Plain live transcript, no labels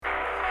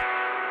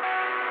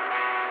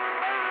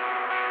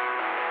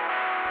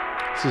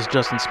This is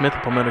Justin Smith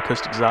of Palmetto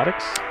Coast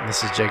Exotics, And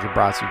this is Jacob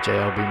Bratz with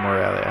JLB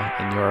Morelia,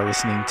 and you are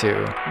listening to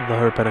the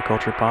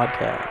Herpeticulture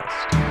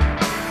Podcast.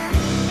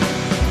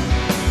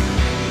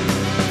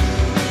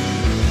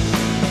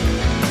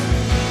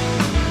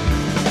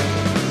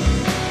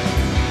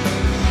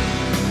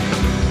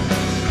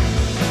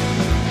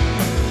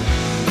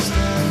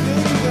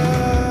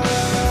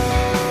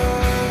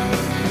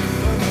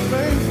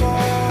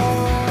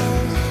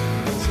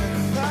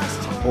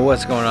 Well,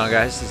 what's going on,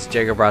 guys? This is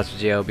Jacob Bratz with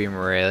JLB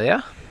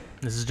Morelia,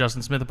 This is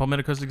Justin Smith of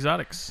Palmetto Coast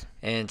Exotics.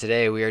 and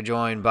today we are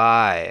joined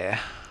by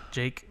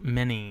Jake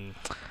Meney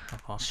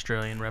of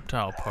Australian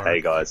Reptile Park.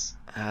 Hey guys.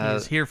 He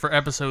is here for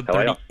episode How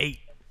are ya? 38.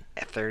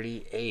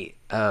 38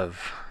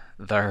 of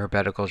the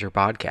Herpeticulture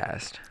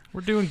Podcast.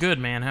 We're doing good,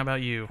 man. How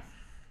about you?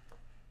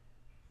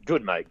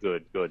 Good mate,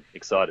 good.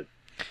 Excited.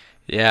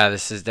 Yeah,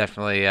 this is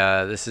definitely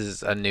this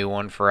is a new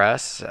one for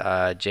us.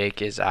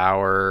 Jake is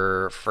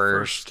our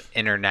first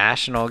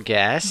international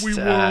guest, We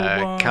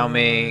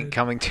worldwide.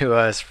 coming to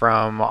us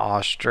from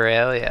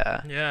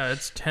Australia. Yeah,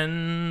 it's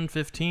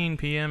 10:15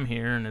 p.m.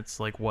 here, and it's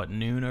like, what,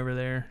 noon over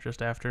there,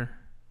 just after?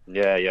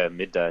 Yeah,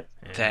 midday.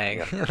 Dang,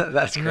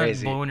 that's Isn't that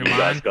crazy. blowing your You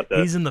guys mind? got the-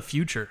 He's in the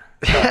future.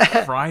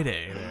 It's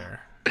Friday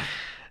there.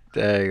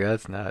 Dang,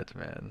 that's nuts,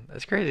 man.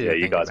 That's crazy. Yeah, to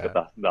you think guys about.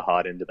 got the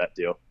hard end of that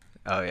deal.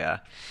 Oh yeah,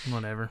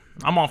 Whatever.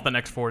 I'm off the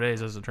next 4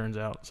 days, as it turns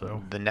out,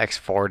 so the next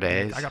 4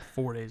 days. I got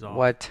 4 days off.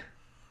 What?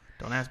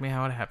 Don't ask me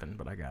how it happened,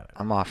 but I got it.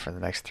 I'm off for the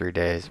next 3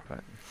 days,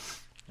 but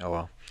oh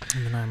well.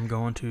 And then I'm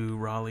going to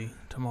Raleigh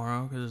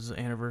tomorrow because it's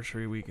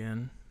anniversary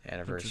weekend,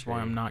 Anniversary. which is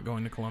why I'm not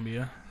going to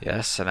Columbia.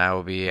 Yes, and I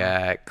will be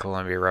at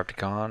Columbia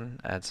Repticon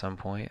at some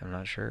point. I'm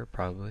not sure.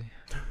 Probably.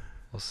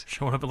 We'll see.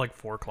 Showing up at like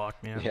 4 o'clock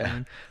in the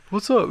afternoon.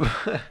 What's up?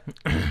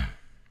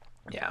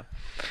 Yeah.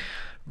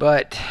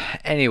 But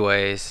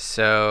anyways,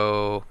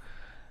 so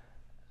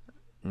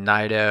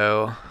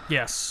Nido.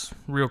 Yes,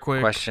 real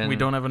quick. Question. We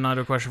don't have a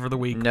Nido question for the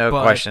week. No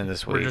but question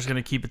this week. We're just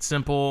going to keep it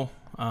simple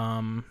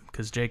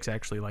because Jake's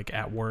actually like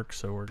at work,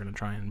 so we're going to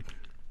try and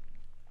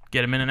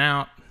get him in and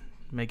out,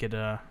 make it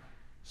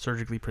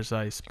surgically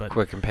precise. But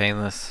Quick and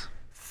painless.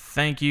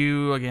 thank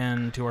you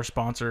again to our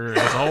sponsor,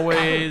 as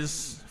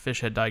always,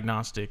 Fishhead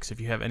Diagnostics.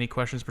 If you have any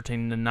questions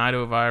pertaining to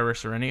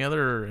nidovirus or any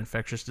other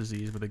infectious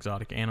disease with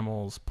exotic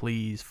animals,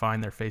 please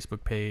find their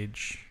Facebook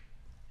page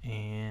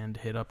and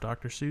hit up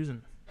Dr.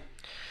 Susan.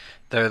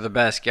 They're the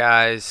best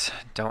guys.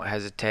 Don't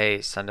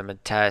hesitate. Send them a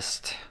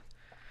test.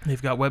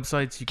 They've got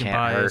websites. You can Can't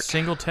buy a hurt.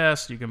 single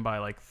test. You can buy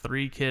like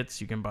 3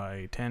 kits. You can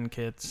buy 10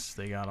 kits.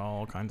 They got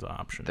all kinds of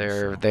options.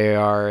 so. They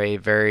are a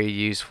very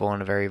useful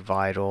and a very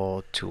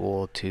vital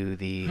tool to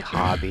the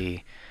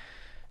hobby.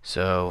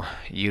 So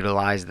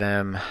utilize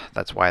them.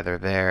 That's why they're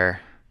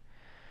there.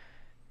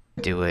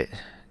 Do it.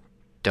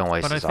 Don't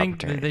waste But I this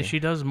think opportunity. she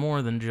does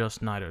more than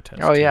just nido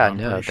testing. Oh, yeah, I'm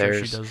no, pretty sure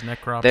she there's- does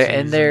necropsies. They're,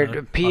 and they're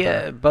other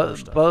Pia,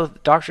 stuff.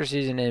 both Dr.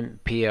 Susan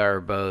and Pia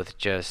are both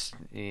just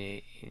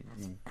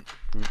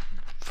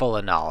full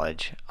of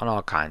knowledge on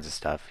all kinds of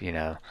stuff, you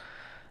know.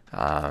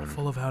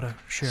 full of how to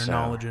share so,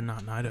 knowledge and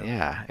not nido.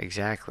 Yeah,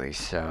 exactly.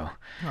 So,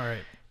 All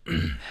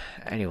right.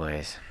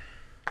 anyways,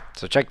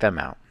 so check them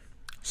out.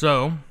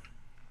 So,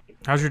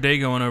 how's your day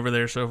going over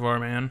there so far,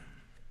 man?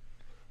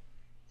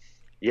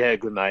 Yeah,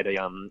 good mate.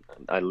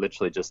 I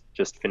literally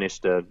just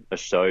finished a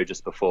show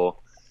just before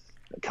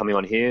coming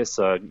on here.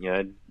 So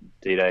did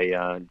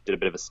a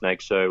bit of a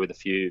snake show with a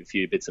few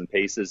bits and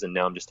pieces, and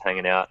now I'm just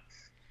hanging out.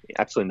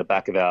 Actually, in the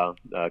back of our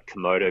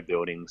Komodo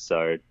building.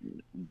 So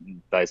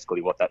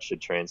basically, what that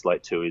should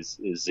translate to is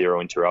zero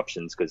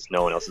interruptions because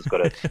no one else has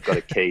got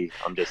a key.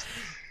 I'm just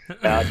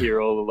out here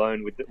all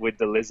alone with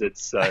the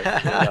lizards. So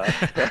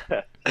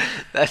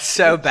That's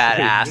so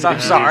badass. I'm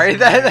sorry.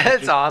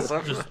 That's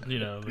awesome. Just,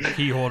 the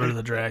key holder of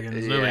the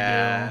dragons. No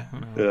Yeah.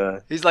 big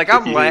deal. He's like,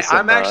 if you hear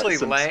I'm actually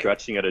some laying.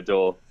 scratching at a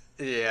door.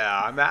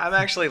 Yeah, I'm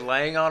actually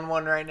laying on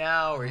one right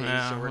now.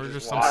 Yeah, We're we're just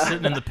just walking.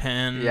 sitting in the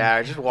pen. Yeah,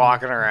 we're just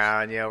walking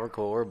around. Yeah, we're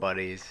cool. We're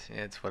buddies.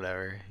 It's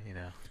whatever,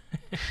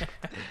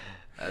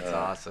 That's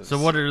awesome. So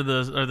what are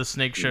the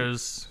snake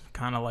shows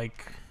kind of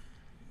like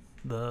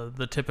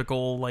the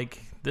typical, like,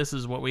 this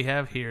is what we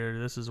have here,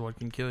 this is what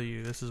can kill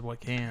you, this is what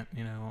can't,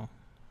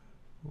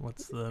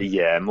 what's the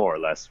Yeah, more or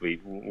less. We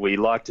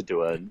like to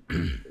do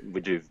we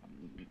do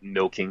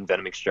milking,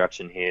 venom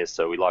extraction here,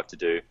 so we like to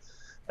do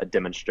a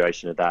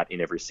demonstration of that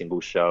in every single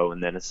show,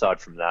 and then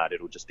aside from that,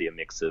 it'll just be a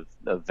mix of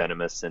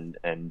venomous and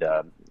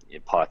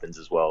pythons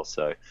as well.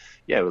 So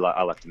yeah,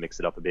 I like to mix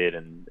it up a bit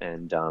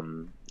and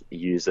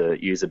use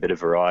a bit of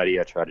variety.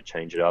 I try to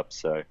change it up.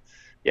 So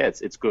yeah,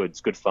 it's good.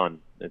 It's good fun.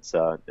 It's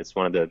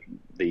one of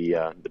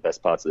the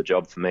best parts of the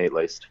job for me, at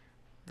least.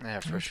 Yeah,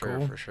 for That's sure,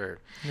 cool. for sure.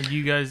 And do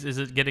you guys, is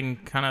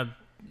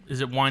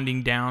it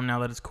winding down now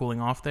that it's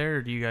cooling off there,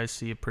 or do you guys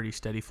see a pretty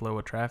steady flow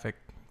of traffic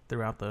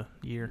throughout the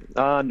year?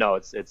 No,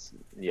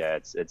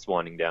 it's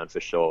winding down for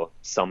sure.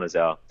 Summer's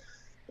our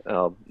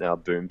our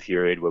boom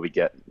period where we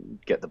get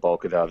the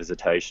bulk of our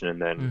visitation,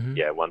 and then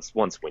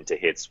once winter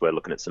hits, we're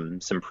looking at some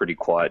pretty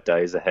quiet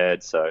days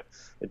ahead. So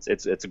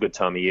it's a good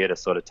time of year to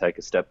sort of take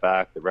a step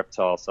back. The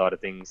reptile side of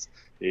things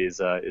is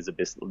a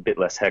bit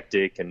less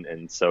hectic,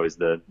 and so is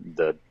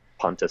the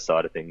punter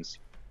side of things.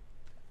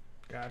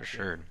 For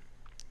sure.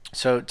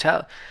 So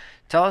tell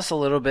us a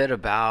little bit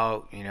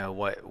about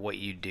what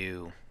you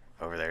do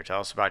over there.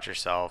 Tell us about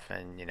yourself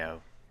and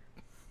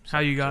How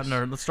you got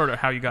into? Let's start at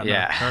how you got into.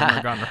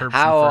 yeah got into herbs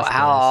how in the first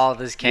how place. all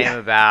this came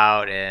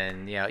about,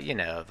 and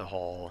the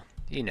whole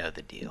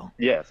the deal.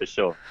 Yeah, for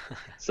sure.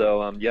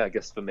 So I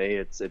guess for me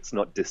it's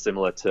not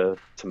dissimilar to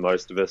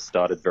most of us.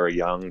 Started very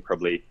young,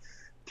 probably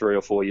 3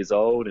 or 4 years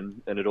old,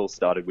 and it all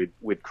started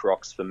with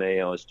crocs for me.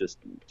 I was just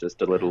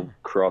a little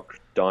croc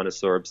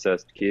dinosaur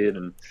obsessed kid,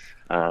 and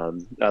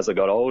as I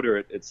got older,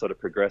 it sort of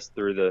progressed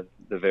through the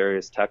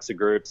various taxa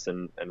groups,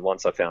 and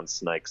once I found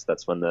snakes,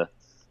 that's when the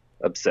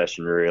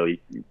obsession really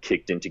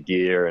kicked into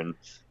gear. And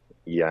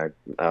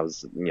I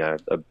was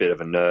a bit of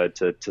a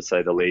nerd to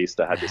say the least.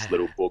 I had this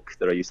little book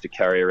that I used to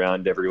carry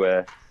around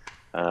everywhere,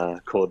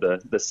 called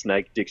the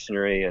Snake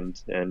Dictionary,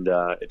 and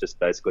it just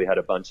basically had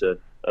a bunch of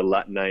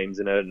Latin names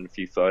in it and a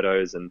few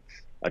photos, and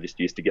I just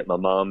used to get my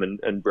mum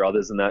and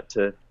brothers and that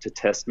to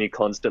test me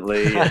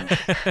constantly, and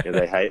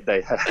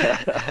they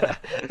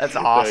That's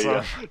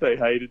awesome. They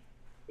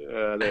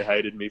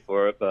hated me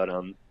for it, but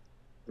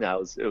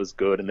no, it was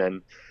good. And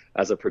then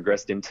as I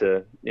progressed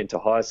into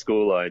high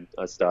school,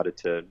 I started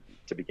to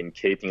begin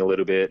keeping a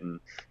little bit, and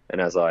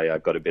as I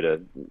got a bit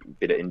of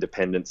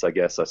independence, I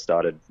guess I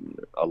started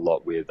a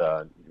lot with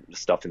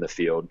stuff in the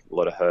field, a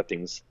lot of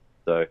herpings.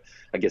 So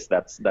I guess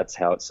that's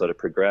how it sort of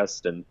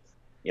progressed. And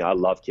I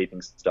love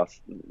keeping stuff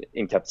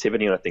in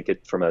captivity, and I think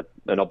from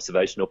an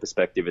observational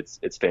perspective,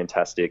 it's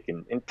fantastic,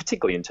 and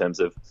particularly in terms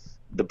of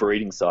the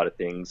breeding side of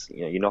things.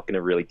 You're not going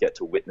to really get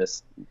to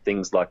witness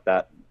things like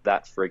that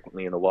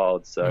frequently in the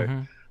wild. So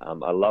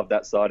I love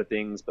that side of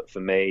things, but for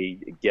me,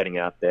 getting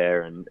out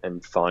there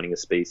and finding a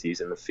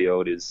species in the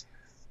field is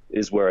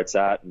where it's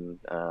at.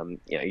 And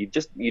you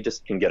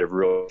just can get a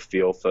real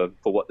feel for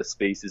what the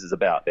species is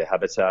about, their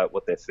habitat,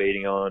 what they're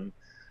feeding on,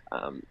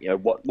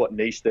 what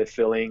niche they're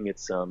filling.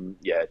 It's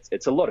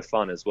a lot of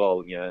fun as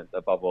well.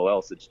 Above all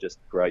else, it's just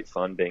great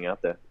fun being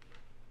out there.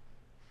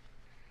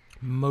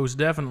 Most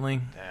definitely.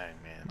 Dang,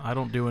 man. I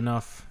don't do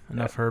enough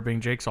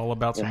herping. Jake's all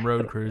about some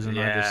road cruising.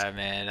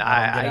 Man.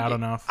 I don't get out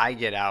enough. I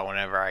get out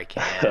whenever I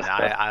can.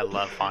 I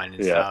love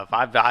finding stuff.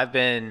 I've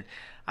been,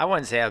 I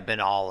wouldn't say I've been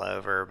all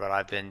over, but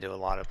I've been to a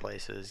lot of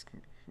places,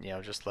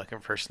 just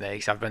looking for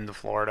snakes. I've been to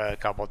Florida a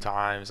couple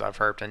times. I've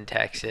herped in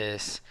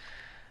Texas.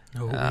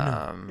 Oh,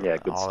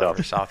 good all stuff.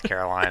 over South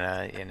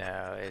Carolina.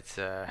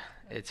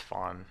 It's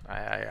fun.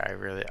 I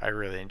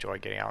really enjoy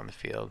getting out in the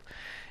field.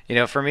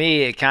 For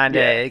me, it kind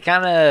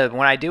of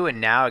when I do it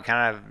now,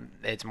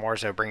 it's more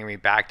so bringing me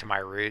back to my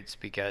roots,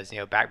 because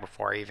back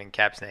before I even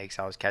kept snakes,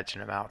 I was catching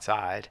them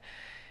outside.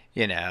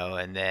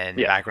 And then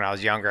back when I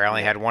was younger, I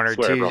only had one or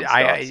two.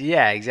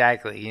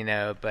 Exactly.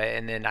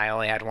 And then I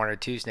only had one or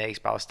two snakes,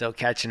 but I was still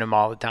catching them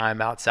all the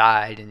time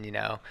outside. And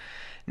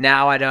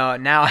now I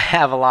don't. Now I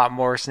have a lot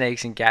more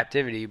snakes in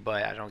captivity,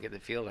 but I don't get the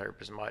field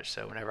herp as much.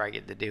 So whenever I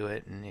get to do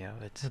it, and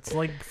it's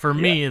like, for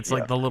me, it's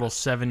like the little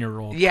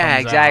 7-year-old. Yeah,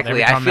 comes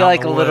exactly. Out. I feel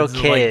like a little woods,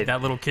 kid. like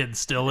that little kid's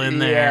still in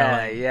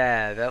there.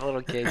 Yeah. That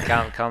little kid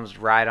comes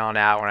right on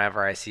out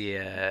whenever I see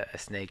a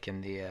snake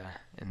in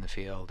the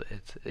field.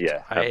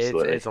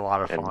 Absolutely. It's a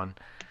lot of fun.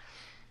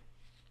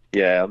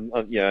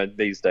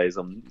 These days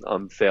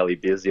I'm fairly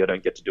busy. I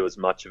don't get to do as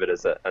much of it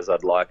as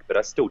I'd like, but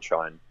I still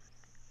try and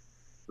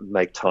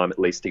make time at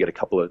least to get a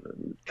couple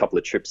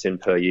of trips in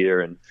per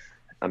year. And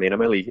I mean,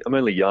 I'm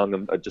only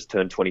young. I just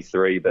turned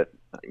 23, but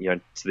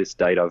to this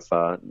date,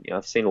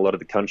 I've seen a lot of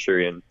the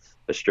country, and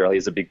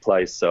Australia's a big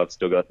place, so I've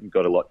still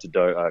got a lot to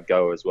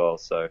go as well.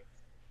 So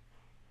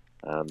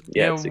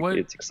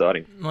it's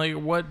exciting. Like,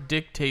 what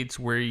dictates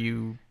where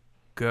you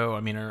go? I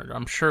mean,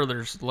 I'm sure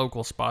there's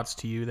local spots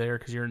to you there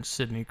because you're in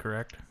Sydney,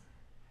 correct?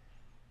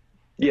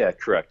 Yeah,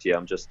 correct. Yeah,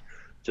 I'm just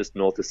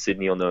north of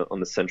Sydney on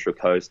the central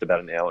coast,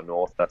 about an hour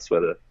north. That's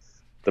where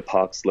the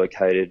park's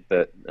located.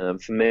 But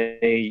for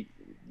me,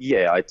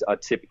 I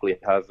typically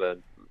have a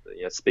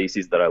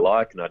species that I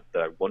like and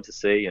that I want to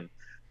see, and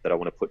that I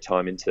want to put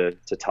time into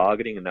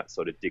targeting, and that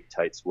sort of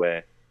dictates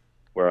where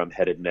I'm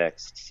headed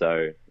next.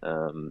 So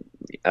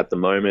at the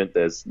moment,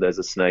 there's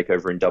a snake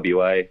over in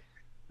WA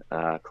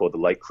called the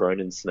Lake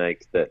Cronin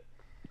snake that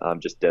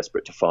I'm just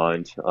desperate to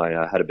find.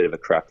 I had a bit of a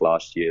crack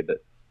last year, but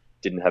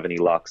didn't have any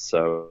luck.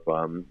 So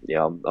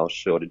I'll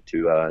sure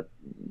to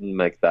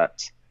make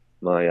that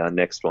my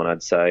next one,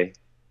 I'd say.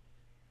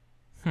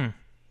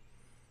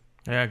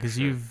 Yeah, because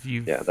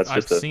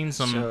I've seen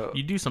some. So,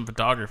 you do some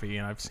photography,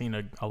 and I've seen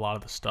a lot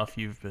of the stuff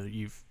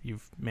you've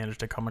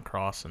managed to come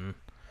across, and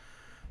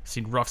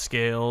seen rough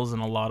scales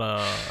and a lot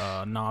of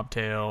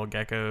knobtail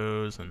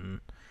geckos,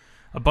 and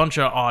a bunch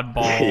of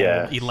oddball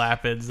Yeah.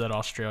 elapids that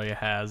Australia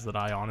has that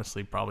I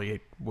honestly probably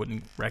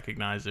wouldn't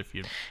recognize if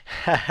you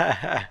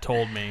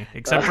told me.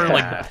 Except for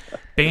like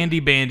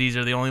bandies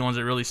are the only ones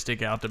that really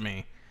stick out to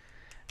me.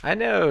 I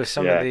know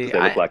some Yeah, of 'cause the.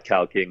 they look like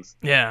cow kings.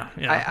 Yeah.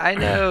 I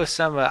know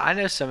some. I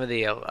know some of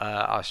the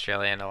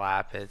Australian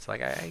elapids.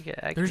 Like I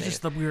can There's name,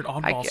 just the weird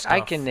oddball stuff.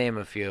 I can name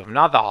a few of them.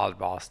 Not the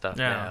oddball stuff.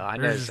 Yeah, No. I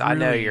know. there's just I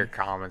know really- your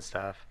common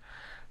stuff.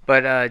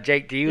 But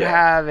Jake, do you Yeah.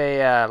 have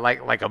a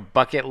like a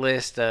bucket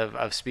list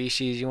of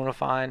species you want to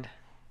find?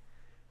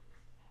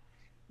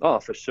 Oh,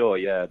 for sure,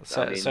 yeah.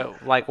 So I mean, so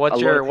like a lot of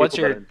people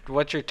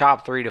what's your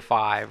top 3 to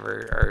 5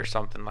 or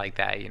something like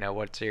that? You know,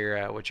 what's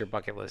your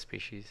bucket list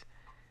species?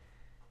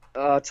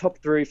 top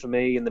 3 for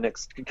me in the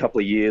next couple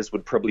of years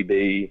would probably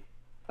be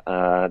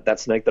that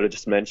snake that I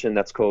just mentioned.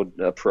 That's called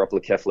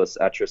Pteroplocephalus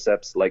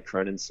atroceps, Lake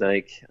Cronin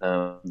snake.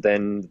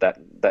 Then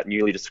that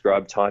newly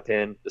described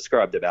taipan,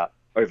 described about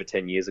over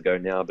 10 years ago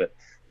now, but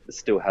there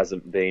still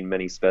hasn't been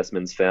many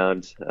specimens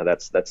found.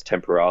 That's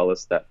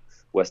temporalis, that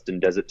Western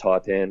Desert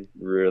taipan.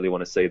 Really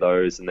want to see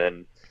those. And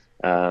then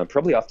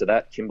probably after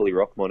that, Kimberley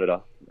rock monitor.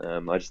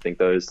 I just think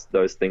those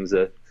things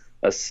are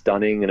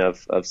stunning, and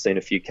I've seen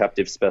a few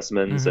captive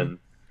specimens, and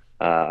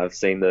I've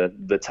seen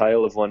the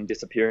tail of one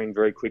disappearing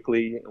very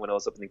quickly when I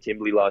was up in the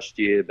Kimberley last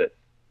year. But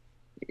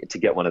to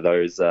get one of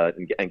those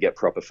and get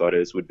proper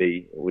photos would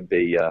be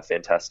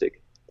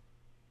fantastic.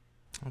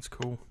 That's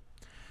cool.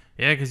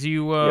 Yeah, because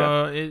you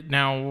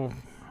now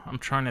I'm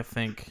trying to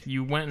think.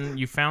 You went and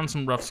you found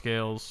some rough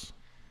scales.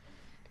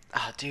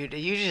 Oh, dude,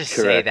 you just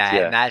say Correct, that,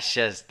 yeah. and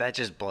that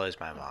just blows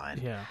my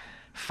mind. Yeah.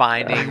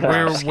 Finding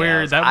Where rough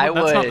where scales.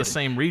 that's not the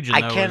same region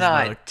I though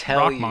cannot as the tell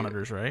rock you.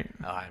 monitors, right?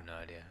 Oh, I have no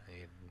idea.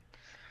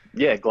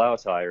 Yeah,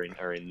 glauti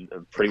are in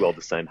pretty well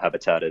the same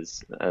habitat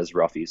as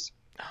roughies.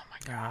 Oh my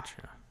god.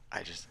 Gotcha.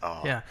 I just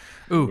Yeah.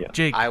 Ooh, Yeah.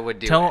 Jake. I would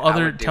do tell it. I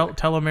other would do tell it.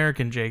 tell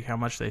American Jake how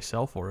much they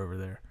sell for over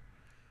there.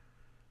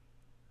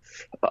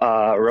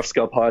 Rough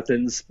scale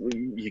pythons,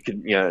 you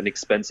could, an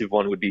expensive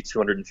one would be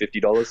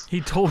 $250.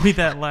 He told me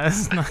that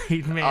last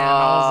night, man.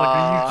 I was like,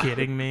 "Are you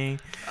kidding me?"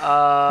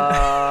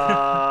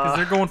 Because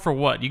they're going for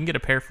what? You can get a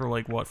pair for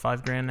like what,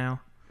 $5,000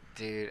 now?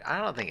 Dude, I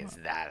don't think it's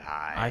that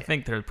high. I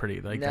think they're pretty.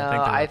 Like, No,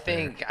 I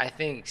think they're I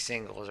think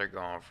singles are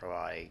going for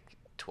like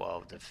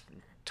 12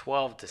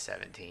 to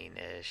 17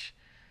 ish.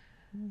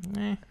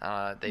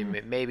 They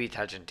may be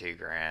touching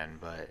 $2,000,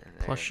 but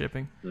plus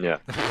shipping. Yeah.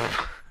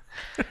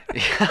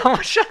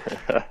 Shut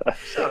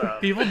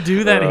up. People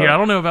do that here. I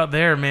don't know about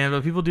there, man,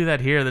 but people do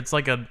that here. That's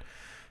like a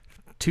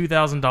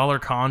 $2,000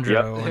 chondro,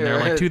 Yep. and they're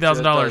like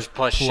 $2,000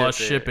 plus plus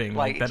shipping. shipping.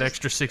 Like, Like that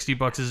just- extra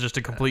 $60 is just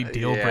a complete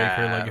deal breaker.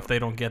 yeah. Like if they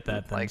don't get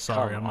that, then Like,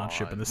 sorry, come I'm not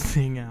shipping on. this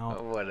thing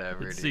out.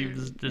 Whatever, It dude.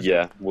 seems just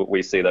Yeah,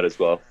 we see that as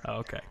well. oh,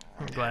 okay.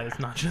 I'm glad it's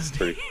not just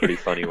Pretty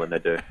funny when they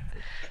do.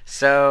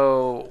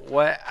 So,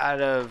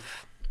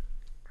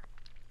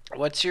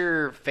 what's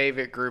your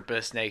favorite group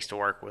of snakes to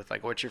work with?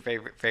 Like, what's your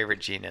favorite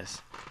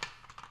genus?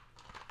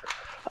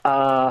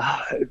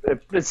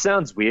 It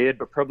sounds weird,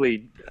 but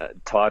probably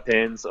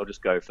taipans. I'll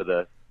just go for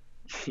the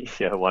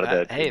one of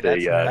the Hey, the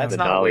that's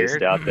not gnarliest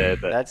weird. out there.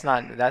 But That's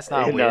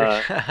not in,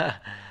 weird.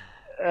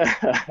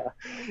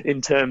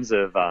 in terms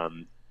of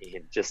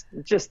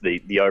just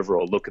the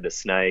overall look of the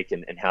snake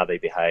and how they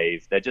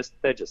behave, they're just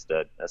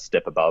a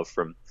step above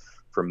from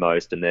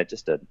most, and they're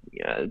just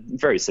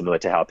very similar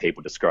to how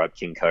people describe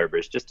king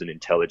cobras, just an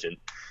intelligent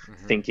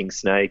thinking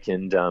snake.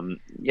 And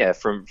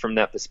from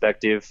that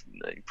perspective,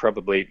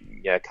 probably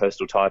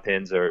coastal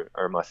taipans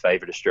are my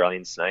favorite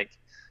Australian snake.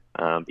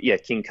 But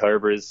king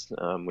cobras,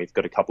 we've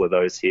got a couple of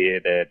those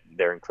here.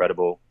 They're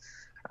incredible.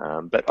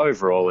 But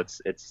overall,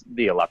 it's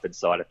the elapid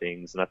side of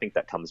things, and I think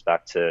that comes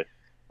back to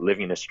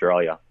living in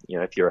Australia.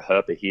 If you're a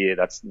herper here,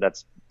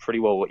 that's pretty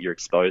well what you're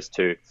exposed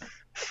to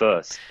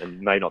first, and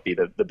may not be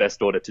the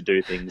best order to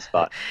do things,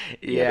 but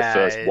the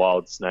first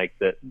wild snake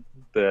that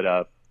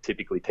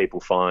typically people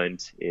find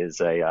is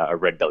a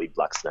red-bellied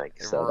black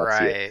snake. So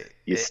that's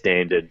your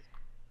standard.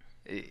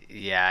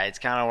 Yeah, it's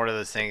kind of one of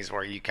those things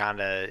where you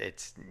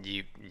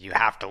you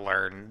have to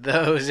learn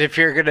those if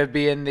you're gonna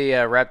be in the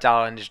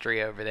reptile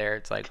industry over there.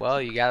 It's like,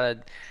 well, you gotta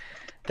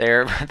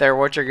they're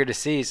what you're gonna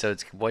see, so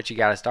it's what you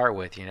gotta start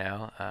with.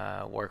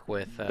 Work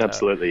with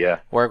Absolutely, yeah.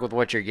 Work with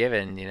what you're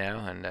given,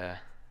 and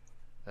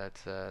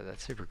that's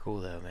super cool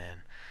though, man.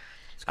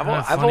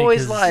 I've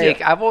always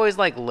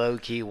low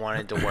key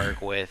wanted to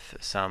work with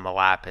some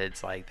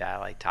elapids like that,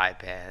 like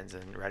taipans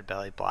and red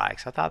bellied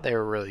blacks. I've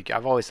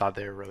always thought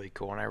they were really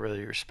cool, and I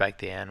really respect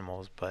the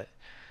animals. But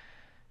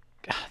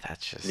God,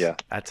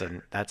 that's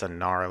a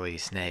gnarly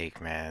snake,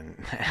 man.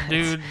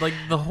 dude, like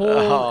the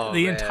man,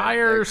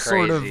 entire they're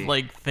sort of crazy.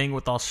 like thing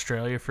with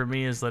Australia for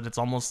me is that it's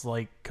almost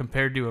like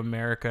compared to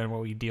America and what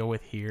we deal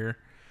with here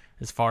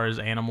as far as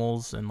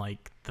animals and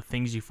like the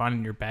things you find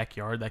in your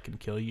backyard that can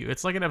kill you.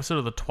 It's like an episode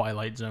of the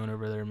Twilight Zone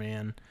over there,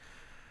 man.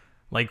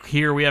 Like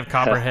here we have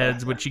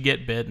copperheads, which you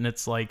get bit and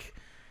it's like,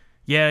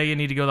 yeah, you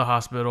need to go to the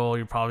hospital.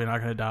 You're probably not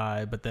going to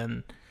die. But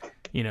then,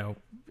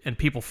 and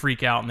people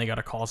freak out and they got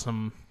to call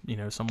someone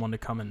to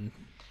come and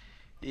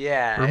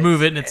Yeah.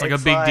 remove it, and it's like a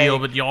big deal.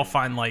 But y'all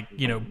find like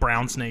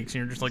brown snakes,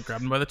 and you're just like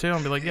grabbing by the tail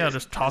and be like, yeah,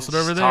 just toss it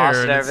over there. Toss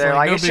it over there.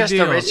 Like no it's big just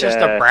deal. it's just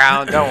a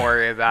brown. Don't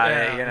worry about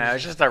it. Yeah.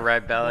 It's just a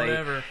red belly.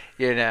 Whatever.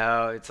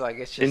 It's like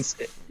it's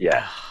just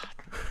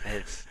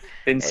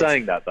In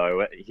saying that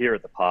though, here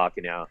at the park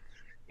in our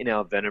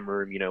venom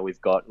room,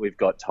 we've got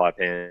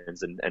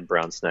taipans and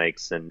brown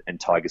snakes and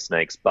tiger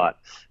snakes, but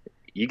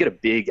you get a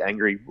big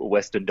angry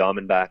western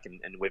diamondback, and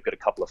we've got a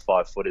couple of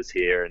 5-footers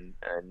here, and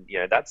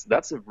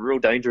that's a real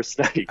dangerous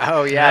snake.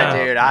 Oh yeah,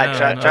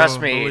 dude!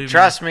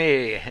 Trust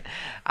me.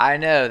 I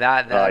know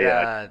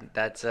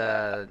that's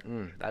a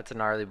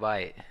gnarly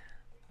bite.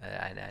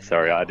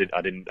 Sorry, I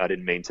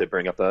didn't mean to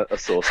bring up a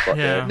sore spot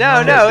there.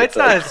 No, it's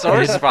not a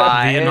sore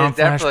spot. Vietnam It's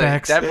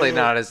flashbacks. definitely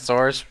not a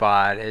sore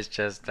spot. It's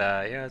just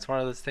it's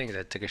one of those things.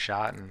 I took a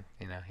shot, and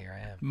here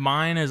I am.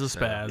 Mine is a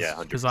spaz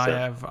because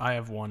 100%. I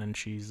have one, and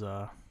she's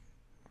a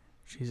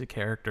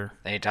character.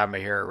 Anytime I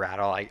hear it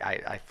rattle,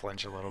 I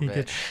flinch a little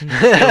bit. He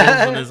gets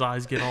and his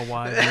eyes get all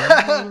wide.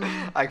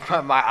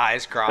 My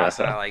eyes cross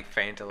and I like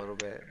faint a little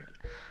bit.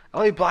 I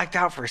only blacked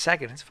out for a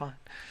second. It's fine.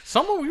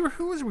 We were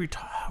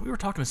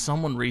talking to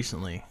someone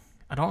recently.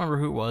 I don't remember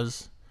who it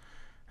was,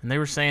 and they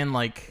were saying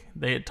like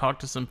they had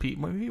talked to some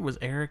people. Maybe it was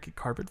Eric at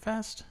Carpet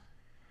Fest.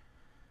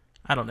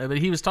 I don't know, but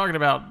he was talking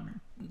about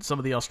some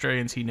of the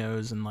Australians he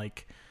knows, and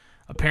like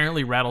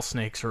apparently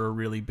rattlesnakes are a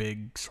really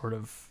big sort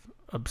of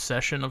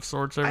obsession of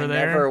sorts over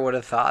there. I never would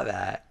have thought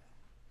that.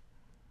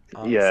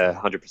 Honestly. Yeah,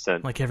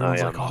 100%. Like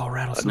everyone's like, "Oh,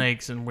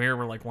 rattlesnakes," and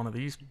we're like one of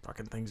these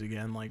fucking things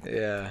again. Like,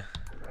 yeah.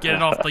 Get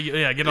it off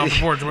the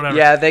boards, whatever.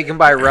 Yeah, they can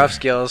buy rough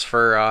skills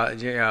for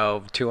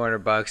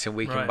 $200, and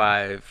we can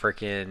buy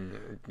freaking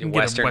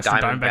Western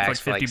Diamondbacks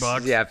for like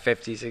 $50. Yeah,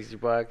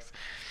 $50-$60.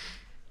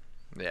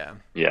 Yeah.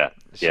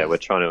 Yeah. We're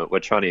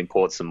trying to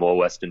import some more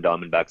Western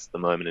Diamondbacks at the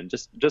moment, and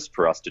just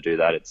for us to do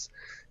that, it's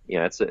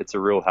a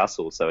real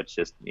hassle. So it's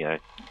just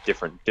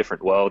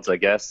different worlds, I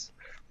guess.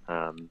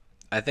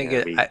 I think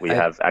we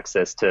have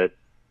access to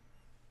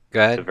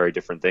very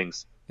different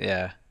things.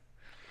 Yeah.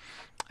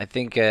 I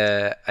think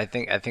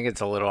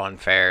it's a little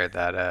unfair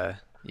that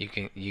you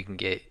can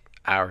get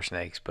our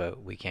snakes,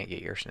 but we can't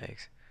get your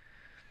snakes.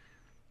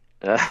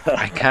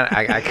 I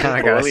kind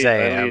of gotta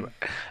say,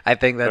 I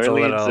think that's a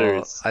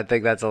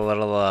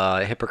little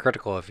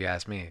hypocritical if you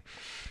ask me.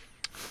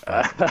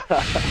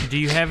 Do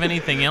you have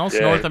anything else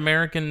North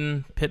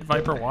American pit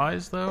viper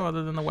wise though,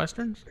 other than the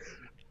westerns?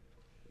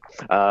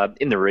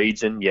 In the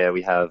region,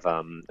 we have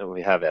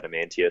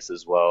Adamantius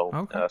as well.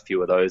 Okay. A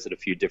few of those at a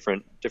few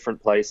different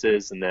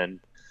places, and then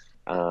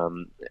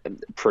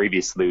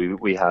previously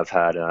we have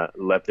had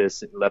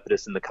lepidus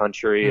in the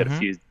country at a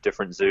few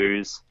different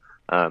zoos,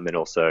 and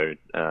also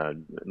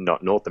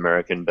not North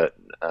American, but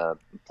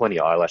plenty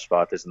of eyelash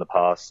vipers in the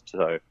past.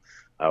 So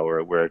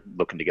we're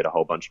looking to get a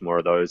whole bunch more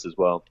of those as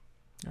well.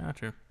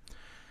 Gotcha.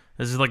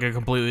 This is like a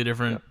completely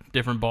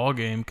different ball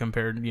game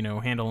compared,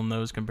 handling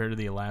those compared to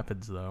the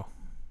elapids though.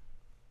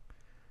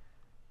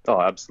 Oh,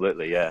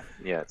 absolutely, yeah.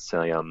 It's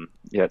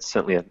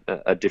certainly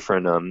a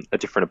different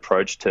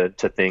approach to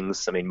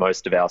things. I mean,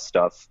 most of our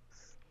stuff,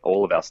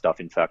 all of our stuff,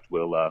 in fact,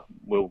 will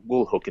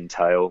hook and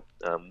tail.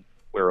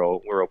 We're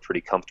all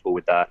pretty comfortable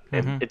with that,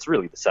 and it's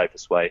really the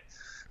safest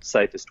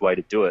way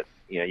to do it.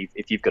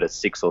 If you've got a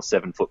 6 or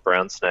 7 foot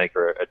brown snake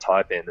or a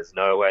taipan, there's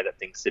no way that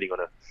thing's sitting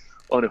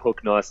on a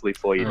hook nicely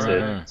for you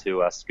to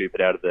scoop it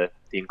out of the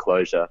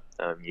enclosure.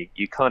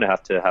 You kind of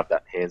have to have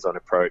that hands-on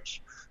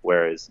approach.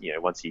 Whereas,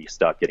 once you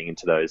start getting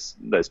into those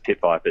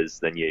pit vipers,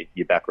 then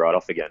you back right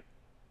off again.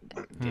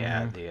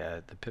 Yeah,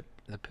 the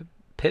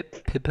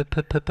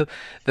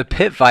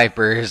pit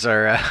vipers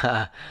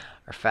are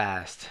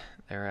fast.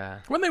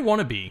 They're when they want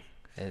to be.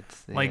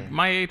 It's like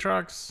my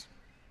Aatrox.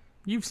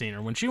 You've seen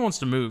her. When she wants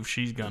to move,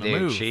 she's gonna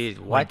move. She's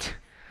like, what?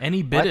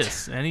 Any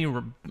bitis, any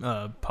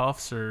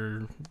puffs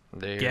or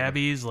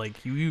gabbies,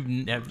 like you've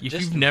never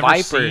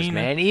vipers, seen,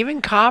 man.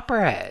 Even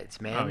copperheads,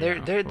 man.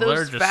 They're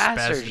those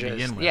fast are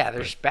just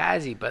they're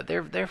spazzy, but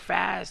they're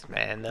fast,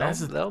 man.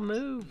 They'll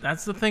move.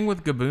 That's the thing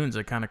with gaboons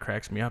that kind of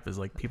cracks me up is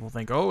like people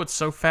think, oh, it's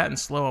so fat and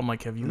slow. I'm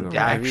like, have you ever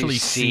actually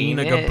seen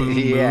a gaboon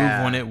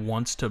move when it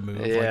wants to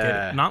move?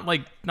 Yeah.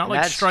 Like not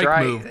like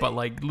strike move, but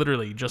like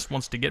literally just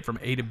wants to get from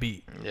A to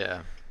B.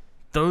 Yeah.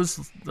 Those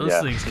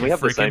things can we have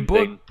the freaking same book.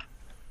 thing.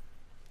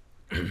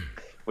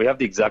 We have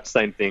the exact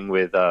same thing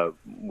with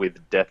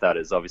death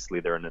adders.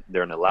 Obviously, they're an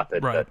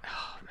elapid, right.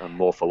 but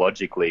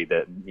morphologically,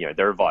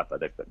 they're a viper.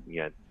 They've got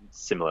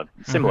similar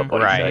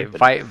body shape,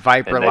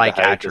 viper-like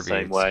attributes. The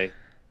same way.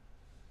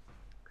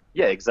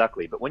 Yeah,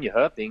 exactly. But when you're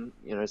herping,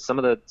 some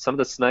of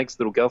the snakes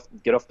that'll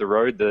get off the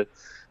road,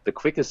 the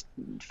quickest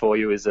for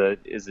you is a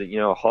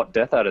hot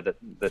death adder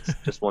that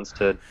just wants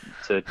to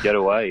get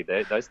away.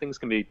 Those things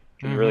can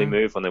really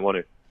move when they want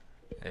to.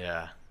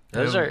 Yeah.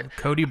 Those are.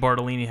 Cody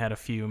Bartolini had a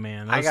few,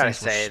 man. Those I gotta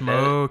things were say,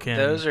 smoking.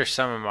 those are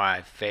some of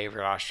my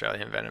favorite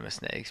Australian venomous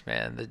snakes,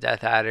 man. The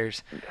Death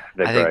Adders.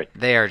 They're I great. think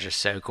they are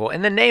just so cool,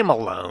 and the name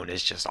alone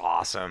is just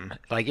awesome.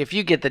 Like if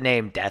you get the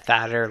name Death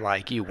Adder,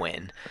 like you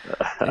win.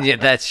 Yeah,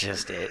 that's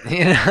just it.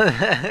 You know,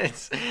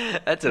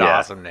 that's an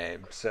awesome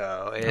name.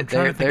 So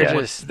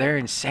they're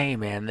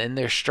insane, man. And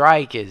their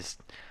strike is,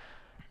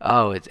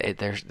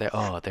 they're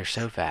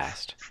so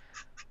fast.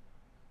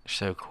 They're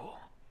so cool.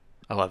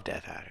 I love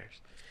Death Adders.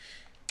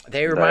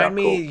 They remind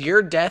me,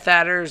 your Death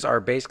Adders are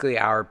basically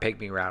our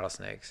pygmy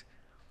rattlesnakes.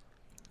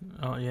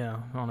 Oh yeah,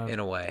 in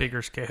a way,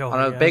 bigger scale.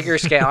 On a bigger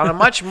scale, on a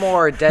much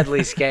more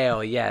deadly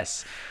scale,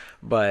 yes.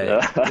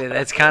 But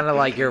that's kind of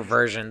like your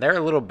version. They're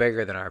a little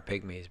bigger than our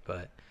pygmies,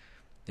 but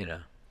you know.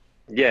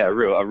 Yeah, a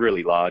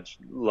really large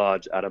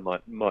adder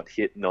might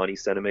hit 90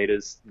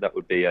 centimeters. That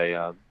would be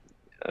a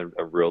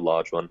real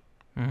large one.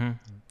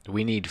 Mm-hmm.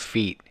 We need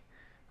feet.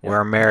 We're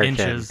American.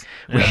 Inches.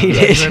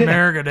 That's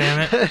America,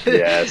 damn it.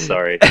 Yeah,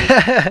 sorry.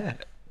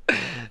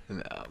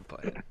 No,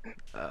 but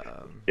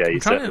yeah, you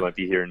certainly won't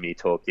be hearing me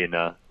talk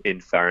in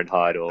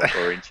Fahrenheit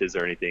or inches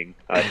or anything.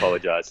 I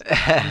apologize.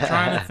 I'm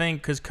trying to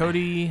think because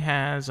Cody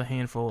has a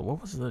handful. What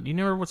was the? Do you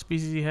remember what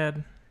species he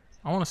had?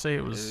 I want to say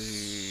it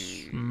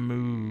was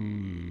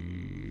smooth.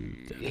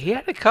 He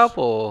had a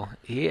couple.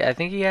 I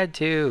think he had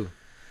two.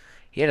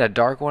 He had a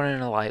dark one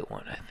and a light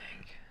one, I think.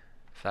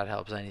 If that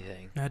helps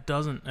anything. That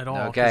doesn't at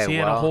all. Okay, he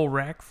had a whole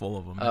rack full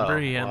of them. Remember,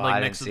 he had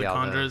next to the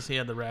chondras, he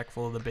had the rack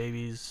full of the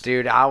babies.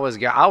 Dude, I was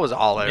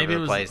all over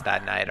the place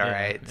that night. All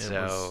right,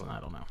 so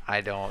I don't know.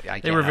 I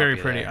can't. They were very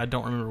pretty. There. I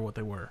don't remember what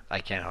they were. I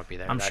can't help you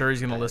there. I'm sure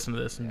he's gonna listen to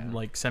this and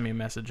like send me a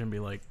message and be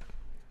like,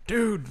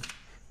 "Dude,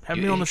 have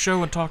me on the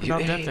show and talk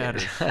about Death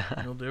Adders."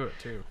 He'll do it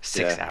too.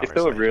 6 hours. If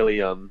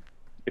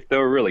they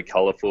were really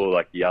colorful,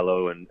 like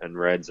yellow and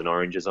reds and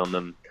oranges on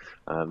them,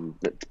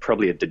 it's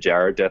probably a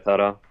Dejara Death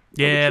Adder.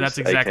 Yeah, that's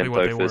exactly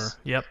what they were.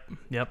 Yep.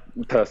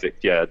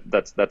 Perfect. Yeah,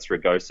 that's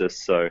rugosus.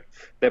 So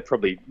they're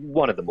probably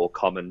one of the more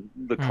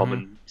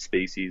common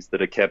species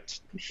that are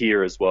kept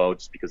here as well,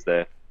 just because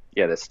they're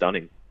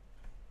stunning.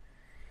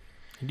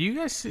 Do you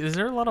guys see? Is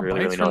there a lot of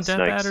Really, bites really from nice Death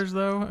snakes. Adders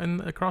though,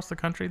 across the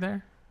country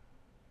there?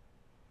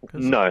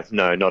 No,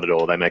 not at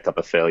all. They make up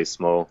a fairly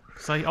small.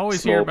 So I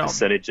always hear about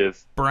percentage of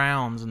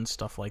browns and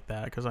stuff like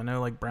that because I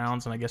know like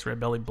browns and I guess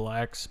red-bellied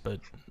blacks, but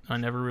I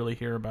never really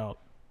hear about.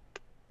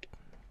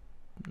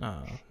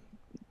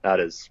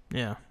 Adders.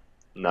 Yeah.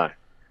 No.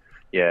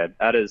 Yeah,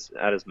 adders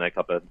make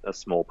up a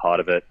small part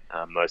of it.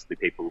 Mostly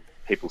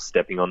people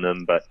stepping on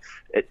them, but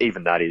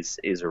even that is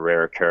a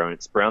rare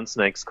occurrence. Brown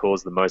snakes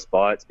cause the most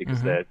bites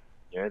because they're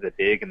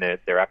big and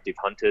they're active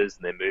hunters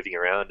and they're moving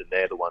around and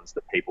they're the ones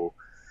that people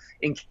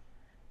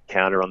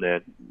encounter on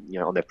their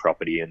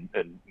property and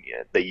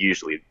they're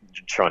usually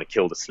trying to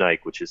kill the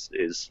snake, which is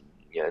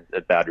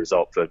a bad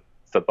result for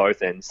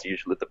both ends.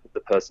 Usually the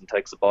person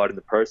takes a bite in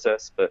the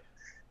process, but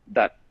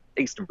that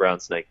eastern brown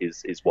snake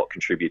is what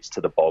contributes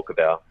to the bulk of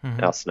our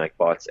snake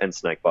bites and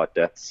snake bite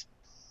deaths.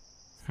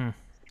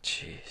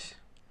 Jeez.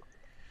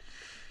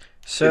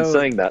 So in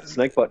saying that,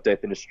 snake bite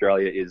death in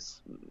Australia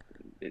is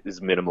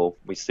minimal.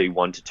 We see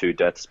 1 to 2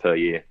 deaths per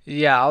year.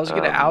 Yeah, I was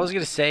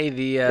gonna say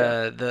the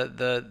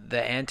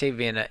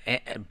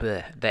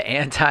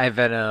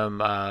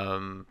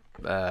anti-venom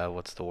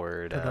what's the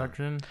word?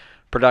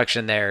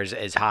 Production there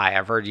is high.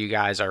 I've heard you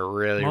guys are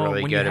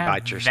really good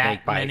about your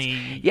snake bites.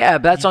 Yeah,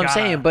 but that's what I'm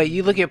saying. But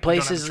you look at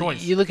places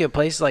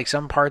like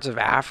some parts of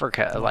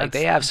Africa, like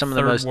they have some of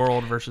the most third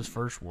world versus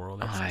first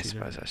world. I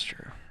suppose that's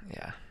true.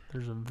 Yeah,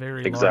 there's a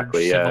very large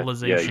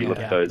civilization you look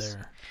at those.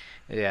 there.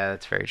 Yeah,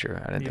 that's very true.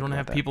 You don't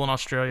have people in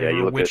Australia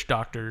who are witch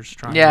doctors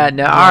trying. Yeah,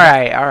 no, all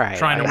right.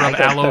 Trying to rub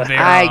aloe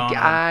vera.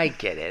 I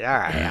get it. All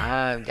right,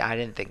 I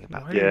didn't think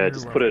about that. Yeah,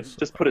 just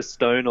put a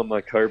stone on my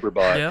cobra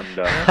bite, and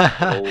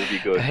all will be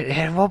good.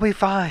 And we'll be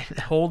fine.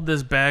 Hold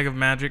this bag of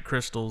magic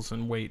crystals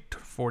and wait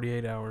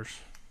 48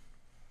 hours.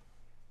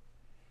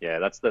 Yeah,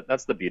 that's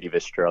the beauty of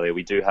Australia.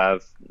 We do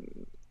have,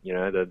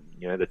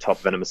 the top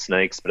venomous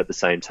snakes, but at the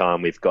same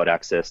time, we've got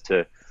access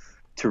to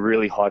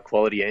really high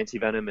quality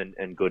anti-venom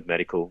and good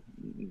medical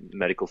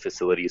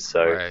facilities.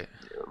 So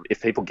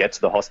if people get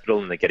to the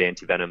hospital and they get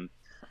anti-venom,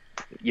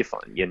 you're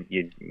fine.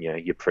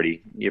 You're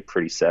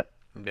pretty set.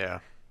 Yeah.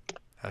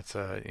 That's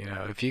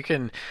if you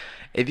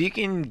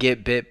can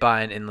get bit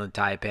by an inland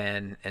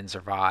taipan and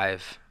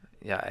survive,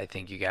 yeah, I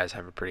think you guys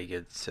have a pretty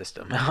good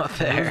system out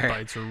there. Those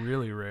bites are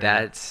really rare.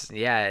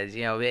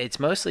 It's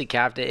mostly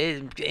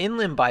captive.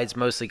 Inland bites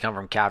mostly come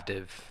from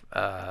captive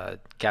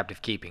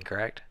keeping,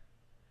 correct?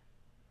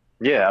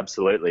 Yeah,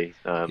 absolutely.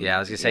 I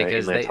was gonna say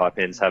because inland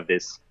taipans have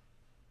this.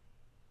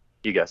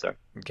 You go, sorry.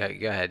 Okay,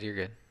 go ahead. You're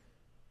good.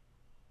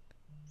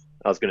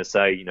 I was going to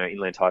say,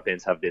 inland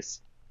taipans have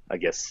this, I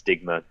guess,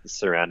 stigma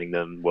surrounding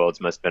them. World's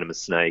most venomous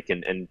snake,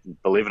 and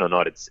believe it or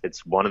not,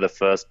 it's one of the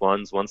first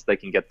ones. Once they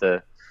can get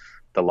the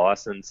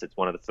license, it's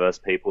one of the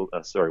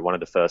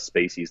first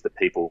species that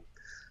people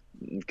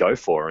go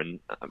for. And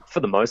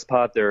for the most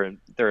part, they're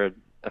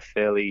a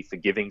fairly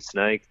forgiving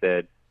snake.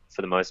 They're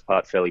for the most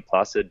part fairly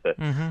placid. But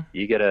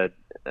you get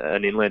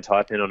an inland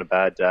taipan on a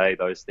bad day,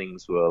 those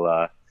things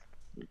will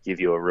give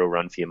you a real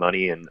run for your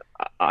money. And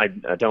I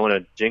don't want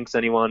to jinx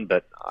anyone,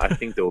 but I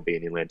think there will be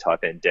an inland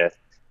taipan death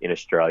in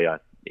Australia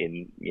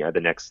in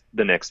the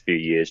next few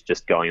years,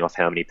 just going off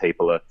how many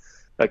people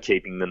are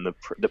keeping them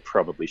that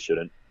probably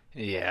shouldn't.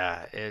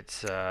 Yeah,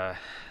 it's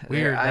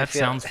weird. That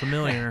sounds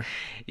familiar.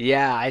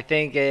 Yeah, I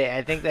think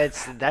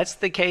that's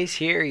the case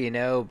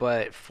here,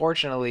 but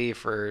fortunately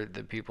for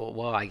the people,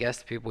 well, I guess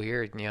the people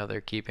here,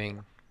 they're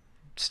keeping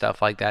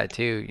stuff like that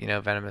too,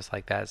 venomous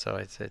like that, so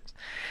it's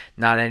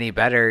not any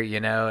better,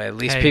 at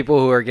least people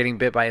who are getting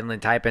bit by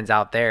inland taipans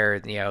out there,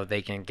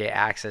 they can get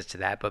access to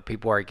that, but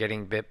people are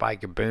getting bit by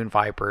gaboon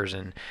vipers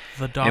and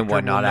the doctor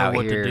whatnot will know out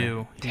what here. to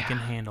do. He can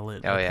handle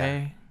it. Oh, okay?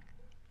 yeah.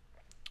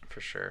 For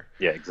sure.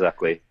 Yeah,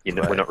 exactly.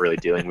 We're not really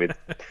dealing with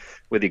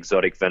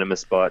exotic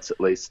venomous bites, at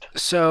least.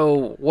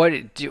 So,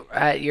 what do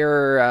at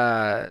your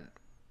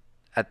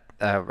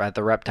at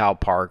the reptile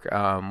park?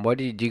 What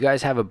do you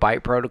guys have a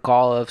bite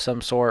protocol of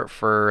some sort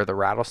for the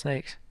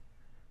rattlesnakes?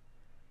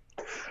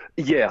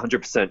 Yeah,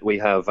 100%. We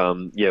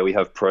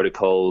have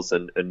protocols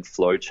and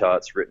flow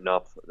charts written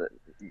up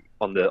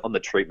on the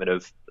treatment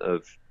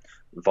of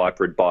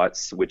viperid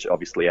bites, which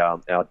obviously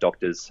our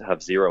doctors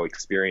have zero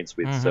experience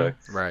with. So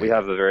we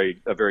have a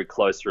very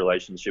close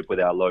relationship with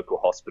our local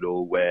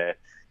hospital, where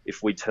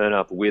if we turn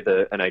up with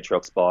an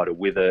atrox bite or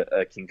with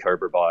a king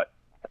cobra bite,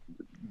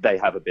 they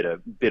have a bit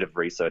of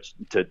research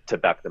to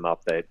back them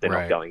up. They're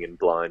not going in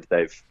blind.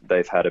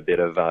 They've had a bit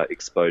of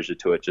exposure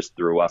to it just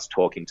through us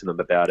talking to them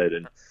about it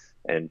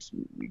and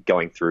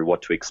going through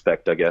what to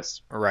expect, I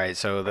guess. Right.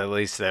 So at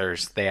least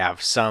they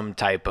have some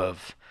type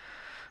of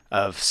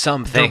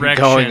something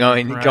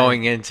Direction,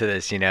 going into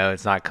this.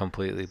 It's not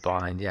completely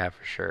blind. Yeah,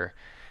 for sure.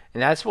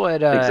 And that's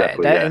what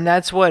and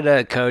that's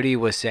what Cody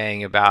was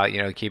saying about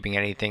keeping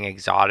anything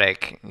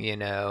exotic in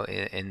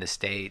the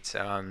States.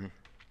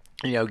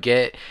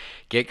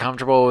 Get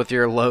comfortable with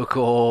your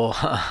local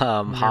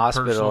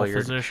hospital,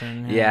 your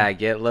physician. Yeah,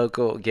 get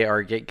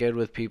good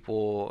with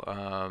people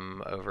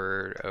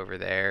over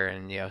there,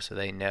 and so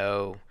they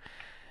know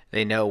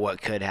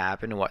what could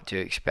happen and what to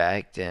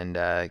expect, and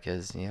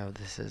because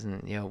this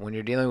isn't when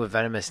you're dealing with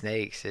venomous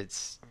snakes,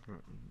 it's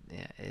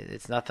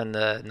nothing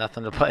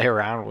to play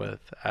around with.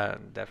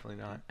 Definitely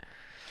not.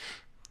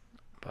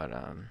 But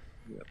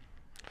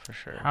for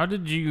sure. How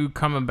did you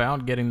come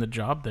about getting the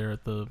job there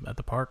at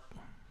the park?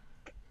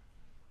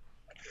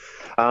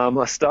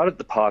 I started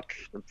the park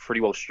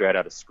pretty well straight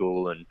out of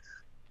school, and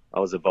I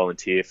was a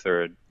volunteer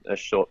for a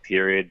short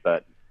period.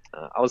 But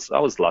I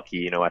was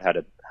lucky,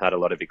 I'd had a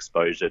lot of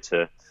exposure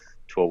to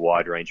a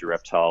wide range of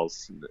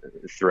reptiles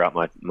throughout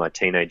my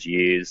teenage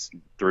years,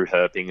 through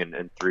herping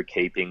and through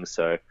keeping.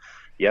 So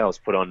yeah, I was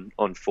put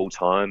on full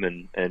time,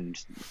 and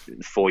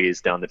 4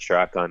 years down the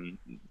track, I'm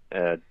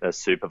a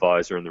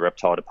supervisor in the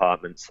reptile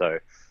department. So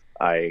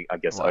I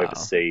guess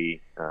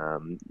oversee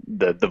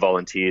the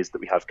volunteers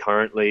that we have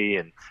currently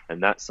and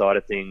that side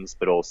of things,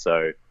 but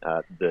also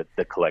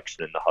the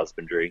collection and the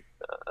husbandry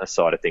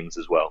side of things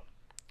as well.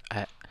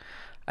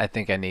 I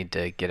think I need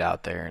to get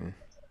out there and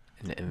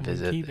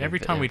visit. Every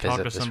time we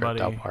talk to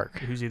somebody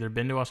who's either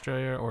been to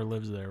Australia or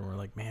lives there, we're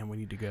like, man, we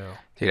need to go.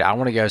 Dude, I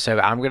want to go. So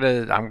I'm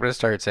gonna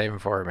start saving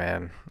for it,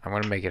 man. I'm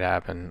gonna make it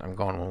happen. I'm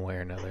going one way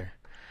or another.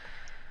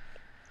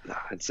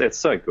 It's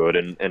so good,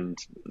 and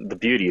the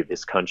beauty of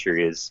this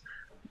country is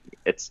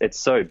it's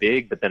so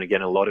big, but then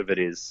again, a lot of it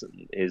is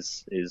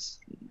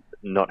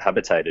not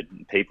habitated.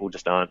 People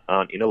just aren't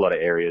in a lot of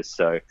areas.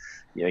 So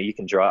you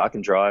can drive. I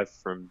can drive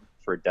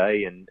for a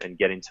day and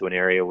get into an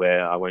area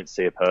where I won't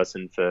see a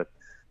person for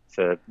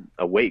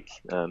a week,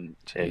 and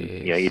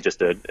you're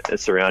just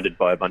surrounded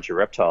by a bunch of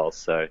reptiles.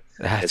 So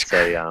it's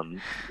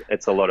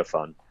a lot of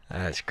fun.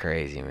 That's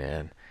crazy,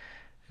 man.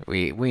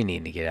 We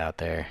need to get out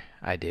there.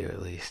 I do,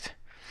 at least.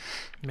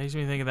 Makes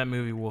me think of that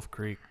movie Wolf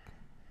Creek.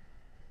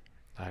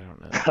 I don't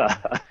know.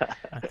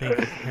 I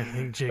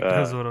think Jake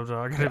knows what I'm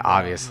talking about.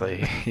 Obviously,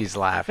 he's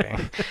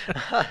laughing.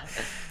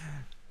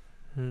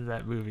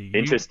 That movie.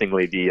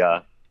 Interestingly,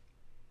 the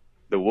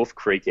Wolf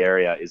Creek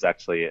area is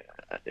actually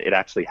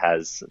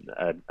has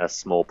a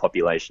small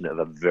population of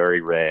a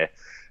very rare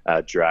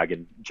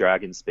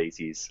dragon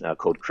species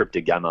called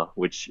Cryptogamma,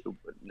 which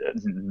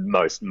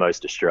most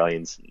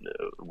Australians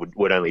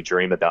would only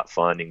dream about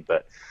finding.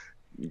 But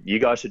you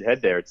guys should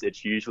head there.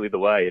 It's usually the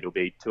way. It'll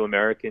be two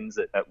Americans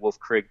at Wolf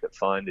Creek that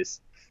find this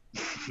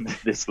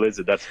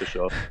lizard. That's for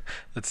sure.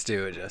 Let's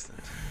do it, Justin.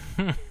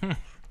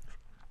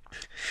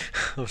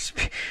 We'll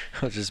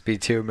just be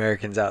two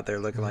Americans out there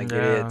looking like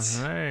idiots.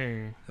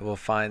 Hey. We'll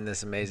find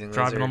this amazing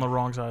driving lizard. on the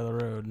wrong side of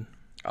the road.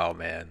 Oh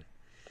man,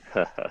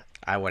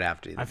 I would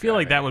have to. I feel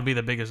like that would be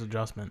the biggest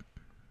adjustment,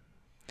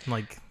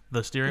 like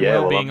the steering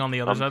wheel being on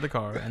the other side of the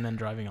car and then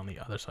driving on the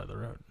other side of the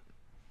road.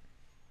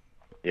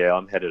 Yeah,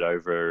 I'm headed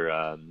over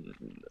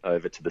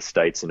to the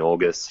States in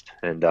August,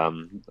 and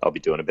I'll be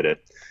doing a bit of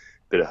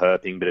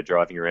herping, bit of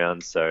driving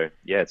around. So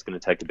yeah, it's going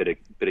to take a bit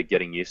of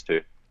getting used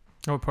to.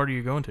 What part are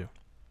you going to?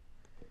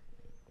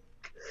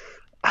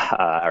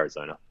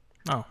 Arizona.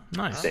 Oh,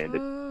 nice.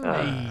 standard.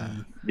 Hey.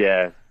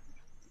 Yeah,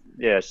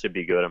 yeah, it should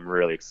be good. I'm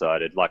really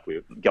excited. Like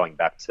we're going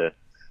back to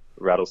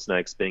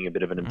rattlesnakes being a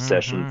bit of an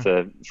obsession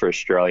for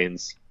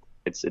Australians.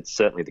 It's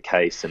certainly the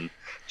case. And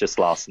just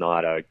last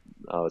night, I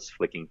was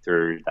flicking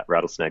through that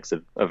Rattlesnakes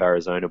of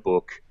Arizona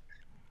book,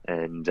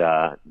 and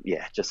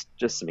yeah, just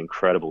some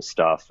incredible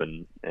stuff.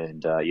 And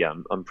yeah,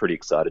 I'm pretty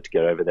excited to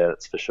get over there.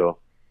 That's for sure.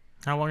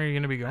 How long are you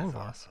going to be going That's for?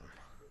 awesome.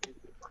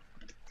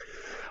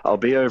 I'll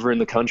be over in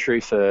the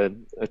country for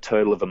a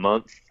total of a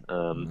month.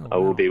 I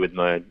will be with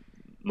my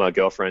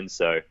girlfriend,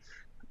 so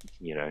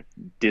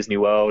Disney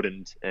World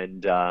and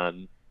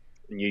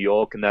New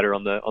York and that are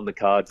on the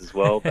cards as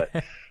well.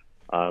 But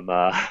I'm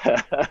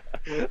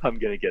I'm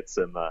gonna get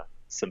some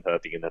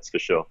herping, and that's for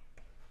sure.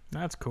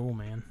 That's cool,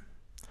 man.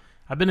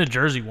 I've been to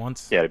Jersey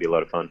once. Yeah, it'd be a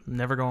lot of fun.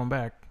 Never going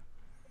back.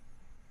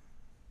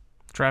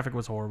 Traffic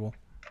was horrible.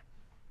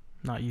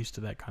 Not used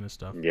to that kind of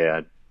stuff.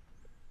 Yeah,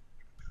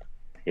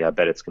 I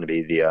bet it's going to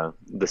be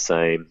the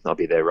same. I'll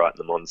be there right in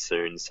the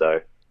monsoon,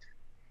 so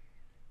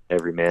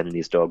every man and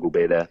his dog will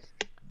be there.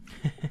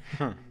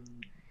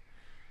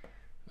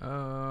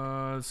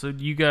 So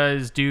you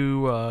guys do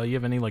you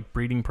have any like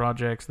breeding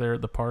projects there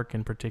at the park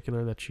in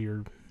particular that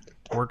you're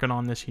working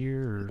on this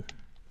year? Or?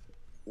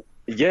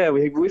 Yeah,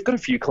 we've got a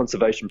few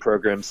conservation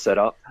programs set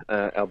up.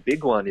 Our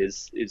big one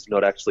is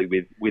not actually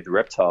with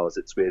reptiles.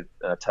 It's with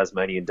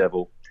Tasmanian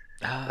devil.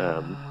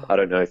 I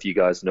don't know if you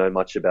guys know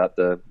much about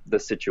the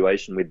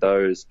situation with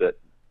those, but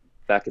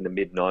back in the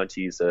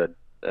mid-90s,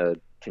 a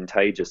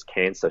contagious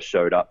cancer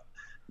showed up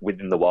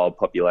within the wild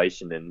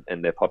population,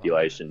 and their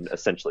population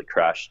essentially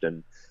crashed.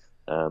 And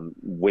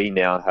we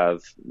now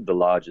have the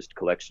largest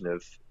collection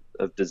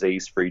of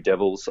disease-free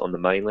devils on the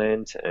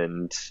mainland,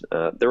 and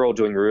they're all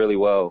doing really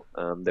well.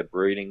 They're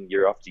breeding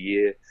year after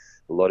year.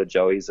 A lot of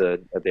joeys are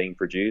being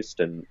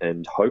produced,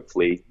 and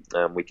hopefully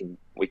we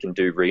can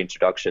do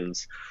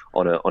reintroductions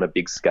on a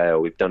big scale.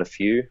 We've done a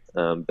few,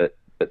 but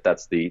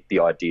that's the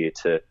idea,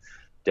 to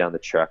down the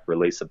track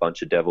release a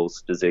bunch of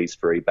devils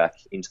disease-free back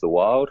into the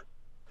wild.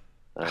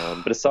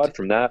 But aside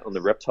from that, on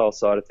the reptile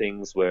side of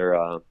things,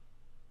 we're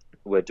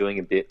doing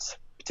a bit,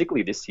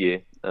 particularly this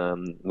year,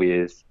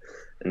 with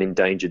an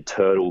endangered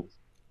turtle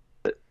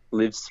that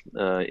lives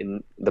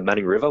in the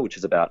Meney River, which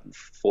is about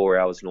 4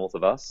 hours north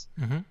of us.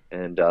 Mm-hmm.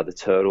 And the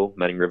turtle,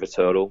 Meney River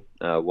turtle,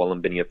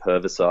 Wallambinia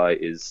purvisei,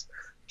 is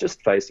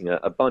just facing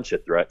a bunch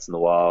of threats in the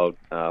wild.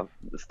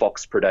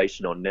 Fox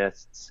predation on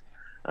nests,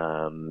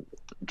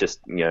 just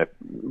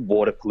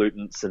water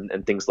pollutants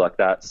and things like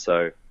that.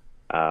 So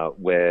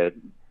we're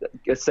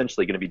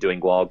essentially going to be doing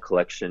wild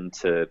collection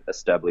to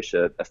establish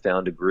a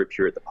founder group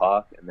here at the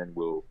park, and then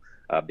we'll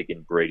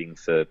begin breeding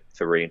for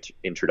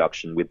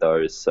reintroduction with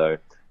those. So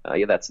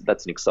yeah, that's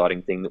an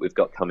exciting thing that we've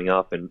got coming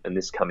up, and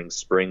this coming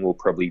spring will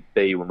probably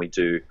be when we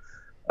do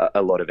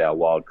a lot of our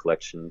wild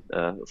collection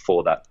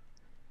for that.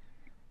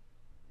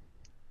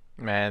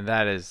 Man,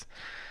 that's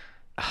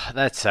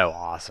so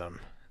awesome.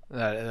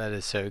 That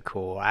is so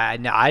cool. I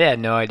had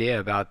no idea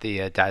about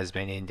the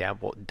Tasmanian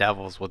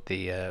devils with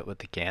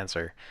the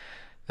cancer.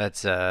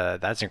 That's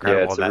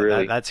incredible.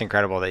 Yeah, that's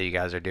incredible that you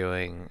guys are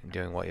doing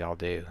what y'all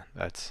do.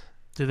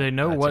 Do they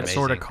know what amazing.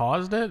 sort of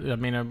caused it? I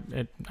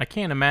mean, I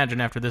can't imagine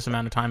after this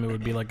amount of time it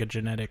would be like a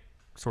genetic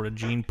sort of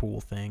gene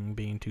pool thing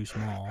being too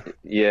small.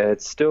 Yeah,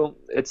 it's still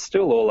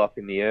all up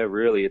in the air,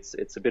 really.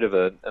 It's a bit of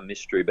a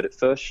mystery, but it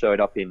first showed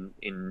up in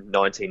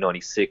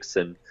 1996,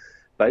 and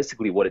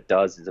basically what it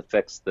does is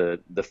affects the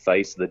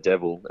face of the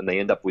devil, and they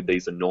end up with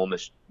these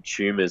enormous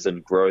tumors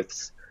and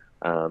growths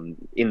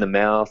in the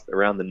mouth,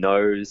 around the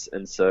nose.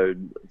 And so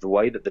the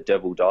way that the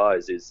devil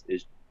dies is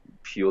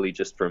purely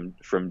just from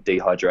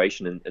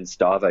dehydration and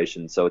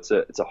starvation. So it's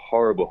a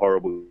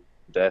horrible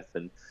death,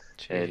 and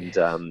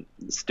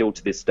still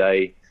to this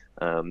day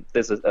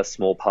there's a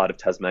small part of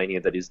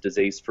Tasmania that is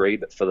disease free,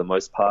 but for the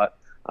most part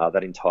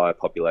that entire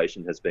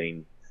population has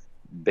been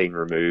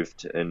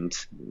removed. And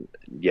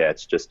yeah,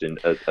 it's just in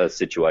a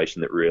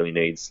situation that really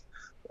needs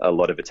a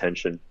lot of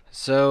attention.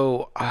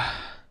 So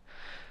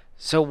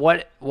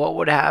what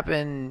would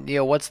happen?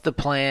 What's the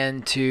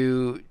plan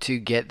to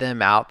get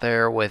them out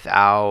there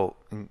without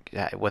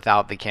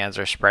the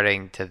cancer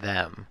spreading to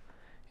them?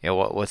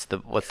 What's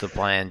the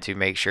plan to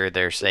make sure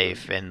they're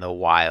safe in the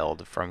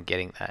wild from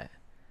getting that?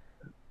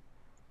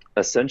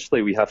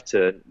 Essentially, we have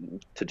to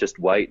just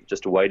wait,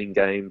 just a waiting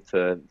game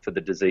for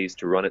the disease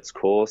to run its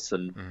course,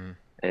 and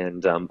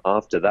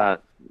after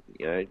that,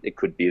 it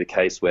could be the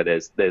case where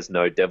there's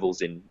no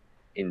devils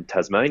in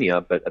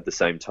Tasmania, but at the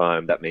same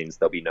time, that means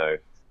there'll be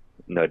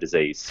no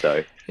disease.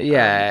 So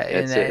yeah,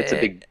 it's a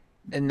big.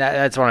 And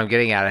that's what I'm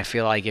getting at. I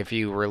feel like if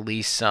you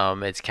release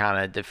some, it's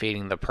kind of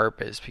defeating the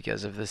purpose,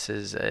 because if this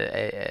is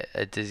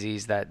a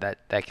disease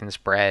that can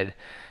spread,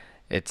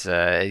 it's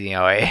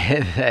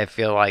I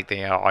feel like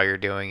all you're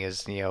doing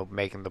is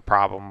making the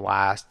problem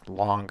last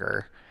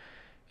longer.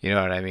 You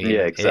know what I mean?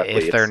 Yeah, exactly.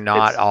 If they're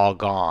not all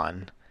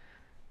gone.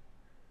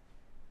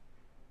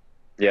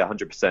 Yeah,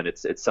 100%.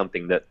 It's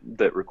something that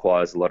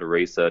requires a lot of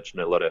research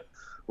and a lot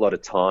lot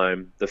of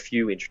time. The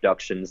few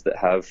introductions that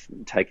have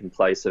taken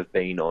place have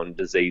been on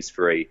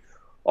disease-free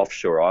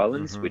offshore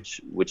islands,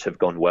 which have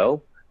gone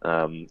well.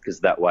 Because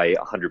that way,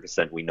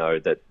 100% we know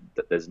that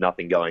there's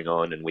nothing going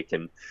on, and we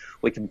can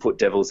put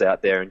devils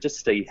out there and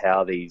just see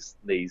how these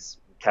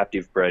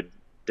captive bred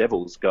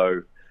devils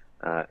go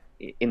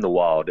in the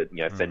wild,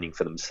 fending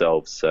for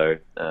themselves. So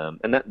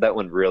and that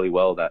went really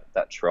well,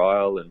 that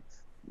trial, and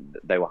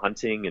they were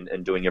hunting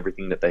and doing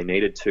everything that they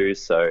needed to.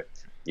 So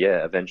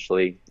yeah,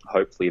 eventually,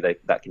 hopefully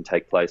that can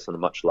take place on a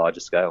much larger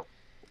scale.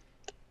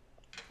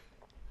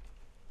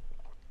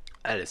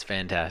 That is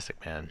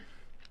fantastic, man.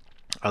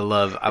 I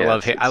love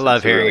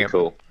it's hearing really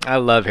cool. I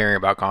love hearing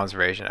about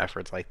conservation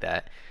efforts like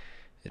that.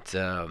 It's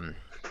that's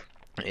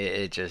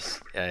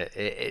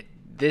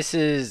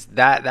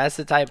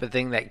the type of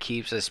thing that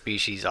keeps a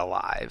species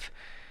alive.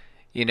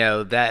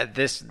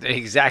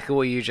 Exactly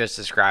what you just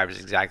described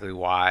is exactly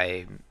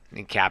why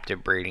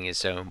captive breeding is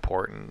so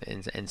important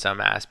in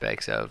some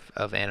aspects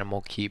of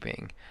animal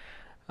keeping.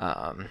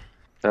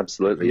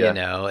 Absolutely,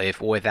 yeah. If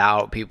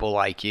without people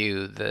like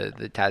you,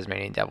 the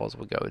Tasmanian devils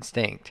would go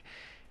extinct.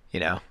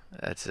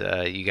 That's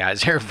you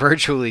guys are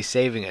virtually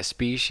saving a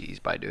species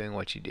by doing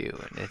what you do,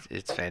 and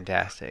it's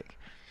fantastic.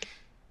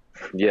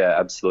 Yeah,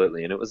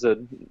 absolutely. And it was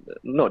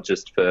not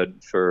just for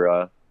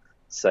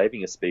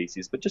saving a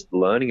species, but just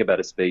learning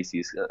about a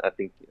species. I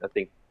think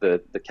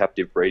the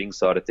captive breeding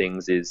side of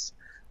things is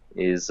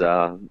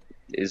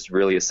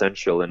really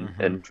essential.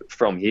 And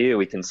from here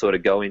we can sort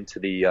of go into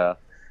the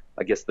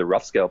I guess the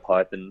rough scale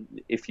python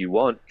if you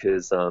want,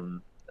 because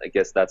I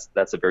guess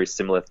that's a very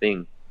similar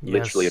thing. Yes.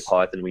 Literally a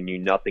python we knew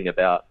nothing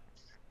about,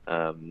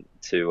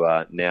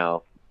 to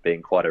now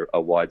being quite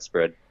a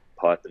widespread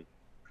python.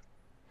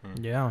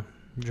 Yeah,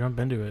 jump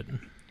into it.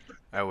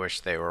 I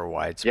wish they were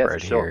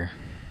widespread sure. here.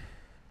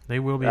 They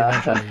will be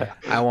eventually.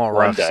 I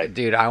want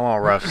I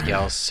want rough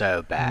scales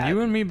so bad.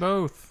 You and me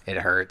both. It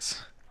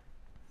hurts.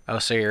 Oh,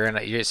 so you're in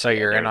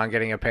on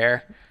getting a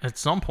pair? At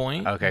some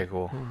point. Okay,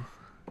 cool.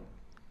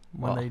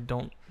 When I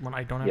don't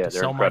have to they're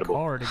sell incredible. my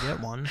car to get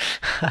one.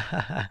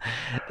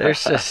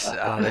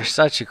 They're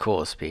such a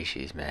cool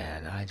species,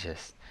 man.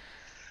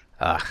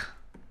 They're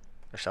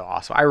so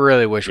awesome. I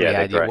really wish we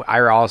had you. Great.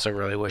 I also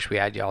really wish we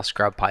had y'all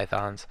scrub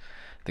pythons.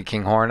 The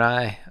kinghorn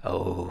eye.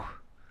 Oh.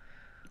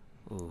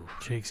 Ooh.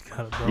 Jake's got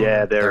a bone.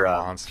 Yeah, They're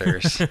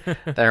monsters.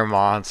 They're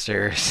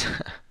monsters.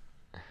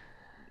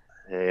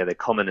 Yeah, they're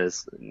common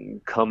as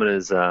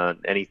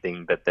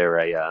anything, but they're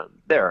a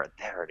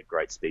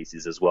great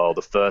species as well.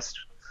 The first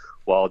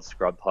wild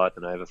scrub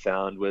python I ever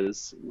found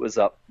was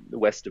up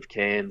west of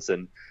Cairns,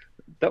 and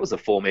that was a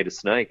 4-meter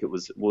snake. It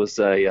was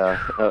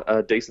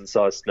a decent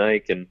sized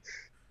snake, and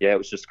yeah, it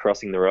was just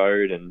crossing the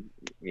road, and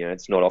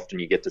it's not often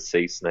you get to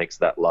see snakes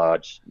that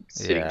large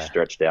sitting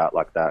stretched out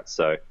like that.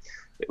 So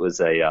it was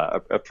a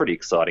pretty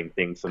exciting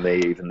thing for me,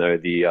 even though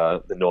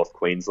the North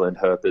Queensland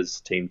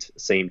herpers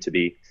seem to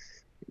be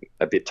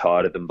a bit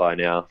tired of them by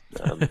now.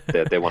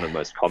 They're one of the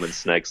most common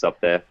snakes up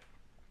there.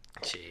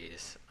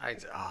 Jeez,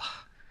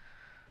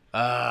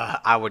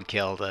 I would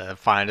kill to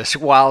find a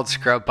wild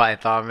scrub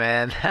python,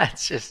 man.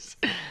 That's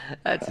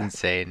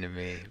insane to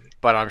me.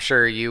 But I'm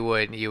sure you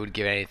would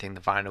give anything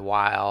to find a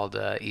wild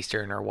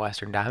eastern or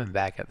western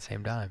diamondback at the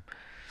same time.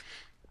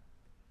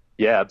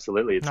 Yeah,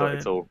 absolutely.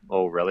 It's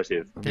all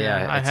relative.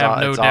 Yeah, I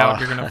have no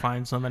doubt you're gonna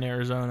find some in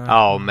Arizona.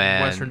 Oh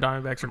man, Western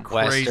diamondbacks are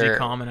crazy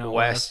common out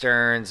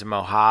Westerns,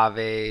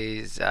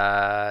 Mojaves.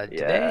 Do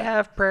they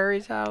have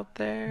prairies out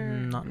there?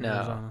 Not in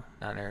Arizona.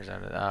 Not in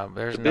Arizona.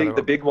 There's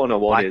the big one I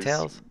want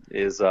blacktails?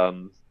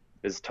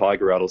 is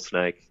tiger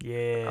rattlesnake.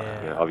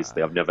 Yeah.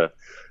 Obviously, I've never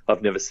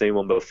seen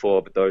one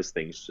before, but those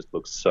things just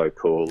look so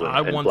cool. And,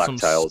 I want some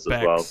blacktails as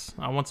well.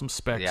 I want some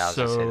specs. Yeah,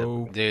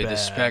 the bad.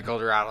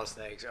 speckled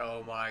rattlesnakes.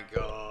 Oh my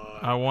god.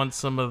 I want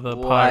some of the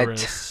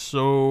pirates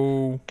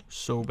so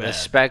bad. The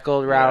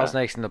speckled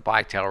rattlesnakes and the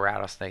blacktail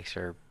rattlesnakes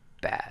are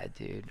bad,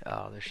 dude.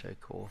 Oh, they're so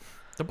cool.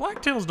 The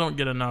blacktails don't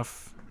get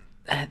enough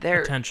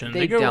attention.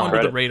 They go don't.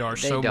 under the radar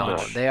so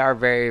much. They are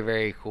very,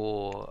 very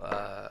cool.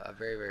 A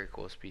very, very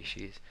cool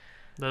species.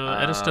 The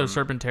Edisto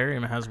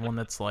Serpentarium has one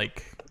that's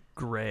like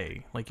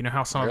gray. Like,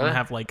 how some of them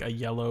have like a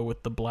yellow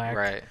with the black?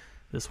 Right.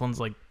 This one's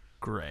like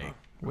gray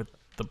with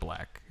the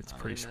black. It's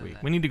pretty sweet.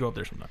 We need to go up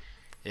there sometime.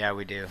 Yeah,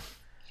 we do.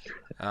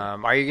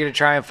 Are you going to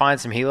try and find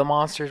some Gila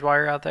monsters while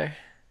you're out there?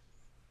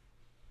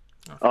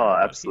 Oh,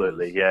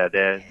 absolutely. Yeah,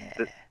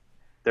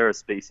 they're a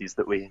species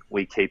that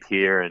we keep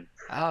here, and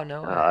oh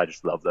no, I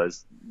just love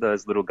those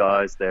little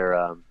guys. They're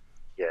an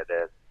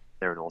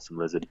awesome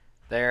lizard.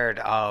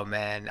 Oh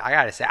man, I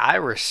gotta say, I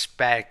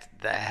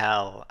respect the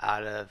hell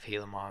out of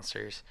Gila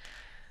monsters.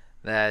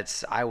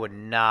 I would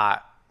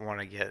not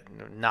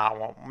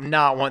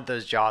want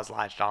those jaws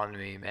latched onto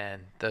me,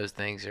 man. Those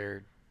things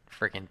are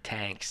freaking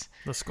tanks.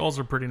 The skulls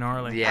are pretty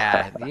gnarly.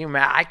 Yeah,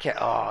 I can't.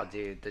 Oh,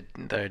 dude,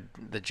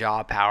 the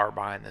jaw power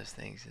behind those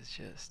things is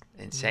just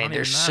insane.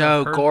 They're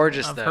so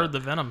gorgeous, though. I've heard the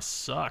venom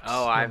sucks.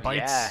 Oh, the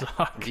bites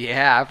suck.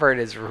 Yeah, I've heard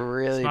it's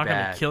really bad. It's not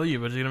gonna kill you,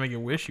 but it's gonna make you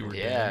wish you were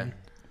dead.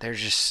 They're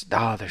just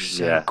they're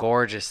so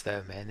gorgeous,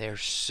 though, man. They're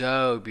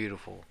so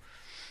beautiful.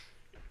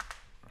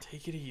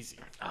 Take it easy.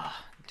 Oh,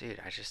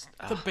 dude, I just.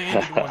 The Oh.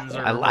 banded ones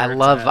are.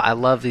 I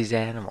love these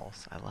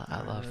animals. I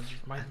love.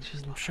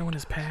 Just showing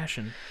his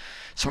passion.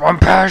 So I'm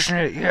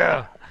passionate,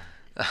 yeah.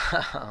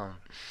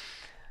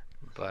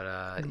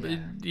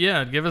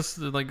 Yeah, give us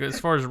like as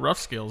far as rough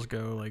scales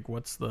go. Like,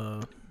 what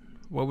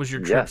was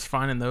your trips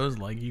finding those?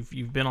 Like,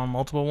 you've been on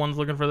multiple ones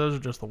looking for those, or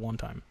just the one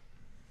time?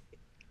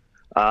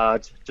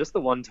 Just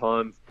the one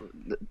time.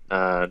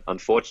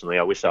 Unfortunately,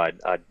 I wish I'd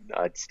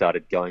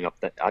started going up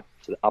to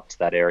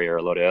that area a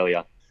lot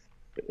earlier.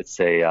 It's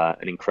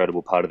an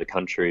incredible part of the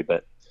country,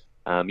 but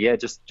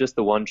just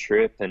the one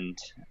trip, and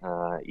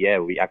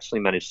we actually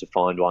managed to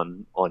find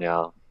one on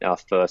our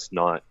first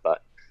night,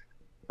 but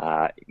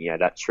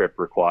that trip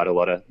required a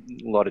lot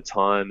of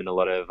time and a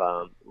lot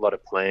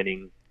of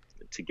planning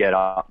to get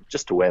up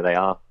just to where they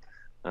are.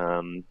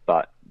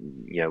 But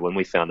when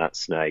we found that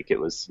snake, it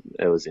was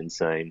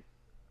insane.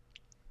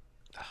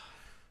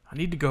 I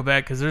need to go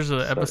back because there's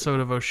an episode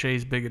of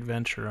O'Shea's Big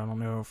Adventure. I don't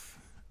know if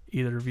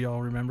either of y'all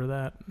remember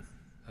that.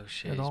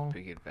 O'Shea's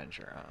Big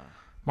Adventure.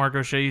 Mark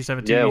O'Shea used to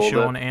have a TV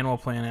show on Animal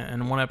Planet,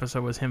 and one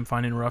episode was him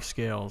finding rough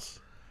scales.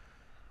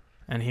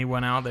 And he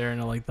went out there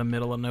into like the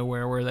middle of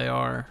nowhere where they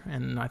are,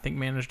 and I think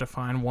managed to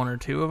find one or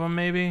two of them.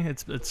 Maybe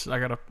it's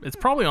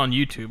probably on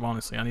YouTube.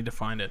 Honestly, I need to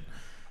find it.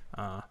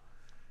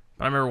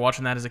 But I remember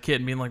watching that as a kid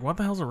and being like, "What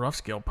the hell's a rough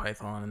scale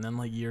python?" And then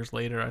like years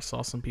later, I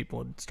saw some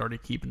people had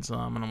started keeping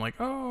some, and I'm like,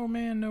 "Oh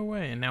man, no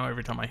way!" And now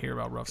every time I hear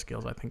about rough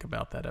scales, I think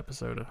about that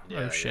episode of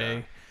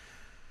O'Shea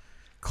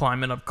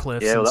climbing up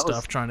cliffs and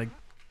stuff, trying to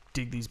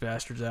dig these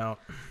bastards out.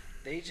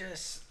 I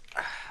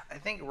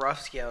think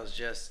rough scales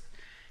just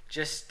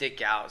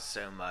stick out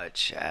so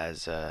much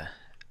as a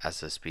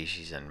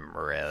species in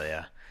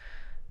Morelia.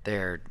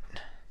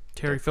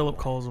 Terry Phillip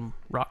calls them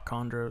rock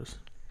chondros.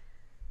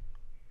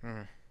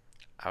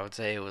 I would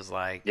say it was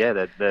like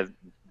they're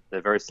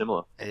very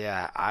similar.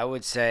 Yeah, I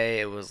would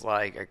say it was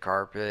like a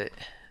carpet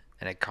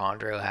and a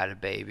chondro had a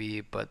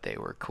baby, but they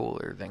were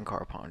cooler than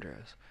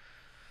carpondros.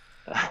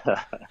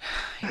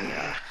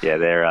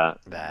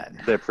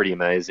 They're pretty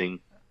amazing.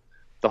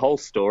 The whole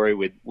story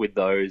with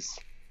those,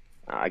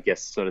 I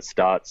guess, sort of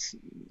starts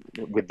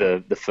with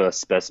the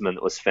first specimen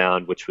that was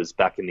found, which was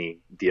back in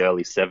the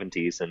early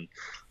 70s, and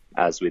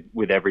as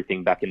with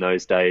everything back in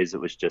those days, it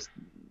was just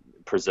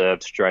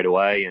preserved straight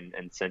away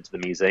and sent to the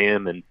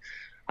museum, and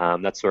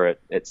that's where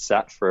it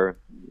sat for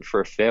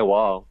a fair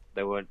while.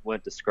 They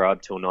weren't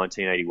described till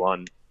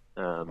 1981.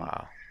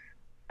 Wow.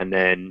 And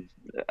then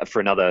for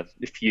another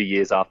few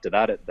years after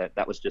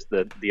that was just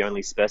the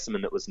only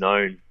specimen that was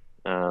known.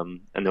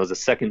 And there was a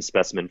second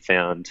specimen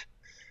found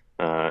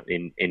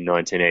in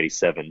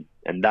 1987,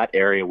 and that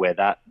area where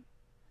that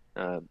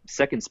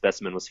second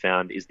specimen was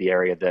found is the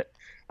area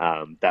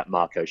that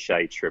Mark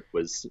O'Shea trip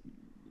was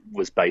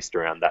based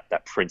around,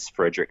 that Prince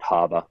Frederick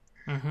Harbour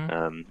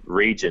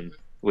region,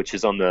 which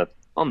is on the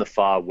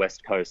far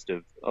west coast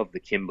of the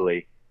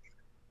Kimberley.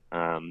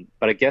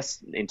 But I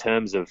guess in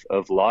terms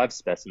of live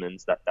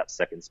specimens, that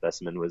second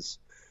specimen was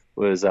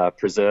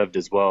preserved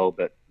as well.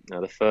 But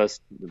the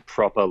first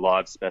proper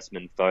live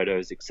specimen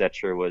photos,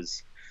 etc.,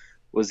 was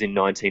in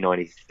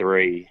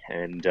 1993,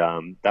 and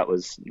that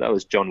was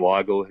John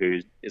Weigel, who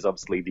is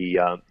obviously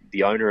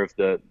the owner of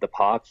the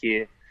park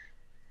here,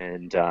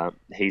 and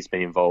he's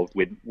been involved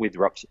with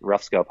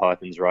rough scale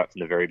pythons right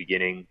from the very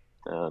beginning.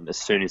 As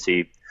soon as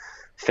he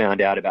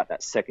found out about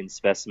that second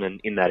specimen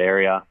in that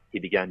area, he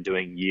began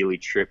doing yearly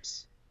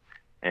trips,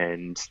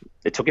 and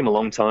it took him a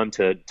long time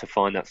to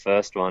find that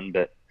first one.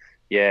 But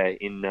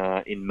in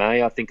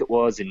May, I think it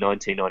was, in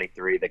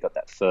 1993, they got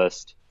that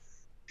first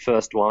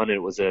one, and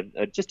it was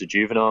just a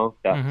juvenile,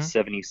 about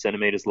 70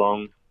 centimeters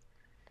long,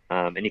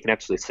 and you can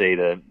actually see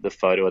the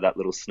photo of that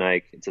little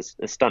snake. It's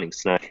a stunning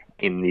snake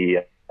in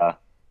the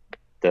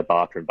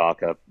Barker and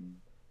Barker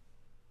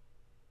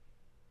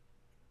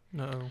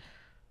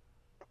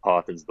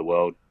Pythons of the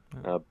World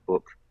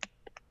book.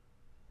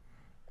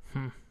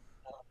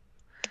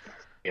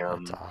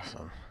 That's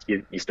awesome.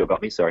 You still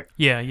got me? Sorry.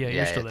 Yeah,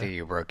 you're still I there. think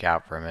you broke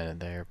out for a minute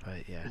there,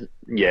 but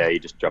Yeah, you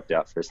just dropped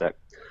out for a sec.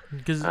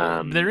 Because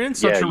they're in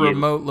such a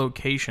remote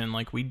location.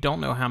 Like, we don't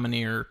know how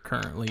many are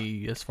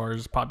currently, as far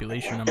as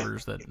population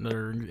numbers, that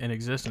are in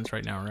existence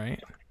right now,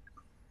 right?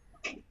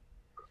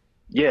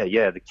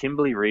 Yeah. The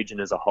Kimberley region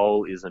as a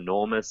whole is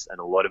enormous, and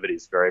a lot of it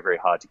is very, very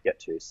hard to get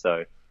to.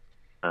 So,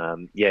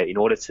 in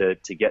order to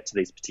get to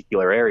these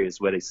particular areas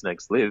where these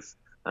snakes live,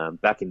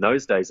 back in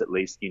those days at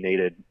least, you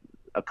needed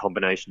a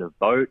combination of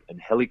boat and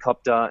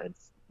helicopter and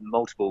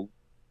multiple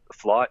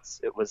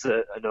flights. It was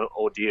an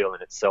ordeal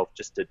in itself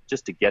just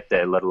to get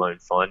there, let alone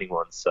finding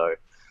one. So,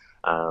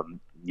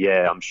 I'm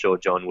sure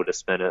John would have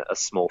spent a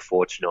small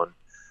fortune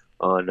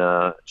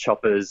on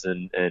choppers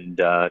and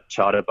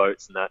charter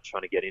boats and that,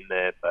 trying to get in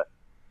there, but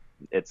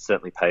it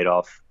certainly paid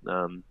off,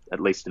 at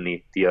least in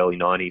the early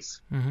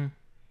 90s.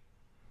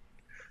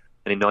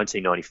 And in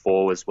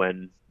 1994 was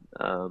when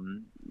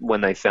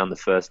they found the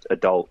first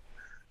adult.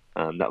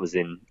 That was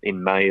in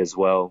May as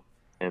well.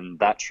 And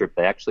that trip,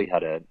 they actually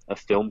had a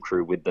film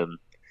crew with them.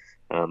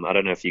 I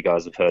don't know if you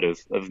guys have heard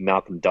of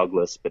Malcolm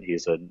Douglas, but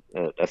he's a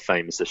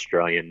famous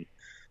Australian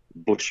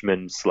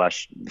bushman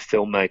slash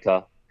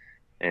filmmaker,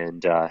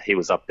 and he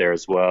was up there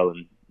as well,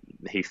 and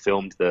he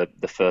filmed the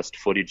first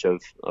footage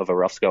of a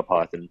rough scale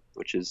python,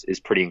 which is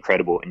pretty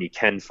incredible, and you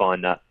can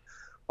find that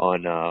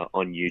on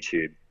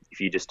YouTube. If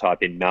you just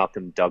type in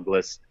Malcolm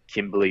Douglas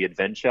Kimberley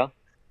Adventure,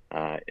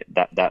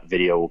 that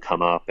video will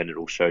come up, and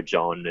it'll show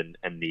John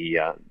and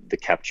the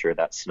capture of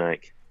that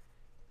snake.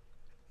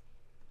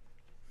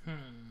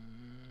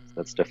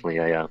 That's definitely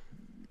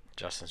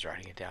Justin's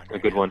writing it down. A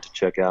good one to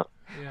check out.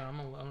 Yeah, I'm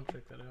gonna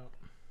check that out.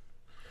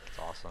 That's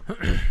awesome.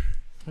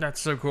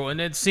 That's so cool.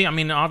 And I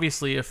mean,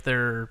 obviously, if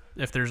there's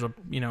a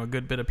a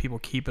good bit of people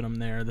keeping them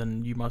there,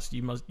 then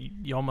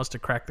y'all must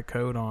have cracked the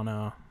code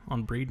on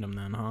breeding them,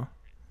 then, huh?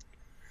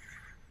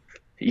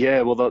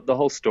 Yeah, well, the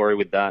whole story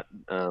with that,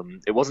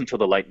 it wasn't until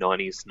the late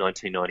 90s,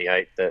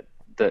 1998,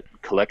 that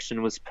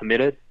collection was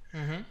permitted,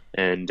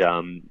 and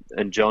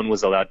John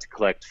was allowed to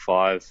collect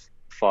five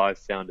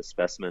founder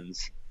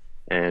specimens,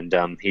 and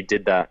he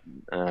did that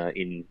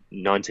in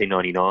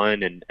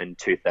 1999 and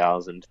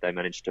 2000. They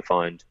managed to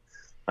find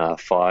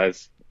five,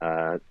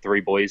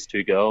 3 boys,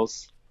 2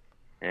 girls,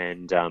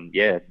 and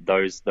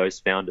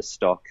those founder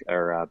stock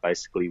are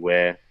basically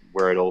where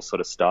it all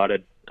sort of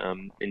started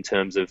in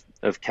terms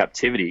of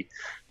captivity.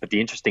 But the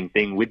interesting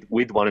thing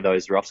with one of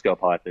those rough scale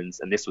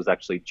pythons, and this was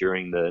actually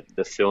during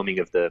the filming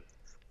of the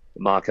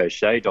Mark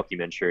O'Shea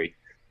documentary,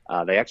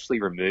 they actually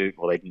removed,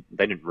 well, they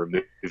didn't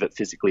remove it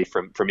physically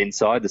from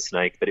inside the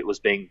snake, but it was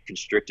being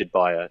constricted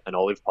by an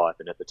olive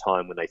python at the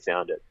time when they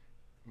found it.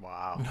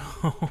 Wow.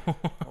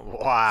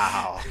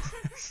 Wow.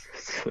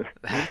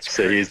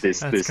 So here's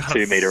this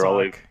 2 meter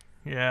olive.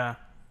 Yeah.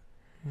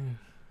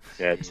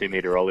 Yeah, 2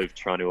 meter olive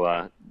trying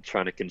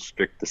to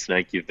constrict the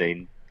snake you've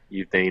been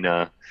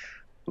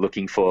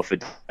looking for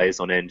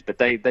days on end. But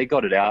they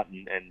got it out,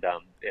 and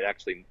it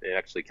actually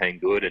came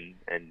good,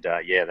 and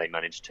they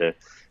managed to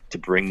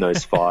bring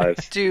those five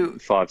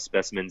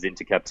specimens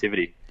into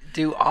captivity.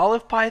 Do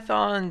olive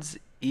pythons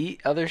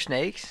eat other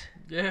snakes?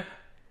 Yeah.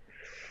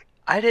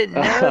 I didn't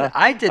know.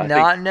 I did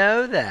not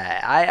know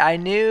that. I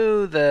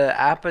knew the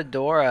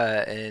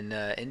Apodora in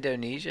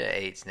Indonesia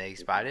ate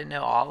snakes, but I didn't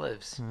know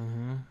olives.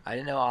 Mm-hmm. I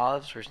didn't know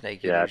olives were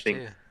snake eaters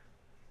too.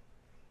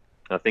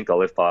 I think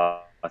olive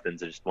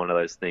pythons are just one of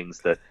those things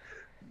that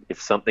if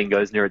something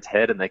goes near its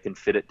head and they can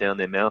fit it down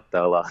their mouth,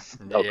 they'll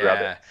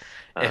grab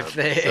it.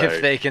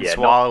 If they can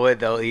swallow it,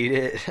 they'll eat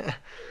it.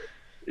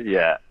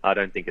 Yeah, I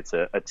don't think it's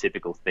a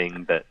typical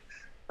thing, but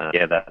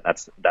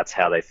that's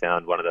how they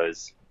found one of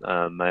those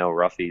male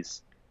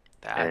roughies.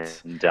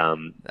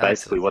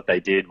 Basically what they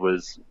did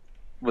was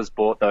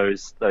brought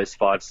those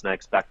 5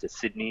 snakes back to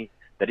Sydney.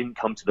 They didn't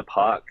come to the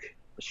park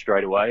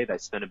straight away. They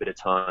spent a bit of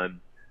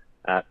time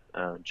at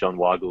John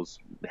Weigel's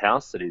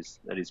house, at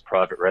his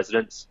private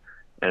residence,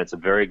 and it's a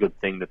very good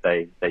thing that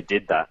they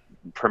did that.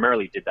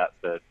 Primarily did that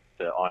for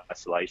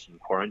isolation,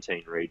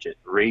 quarantine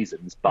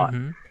reasons, but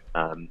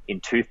in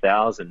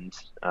 2000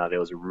 there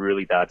was a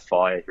really bad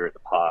fire here at the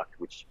park,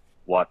 which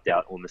wiped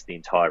out almost the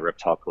entire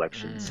reptile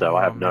collection. So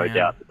I have no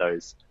doubt that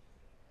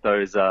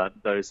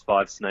those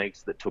 5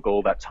 snakes that took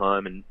all that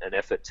time and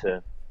effort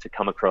to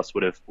come across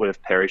would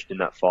have perished in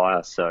that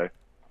fire. So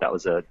that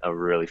was a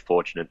really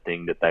fortunate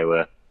thing that they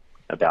were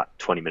about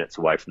 20 minutes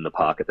away from the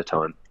park at the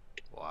time.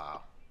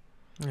 Wow.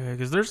 Yeah,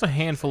 because there's a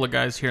handful of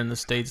guys here in the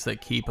States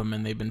that keep them,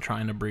 and they've been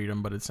trying to breed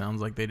them, but it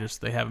sounds like they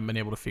haven't been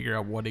able to figure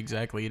out what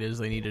exactly it is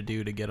they need to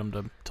do to get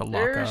them to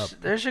lock up.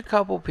 There's a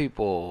couple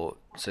people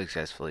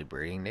successfully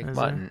breeding. Nick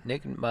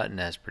Mutton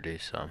has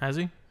produced some. Has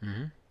he?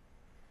 Mm-hmm.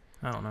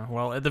 I don't know.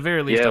 Well, at the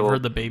very least, I've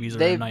heard the babies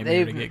are a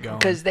nightmare to get going.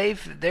 Because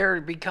they're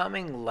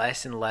becoming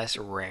less and less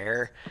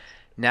rare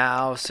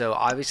now, so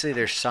obviously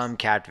there's some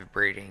captive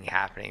breeding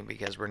happening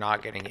because we're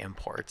not getting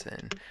imports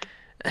in.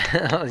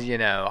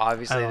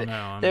 Obviously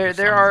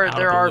there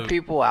are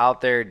people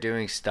out there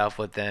doing stuff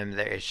with them.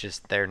 It's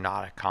just they're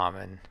not a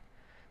common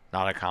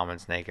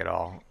snake at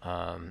all.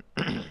 But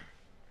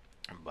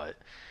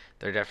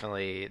they're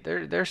definitely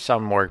there's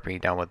some work being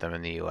done with them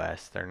in the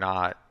U.S. They're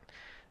not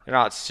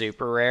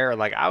super rare.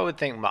 Like I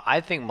think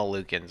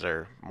Moluccans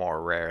are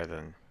more rare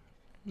than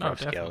rough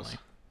scales.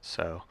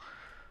 So,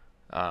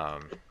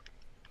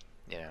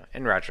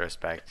 in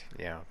retrospect,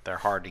 they're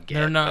hard to get.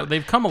 They're not.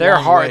 They've come a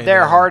long way.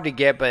 They're hard to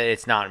get, but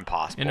it's not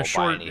impossible. In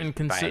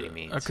by any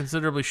means. A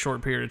considerably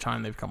short period of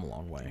time, they've come a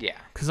long way. Yeah.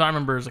 Because I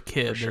remember as a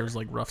kid, there was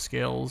like rough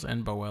scales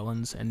and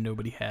Boellens, and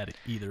nobody had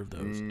either of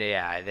those.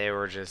 Yeah, they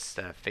were just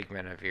a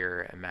figment of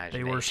your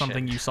imagination. They were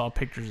something you saw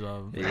pictures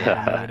of.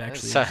 Yeah, it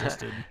actually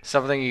existed.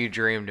 Something you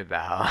dreamed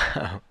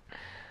about.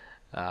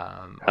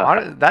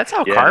 That's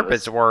how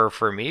carpets were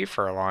for me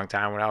for a long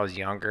time when I was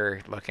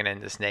younger. Looking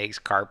into snakes,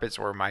 carpets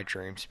were my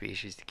dream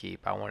species to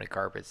keep. I wanted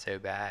carpets so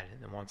bad,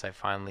 and then once I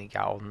finally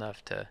got old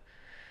enough to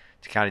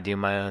kind of do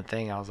my own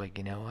thing, I was like,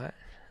 you know what?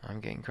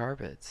 I'm getting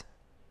carpets,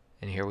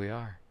 and here we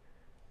are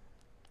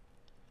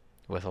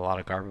with a lot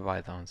of carpet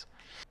pythons.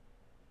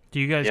 Do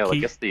you guys keep? I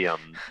guess the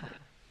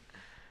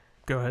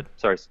Go ahead.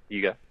 Sorry,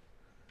 you go.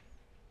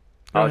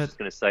 Go I was ahead. just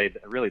going to say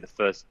that really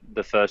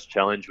the first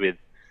challenge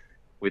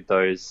with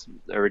those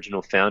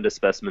original founder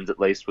specimens at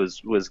least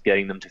was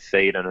getting them to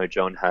feed. I know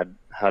John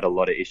had a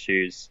lot of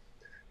issues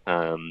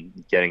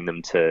getting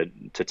them to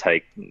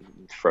take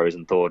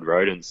frozen thawed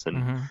rodents,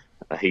 and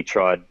Mm-hmm. he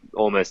tried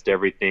almost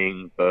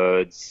everything: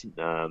 birds,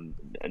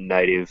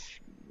 native,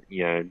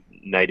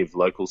 native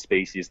local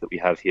species that we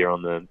have here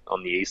on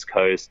the East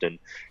Coast, and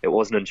it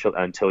wasn't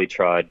until he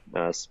tried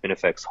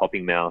Spinifex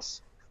hopping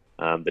mouse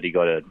that he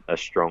got a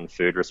strong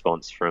food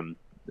response from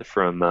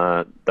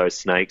those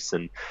snakes,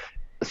 and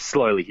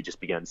slowly he just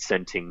began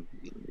scenting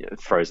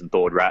frozen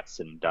thawed rats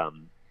and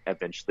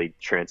eventually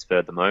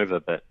transferred them over.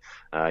 But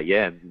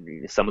yeah,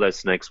 some of those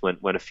snakes went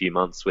a few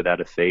months without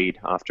a feed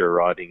after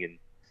arriving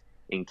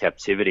in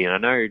captivity. And I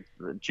know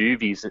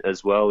juvies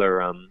as well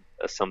are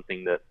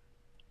something that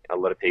a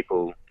lot of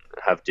people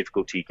have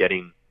difficulty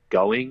getting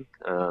going.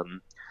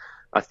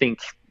 I think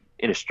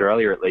in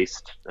Australia, at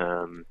least,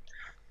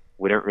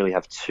 we don't really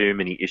have too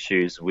many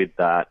issues with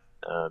that.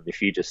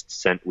 If you just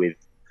scent with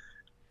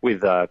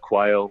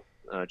quail,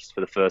 just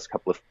for the first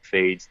couple of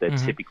feeds, they're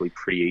Mm-hmm. typically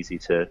pretty easy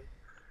to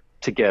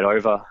get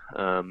over.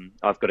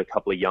 I've got a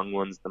couple of young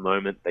ones at the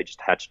moment. They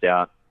just hatched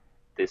out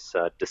this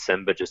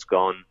December just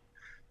gone,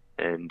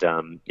 and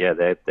yeah,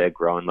 they're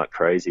growing like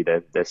crazy.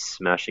 They're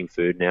smashing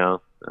food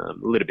now. A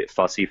little bit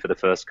fussy for the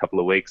first couple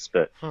of weeks,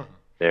 but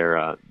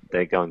they're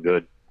going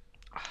good.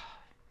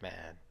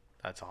 Man,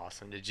 that's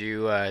awesome. Did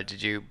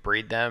you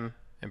breed them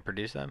and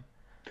produce them?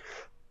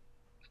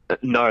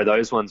 No,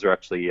 those ones are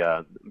actually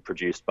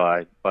produced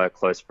by a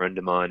close friend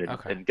of mine,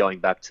 Okay. and going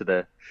back to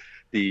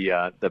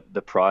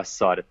the price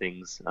side of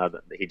things,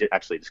 he did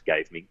actually just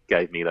gave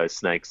me those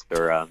snakes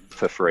for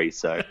free.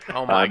 So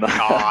Oh my um,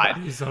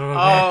 god. You son of a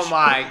Oh bitch.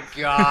 my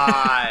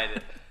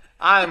god.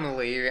 I'm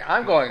leaving.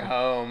 I'm going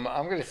home.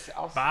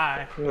 I'll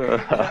Bye.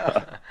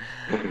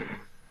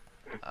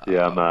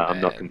 yeah, Oh I'm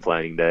not man.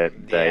 complaining. They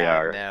Yeah,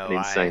 are no, an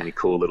insanely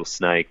cool little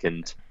snake,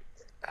 and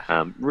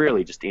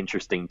really just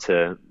interesting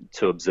to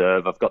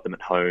observe. I've got them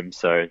at home,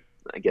 so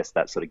I guess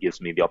that sort of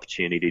gives me the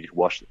opportunity to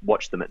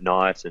watch them at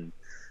night. And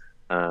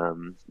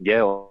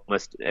yeah,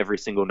 almost every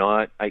single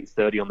night,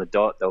 8:30 on the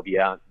dot, they'll be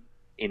out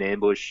in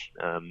ambush.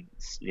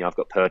 I've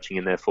got perching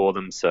in there for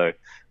them, so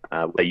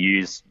they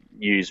use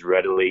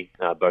readily,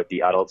 both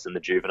the adults and the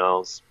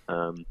juveniles.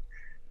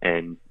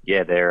 And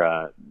yeah,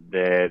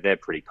 they're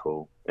pretty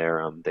cool.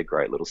 They're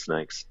great little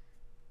snakes.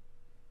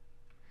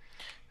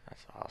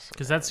 that's awesome,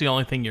 Because man. that's the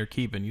only thing you're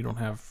keeping. You don't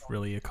have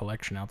really a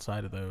collection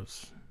outside of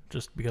those,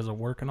 just because of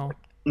work and all.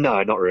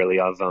 No, not really.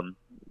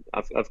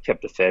 I've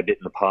kept a fair bit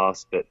in the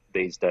past, but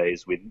these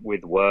days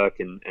with work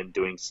and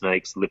doing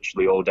snakes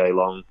literally all day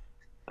long,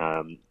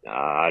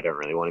 I don't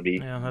really want to be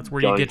Yeah, that's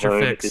where you going get your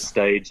home at this fix.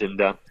 stage. And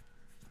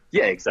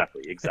yeah,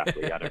 exactly.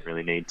 I don't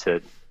really need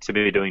to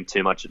be doing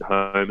too much at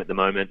home at the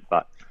moment,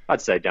 but I'd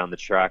say down the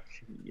track,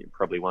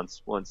 probably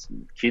once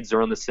kids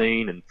are on the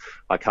scene and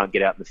I can't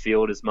get out in the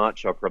field as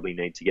much, I'll probably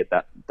need to get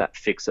that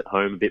fix at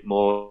home a bit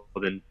more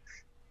than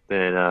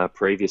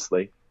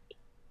previously.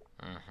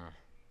 Mm-hmm.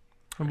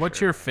 And For what's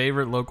sure. your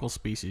favorite local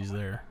species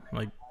there?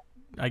 Like,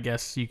 I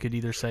guess you could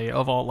either say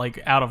of all,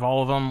 like out of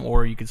all of them,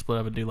 or you could split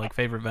up and do like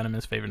favorite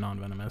venomous, favorite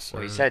non-venomous.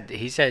 Well, Or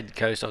he said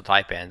coastal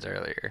taipans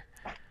earlier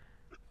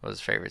was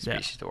his favorite yeah,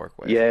 species to work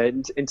with. Yeah,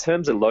 in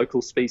terms of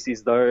local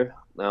species though,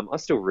 I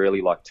still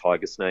really like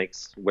tiger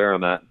snakes where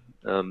I'm at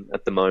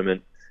the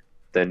moment.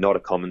 They're not a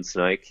common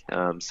snake,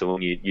 so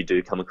when you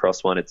do come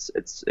across one, it's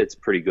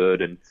pretty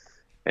good,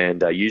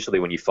 and usually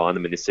when you find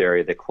them in this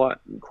area, they're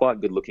quite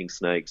good looking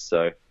snakes.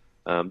 So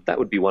that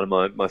would be one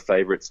of my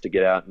favorites to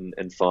get out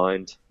and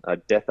find.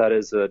 Death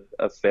adders are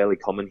fairly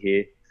common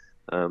here.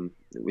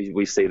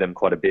 We see them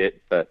quite a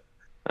bit, but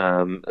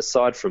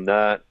aside from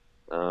that,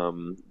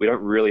 we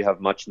don't really have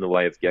much in the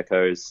way of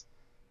geckos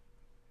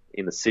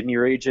in the Sydney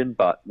region.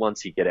 But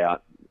once you get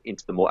out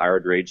into the more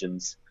arid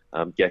regions,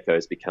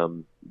 geckos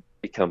become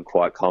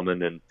quite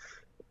common, and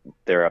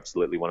they're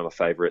absolutely one of my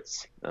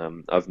favorites.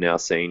 I've now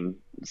seen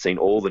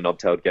all the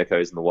knob-tailed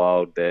geckos in the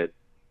wild. They're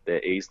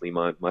easily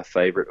my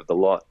favorite of the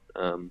lot.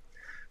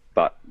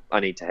 But I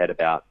need to head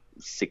about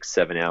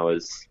 6-7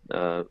 hours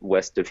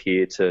west of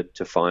here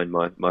to find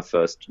my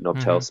first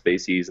knobtail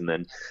species, and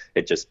then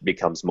it just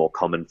becomes more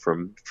common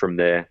from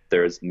there.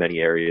 There's many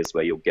areas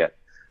where you'll get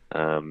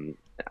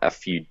a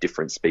few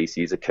different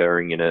species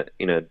occurring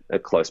in a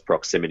close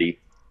proximity,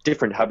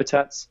 different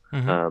habitats,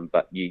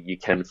 but you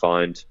can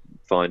find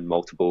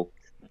multiple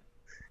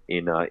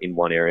in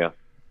one area.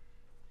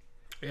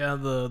 yeah.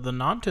 The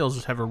knobtails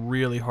just have a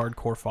really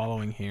hardcore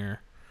following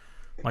here.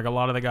 Like a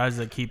lot of the guys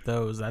that keep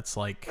those, that's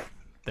like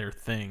their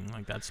thing.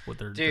 Like that's what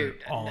they're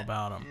Dude, all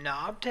about them.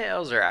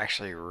 knobtails are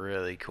actually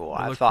really cool.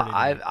 They look pretty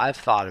neat. I've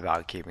thought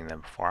about keeping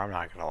them before. I'm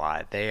not gonna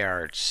lie, they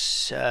are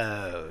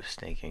so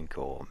stinking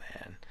cool,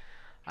 man.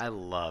 I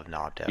love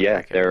knobtail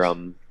Yeah,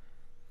 geckos.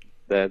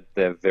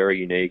 they're very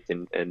unique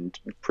and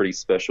pretty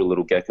special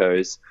little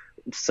geckos.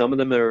 Some of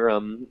them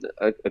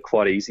are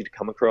quite easy to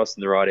come across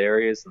in the right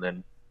areas, and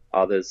then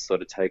others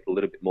sort of take a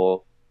little bit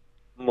more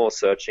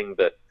searching.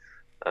 But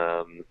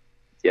um,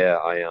 yeah,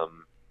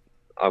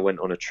 I went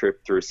on a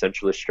trip through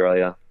Central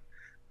Australia,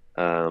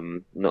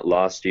 not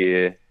last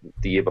year,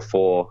 the year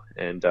before,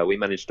 and we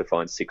managed to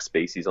find 6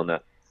 species on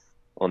that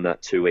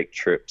 2 week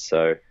trip.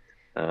 So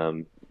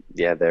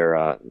yeah,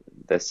 they're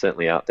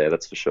certainly out there,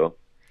 that's for sure.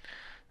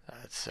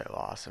 That's so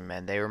awesome,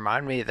 man. They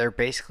remind me, they're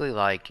basically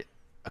like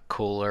a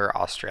cooler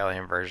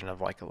Australian version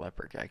of like a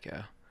leopard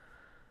gecko.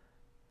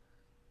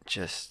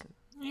 Just,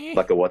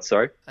 Like a what?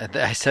 Sorry.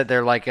 I said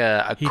they're like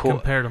a He cool.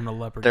 compared them to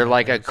leopard. They're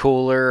like a geckos.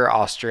 cooler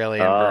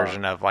Australian Ah.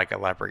 version of like a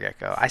leopard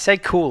gecko. I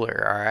said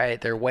cooler, all right?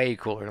 They're way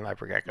cooler than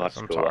leopard geckos. Much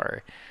I'm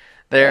cooler.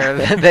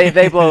 sorry.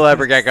 They blow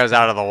leopard geckos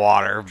out of the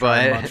water,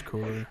 Try but much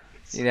cooler.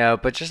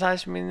 but just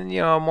nice. I mean,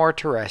 a more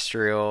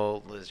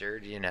terrestrial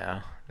lizard.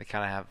 They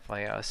kind of have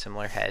like a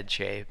similar head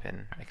shape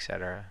and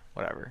etc.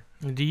 Whatever.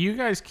 Do you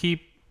guys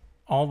keep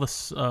all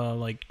the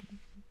like,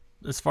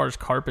 as far as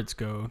carpets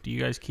go? Do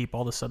you guys keep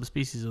all the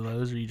subspecies of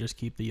those, or you just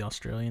keep the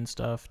Australian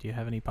stuff? Do you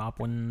have any pop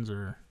ones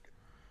or?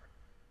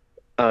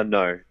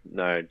 No,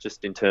 no.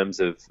 Just in terms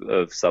of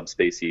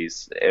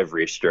subspecies,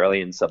 every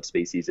Australian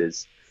subspecies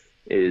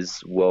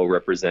is well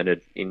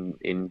represented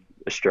in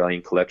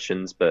Australian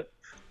collections. But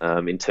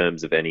in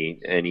terms of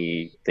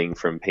anything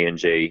from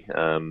PNG,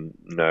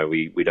 no,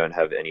 we don't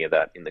have any of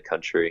that in the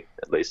country.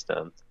 At least,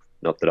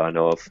 not that I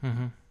know of.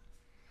 Mm-hmm.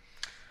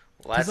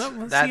 Well,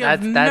 'Cause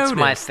that's my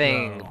noticed,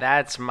 thing. though.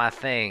 That's my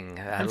thing.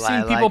 I've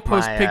seen people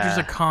post pictures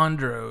of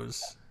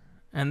chondros,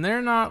 and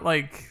they're not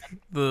like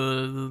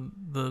the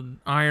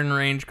Iron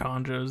Range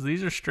chondros.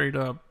 These are straight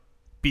up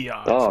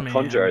biots, Oh, man.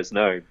 chondros,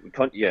 no.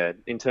 Yeah,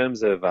 in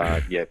terms of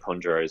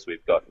chondros,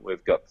 we've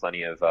got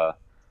plenty of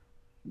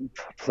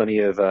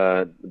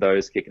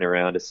those kicking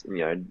around.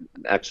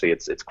 Actually,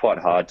 it's quite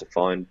hard to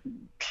find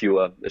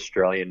pure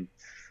Australian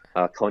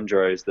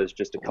chondros. There's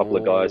just a couple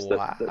of guys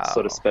that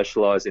sort of Wow.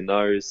 specialize in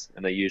those,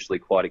 and they're usually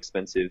quite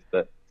expensive.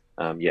 But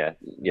That-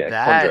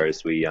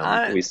 chondros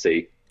we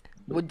see.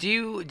 Well, do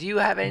you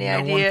have any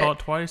No one idea? thought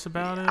twice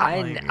about it.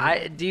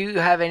 I do you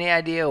have any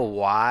idea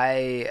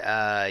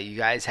why you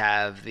guys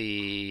have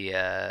the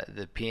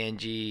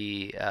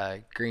PNG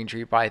green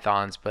tree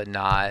pythons, but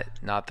not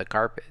the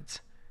carpets?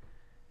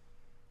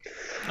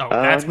 Oh,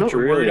 that's what Not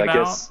you're really, worried I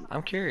about. guess.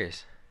 I'm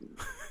curious.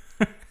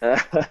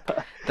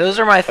 Those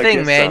are my thing,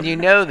 guess, man. You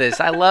know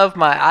this. I love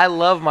my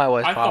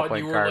West I thought Papua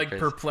you were carpets. like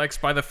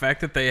perplexed by the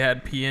fact that they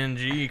had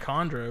PNG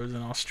chondros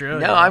in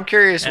Australia. No, I'm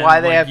curious And, why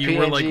they like, have you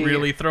were like PNG.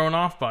 really thrown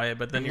off by it,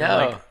 but then you're No.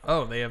 like,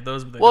 oh, they have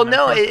those. But they Well, don't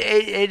have no,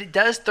 carpets. it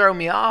does throw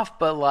me off,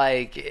 but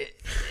like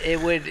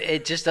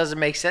it just doesn't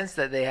make sense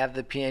that they have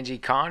the PNG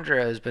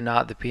chondros but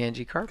not the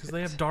PNG carpets. Because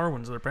they have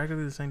Darwins. They're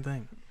practically the same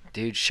thing.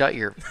 Dude, shut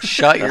your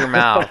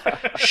mouth.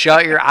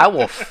 I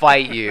will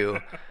fight you.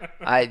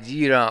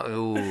 You don't.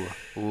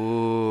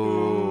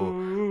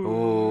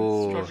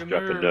 Ooh. Struck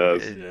Struck a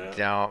nerve.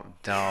 Yeah.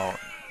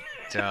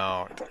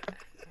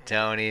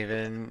 Don't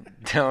even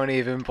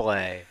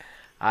play.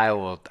 I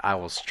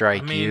will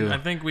strike I mean, you. I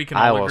think we can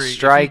I all will agree.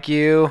 strike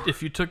you.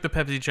 If you took the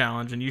Pepsi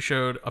challenge and you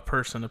showed a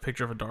person a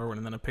picture of a Darwin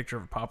and then a picture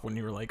of a Papuan,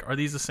 you were like, "Are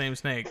these the same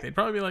snake?" They'd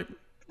probably be like,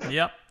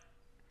 "Yep."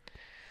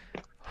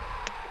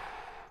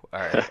 All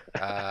right.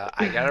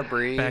 I gotta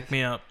breathe. Back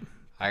me up.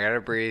 I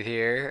gotta breathe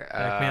here.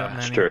 Back me up,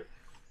 It's Meney. true.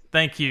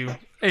 Thank you.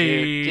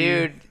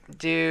 Hey.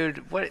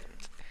 Dude, what?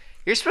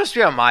 You're supposed to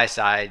be on my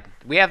side.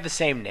 We have the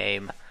same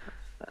name.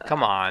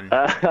 Come on.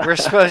 We're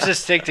supposed to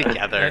stick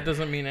together. That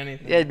doesn't mean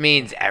anything. It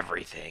means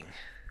everything.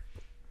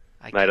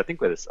 Mate, I think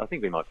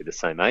we might be the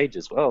same age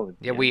as well.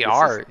 Yeah, You know, we this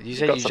are. is- You we've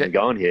said got you something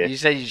going here. You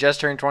said you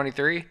just turned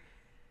 23.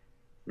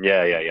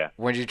 Yeah.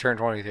 When did you turn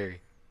 23?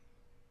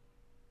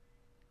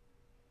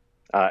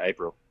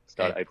 April.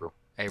 Start of April.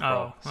 April.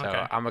 Oh, So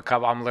okay.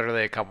 I'm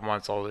literally a couple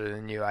months older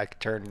than you. I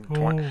turned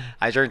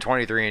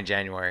 23 in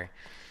January.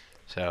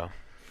 So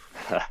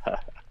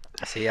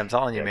see, I'm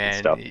telling you, Yeah, good man,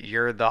 stuff.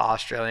 you're the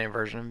Australian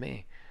version of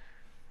me.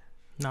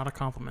 Not a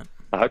compliment.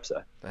 I hope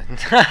so.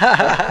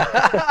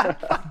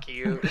 Fuck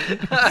you.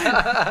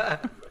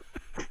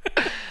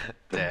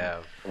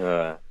 Damn.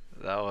 Uh,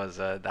 That was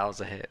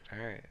a hit. All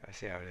right, I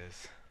see how it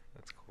is.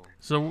 That's cool.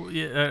 So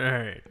yeah, all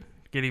right.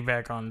 Getting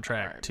back on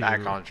track All right, to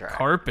back on track.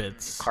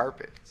 carpets.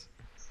 Carpets.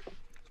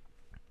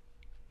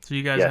 So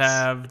you guys Yes.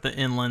 have the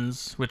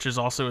inlands, which is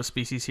also a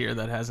species here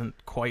that hasn't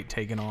quite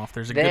taken off.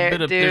 There's a There- good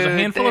bit of there's a dude,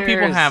 handful of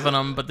people there's- having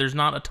them, but there's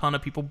not a ton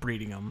of people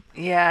breeding them.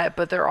 Yeah,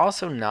 but they're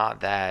also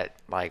not that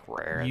like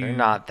rare. They're You-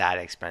 not that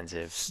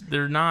expensive.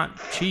 They're not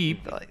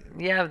cheap. Like,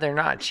 yeah, they're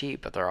not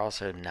cheap, but they're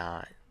also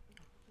not.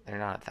 They're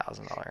not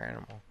 $1,000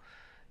 animal.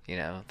 You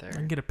know, I can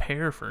they're get a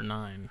pair for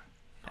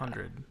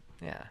 900.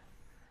 yeah.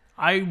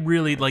 I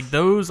really like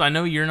those. I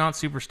know you're not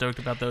super stoked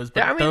about those,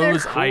 but I mean,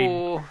 those they're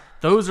cool.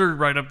 those are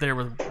right up there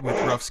with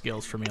rough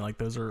scales for me. Like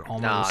those are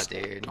almost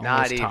dude, almost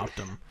not even. topped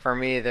them. For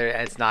me,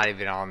 it's not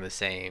even on the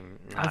same.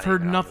 not I've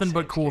heard even on the nothing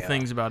but same cool scale.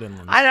 things about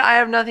inlands. I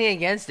have nothing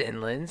against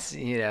inlands.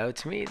 You know,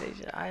 to me,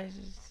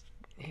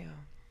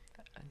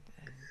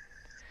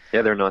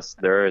 yeah, they're nice.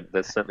 They're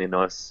certainly a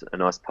nice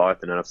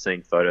python, and I've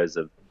seen photos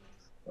of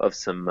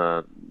some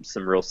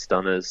real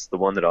stunners. The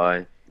one that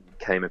I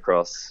came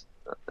across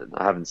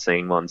I haven't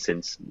seen one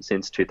since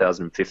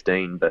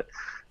 2015, but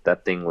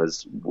that thing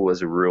was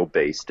a real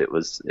beast. It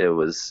was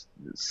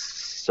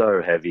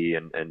so heavy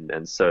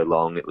and so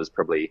long. It was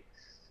probably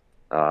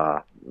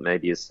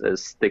maybe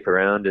as thick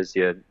around as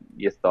your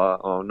thigh,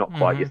 oh, not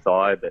quite your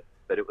thigh, but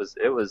it was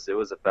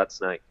a fat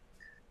snake.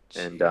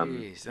 And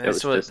Jeez. And it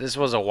was just this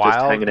was a just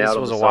wild hanging this out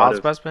on was the a side wild of.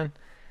 specimen.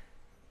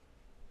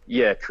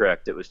 Yeah,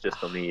 correct. It was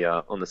just on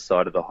the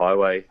side of the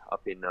highway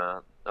up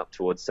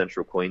towards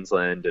central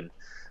Queensland, and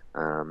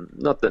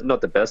not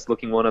the best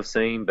looking one I've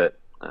seen, but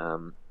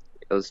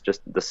it was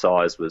just the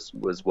size was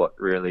what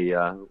really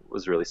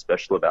was really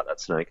special about that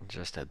snake.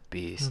 Just a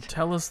beast.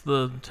 Tell us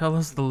the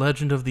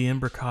legend of the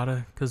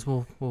imbricata, because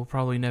we'll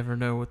probably never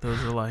know what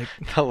those are like.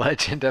 The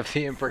legend of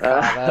the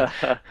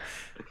imbricata.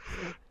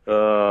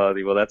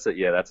 Well, that's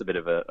a bit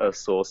of a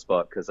sore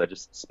spot because I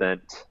just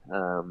spent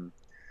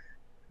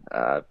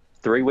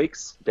 3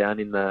 weeks down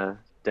in the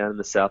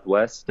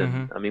southwest,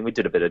 and I mean we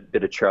did a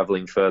bit of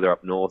traveling further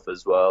up north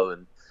as well,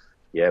 and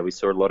yeah, we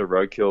saw a lot of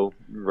roadkill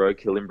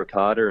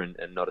imbricata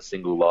and not a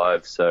single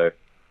live. So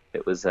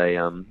it was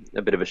a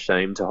bit of a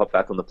shame to hop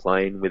back on the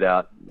plane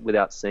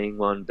without seeing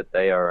one. But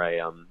they are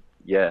a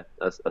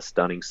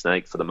stunning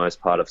snake for the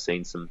most part. I've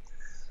seen some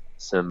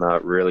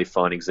really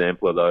fine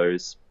example of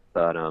those,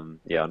 but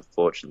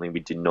unfortunately we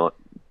did not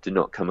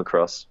come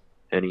across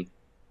any.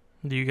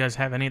 Do you guys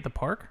have any at the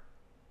park?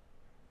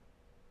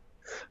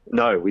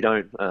 No, we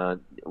don't.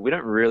 We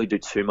don't really do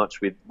too much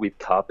with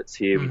carpets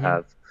here. We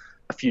have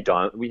a few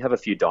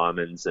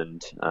diamonds,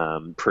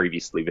 and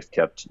previously we've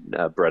kept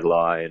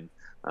bredli, and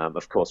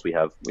of course we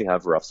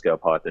have rough scale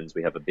pythons.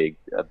 We have a big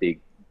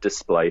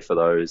display for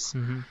those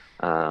in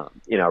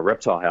our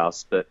reptile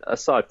house. But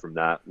aside from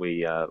that,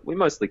 we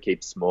mostly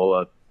keep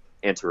smaller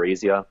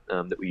Antaresia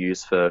that we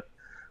use for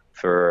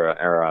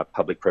our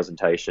public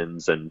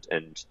presentations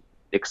and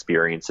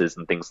experiences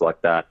and things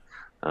like that.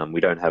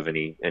 We don't have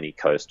any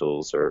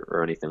coastals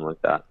or anything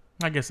like that.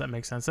 I guess that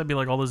makes sense. That'd be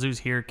like all the zoos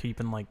here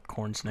keeping like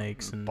corn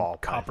snakes and Ball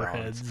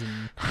copperheads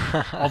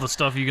and all the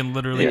stuff you can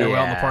literally go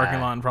out in the parking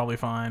lot and probably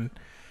find.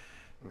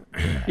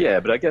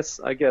 Yeah, but I guess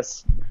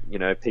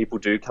people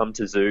do come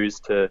to zoos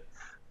to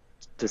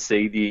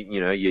see the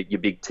your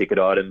big ticket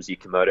items, your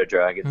Komodo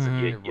dragons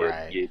and your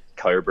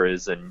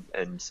cobras, and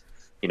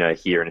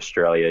here in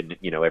Australia,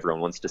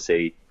 everyone wants to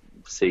see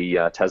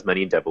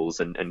Tasmanian devils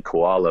and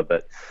koala,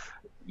 but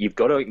you've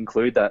got to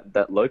include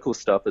that local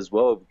stuff as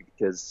well,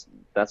 because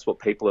that's what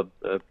people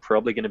are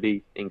probably going to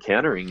be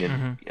encountering.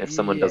 And if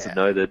someone doesn't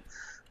know that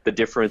the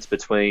difference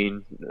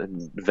between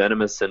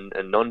venomous and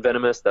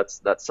non-venomous,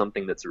 that's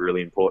something that's a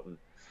really important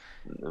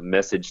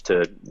message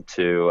to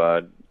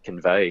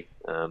convey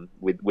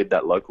with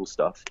that local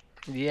stuff.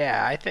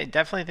 Yeah, I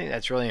definitely think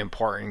that's really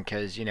important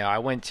because I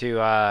went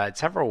to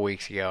several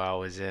weeks ago. I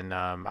was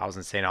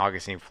in St.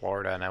 Augustine,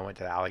 Florida, and I went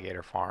to the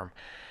alligator farm.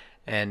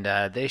 And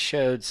they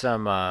showed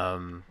some,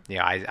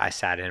 I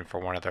sat in for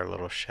one of their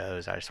little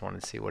shows. I just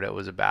wanted to see what it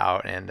was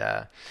about.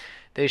 And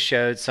they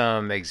showed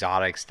some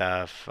exotic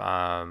stuff.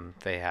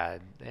 They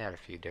had a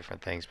few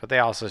different things, but they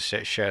also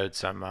showed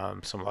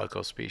some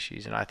local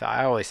species. And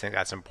I always think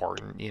that's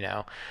important,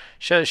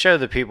 show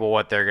the people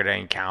what they're going to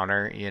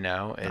encounter, I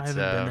haven't been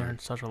there in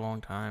such a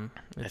long time.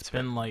 It's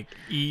been like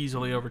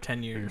easily over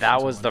 10 years.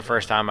 That was the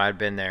first time I'd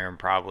been there in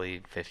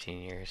probably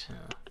 15 years,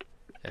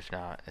 if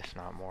not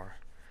more.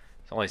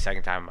 The only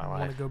second time in my life. I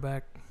want to go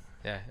back.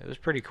 Yeah, it was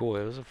pretty cool.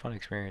 It was a fun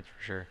experience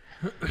for sure.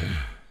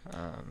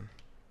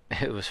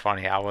 It was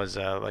funny. I was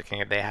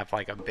looking at. They have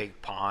like a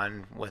big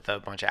pond with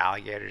a bunch of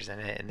alligators in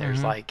it, and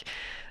there's like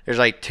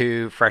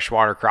 2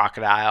 freshwater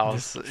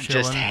crocodiles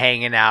just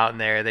hanging out in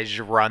there. They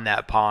just run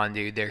that pond,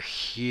 dude. They're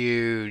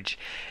huge.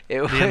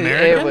 It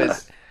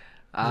was.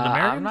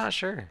 I'm not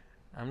sure.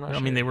 I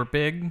mean, they were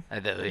big.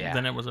 Yeah.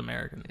 Then it was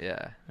American.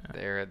 Yeah.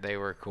 They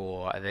were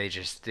cool. They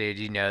just, dude,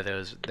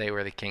 they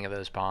were the king of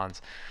those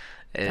ponds.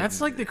 And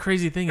that's like the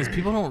crazy thing is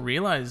people don't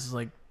realize,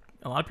 like,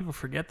 a lot of people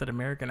forget that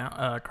American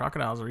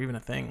crocodiles are even a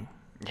thing.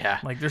 Yeah.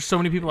 Like, there's so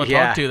many people I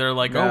talk to. They're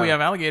like, "Oh, we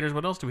have alligators.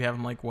 What else do we have?"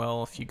 I'm like,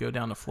 "Well, if you go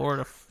down to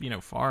Florida,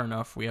 far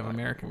enough, we have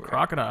American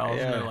crocodiles."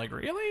 Yeah. And they're like,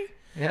 "Really?"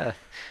 Yeah.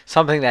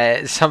 Something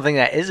that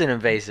isn't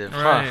invasive.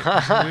 Right.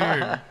 Huh?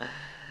 Weird.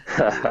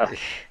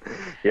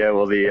 Yeah,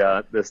 well,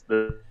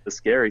 the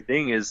scary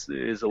thing is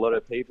a lot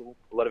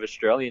of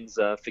Australians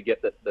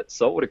forget that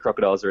saltwater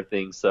crocodiles are a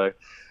thing. So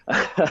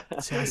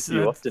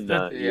you often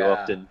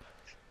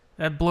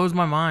that blows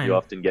my mind. You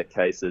often get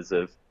cases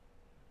of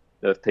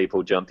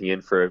people jumping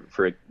in for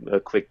a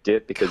quick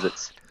dip because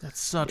it's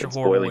such a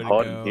horrible boiling way to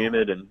hot go. and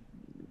humid, and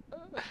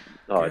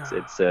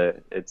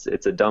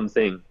it's a dumb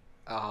thing.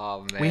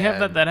 Oh man, we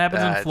have that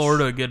happens in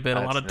Florida a good bit.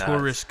 A lot of nuts.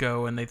 Tourists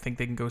go and they think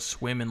they can go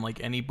swim in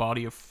like any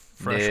body of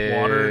fresh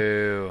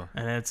water.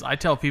 And I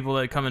tell people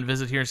that come and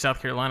visit here in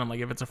South Carolina, I'm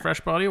like, if it's a fresh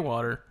body of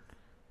water,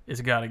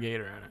 it's got a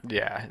gator in it.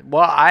 Yeah.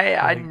 Well,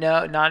 I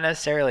know not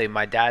necessarily.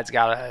 My dad's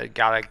got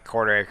a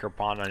quarter-acre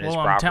pond on his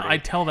property. I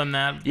tell them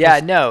that. Yeah,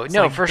 just,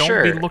 no, for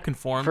sure. Don't be looking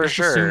for them. For just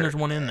sure. assume there's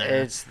one in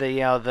there. It's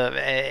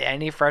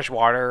any fresh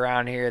water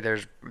around here.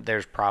 There's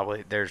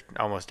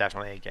almost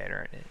definitely a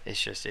gator in it.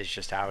 It's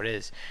just how it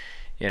is.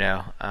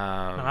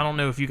 I don't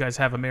know if you guys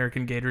have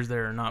American gators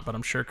there or not, but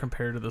I'm sure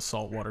compared to the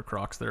saltwater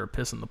crocs that are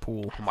pissing the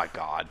pool. Oh my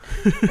God,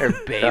 they're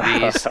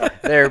babies.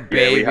 They're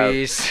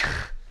babies.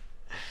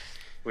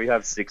 We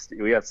have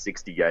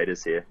 60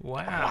 gators here.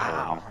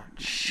 Wow.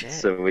 Shit.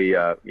 So we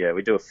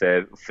do a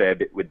fair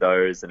bit with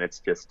those, and it's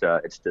just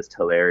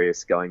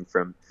hilarious going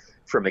from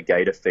a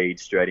gator feed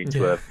straight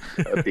into a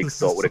big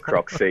saltwater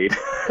croc feed.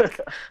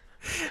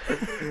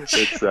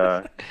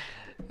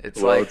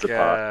 It's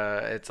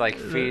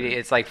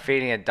like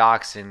feeding a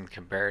dachshund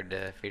compared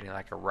to feeding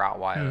like a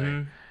Rottweiler.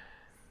 Mm-hmm.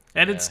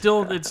 And it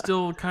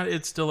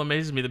still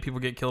amazes me that people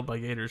get killed by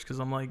gators, because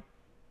I'm like,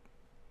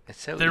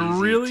 it's so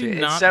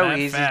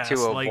easy to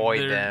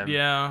avoid them.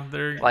 Yeah,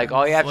 they're like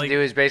all you have to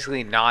do is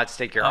basically not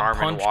stick your arm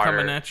in water. A punch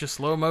coming at you,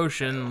 slow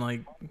motion,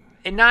 like.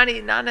 And not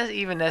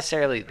even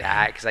necessarily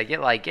that, because I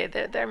get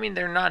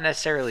they're not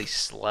necessarily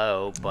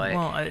slow, but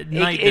at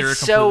night it's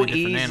so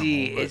easy.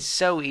 Animal, it's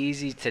so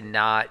easy to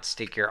not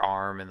stick your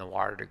arm in the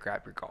water to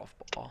grab your golf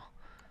ball.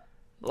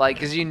 Like,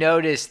 because you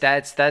notice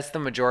that's the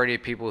majority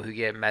of people who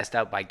get messed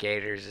up by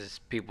gators is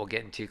people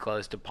getting too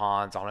close to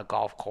ponds on a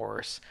golf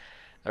course.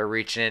 They're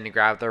reaching in to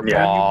grab their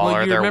ball,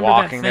 or they're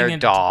walking their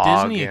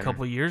dog. Disney a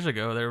couple of years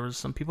ago, there was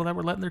some people that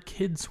were letting their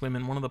kids swim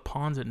in one of the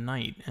ponds at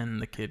night, and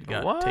the kid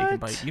got taken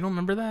by. You don't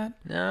remember that?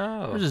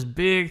 No. There was this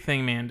big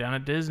thing, man, down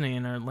at Disney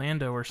in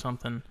Orlando or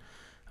something.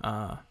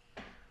 There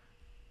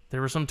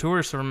were some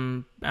tourists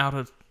from out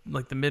of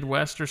like the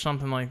Midwest or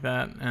something like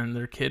that, and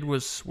their kid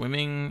was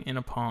swimming in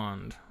a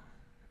pond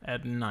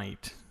at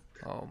night.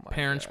 Oh my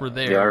Parents God. were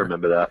there. Yeah, I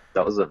remember that.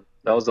 That was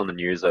on the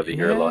news over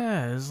here a lot.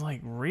 Yeah, it's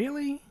like,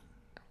 really?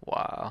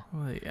 Wow.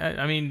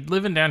 I mean,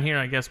 living down here,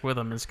 I guess, with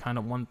them is kind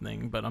of one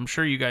thing, but I'm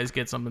sure you guys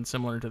get something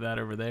similar to that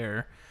over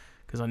there,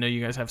 because I know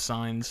you guys have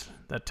signs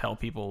that tell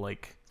people,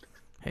 like,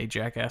 hey,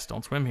 jackass,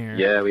 don't swim here.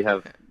 Yeah, we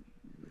have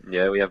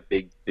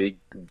big,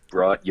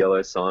 bright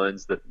yellow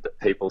signs that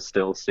people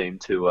still seem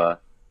to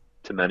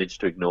manage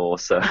to ignore.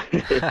 So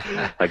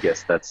I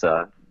guess that's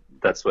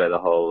where the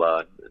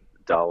whole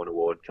Darwin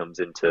Award comes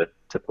into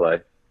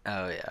play.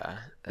 Oh yeah.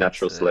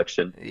 Natural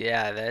selection.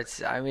 Yeah,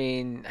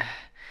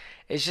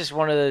 it's just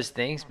one of those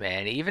things,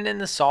 man. Even in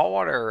the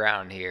saltwater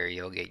around here,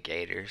 you'll get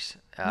gators.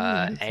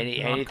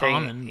 Anything,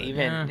 common,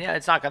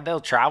 it's not. They'll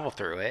travel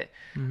through it.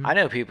 Mm-hmm. I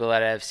know people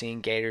that have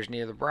seen gators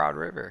near the Broad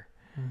River,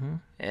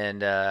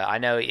 and I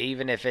know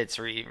even if it's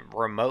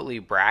remotely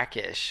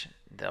brackish,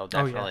 they'll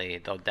definitely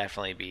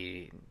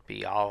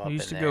be all up in there. We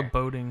used to go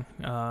boating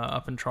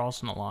up in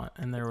Charleston a lot,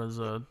 and there's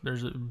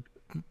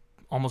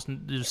almost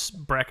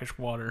just brackish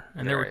water,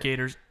 and there were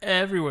gators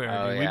everywhere.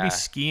 Oh, We'd be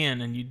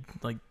skiing, and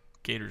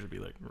gators would be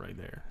like right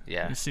there.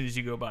 Yeah. And as soon as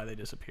you go by, they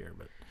disappear.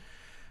 But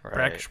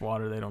brackish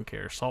water, they don't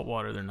care. Salt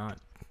water, they're not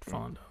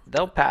fond of.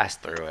 They'll pass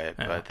through it,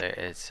 but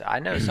I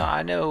knew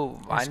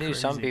crazy.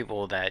 some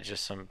people that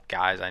some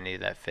guys I knew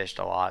that fished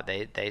a lot.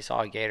 They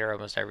saw a gator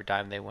almost every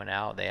time they went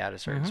out. They had a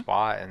certain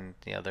spot, and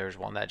there was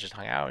one that just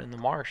hung out in the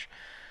marsh,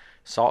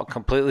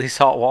 completely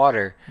salt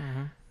water.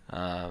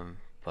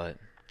 But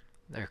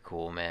they're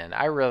cool, man.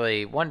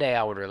 One day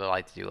I would really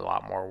like to do a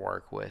lot more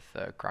work with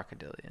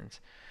crocodilians.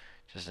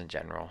 Just in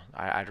general,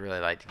 I'd really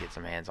like to get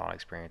some hands-on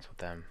experience with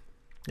them.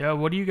 Yeah,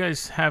 what do you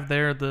guys have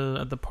there at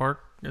the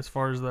park as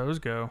far as those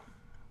go?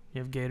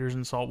 You have gators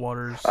and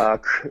saltwaters.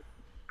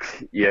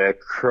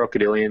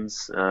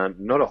 Crocodilians.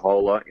 Not a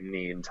whole lot in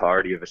the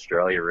entirety of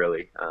Australia,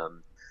 really.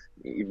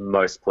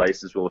 Most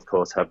places will, of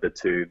course, have the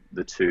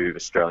two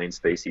Australian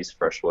species,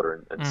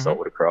 freshwater and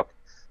saltwater croc.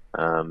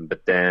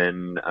 But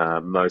then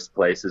most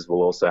places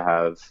will also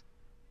have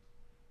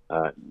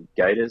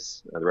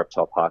gators. The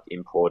reptile park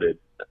imported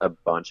a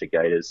bunch of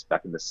gators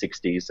back in the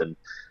 60s, and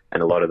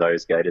a lot of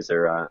those gators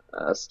are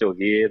still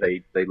here.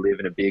 They live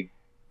in a big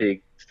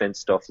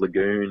fenced off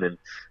lagoon, and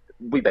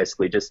we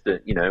basically just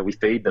we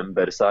feed them,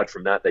 but aside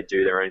from that, they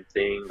do their own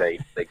thing. They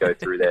go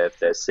through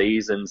their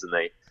seasons, and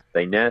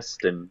they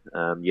nest, and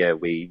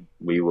we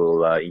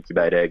will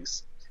incubate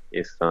eggs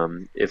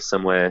if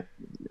somewhere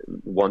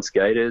wants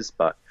gators.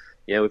 But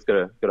yeah, we've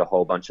got a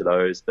whole bunch of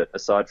those. But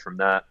aside from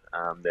that,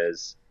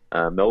 there's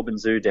Melbourne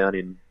Zoo down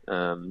in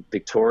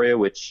Victoria,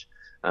 which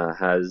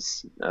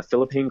has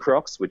Philippine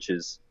crocs, which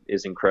is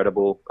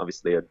incredible.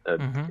 Obviously, a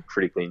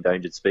critically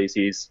endangered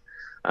species,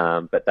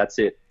 but that's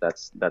it.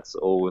 That's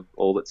all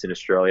that's in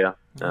Australia.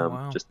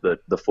 Just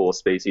the 4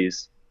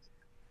 species.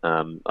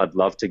 I'd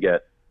love to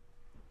get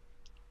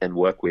and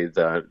work with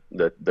the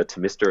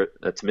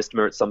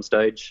Temistima at some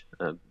stage.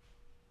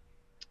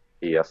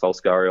 The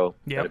false gharial.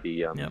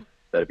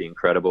 That'd be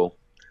incredible.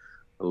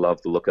 I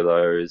love the look of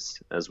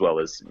those, as well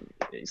as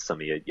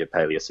some of your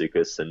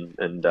Paleosuchus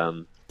and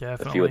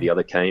a few of the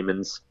other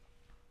caimans.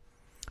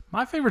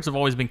 My favorites have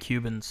always been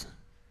Cubans.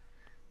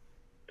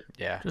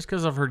 Yeah. Just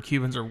because I've heard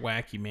Cubans are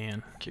wacky,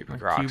 man. Cuban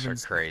crocs are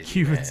crazy.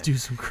 Cubans man. do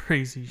some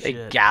crazy They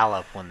shit.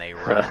 gallop when they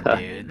run,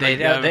 dude. They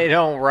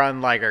don't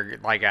run like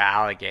an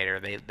alligator.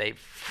 They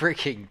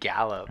freaking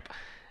gallop.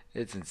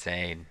 It's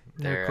insane.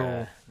 They're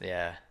cool.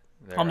 Yeah.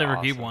 I'll never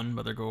awesome. keep one,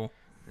 but they're cool.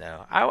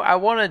 No, I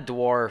want a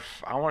dwarf.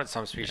 I wanted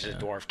some species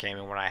of dwarf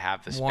caiman when I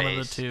have the space. One of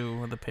the two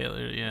with the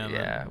paleo.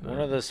 Yeah. One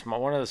of the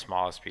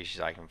smallest species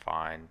I can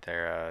find.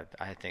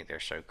 I think they're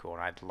so cool,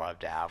 and I'd love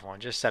to have one.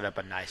 Just set up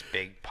a nice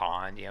big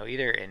pond,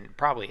 either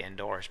probably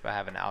indoors, but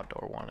have an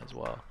outdoor one as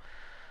well.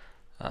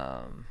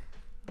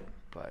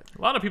 But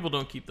a lot of people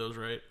don't keep those,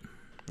 right?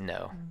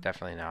 No,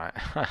 definitely not.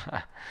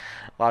 A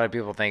lot of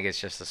people think it's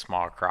just a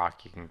small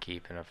croc you can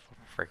keep in a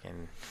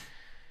freaking.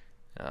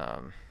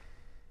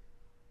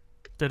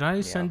 Did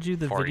I send you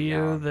the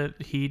video gallon. that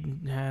he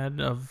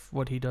had of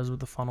what he does with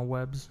the funnel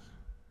web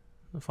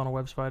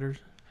spiders?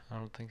 I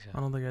don't think so. I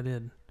don't think I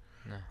did.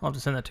 No. I'll have to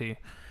send that to you.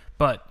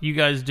 But you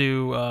guys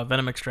do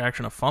venom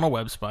extraction of funnel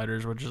web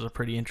spiders, which is a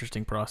pretty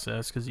interesting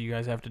process because you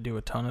guys have to do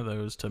a ton of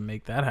those to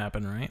make that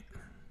happen, right?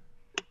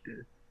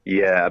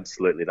 Yeah,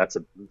 absolutely.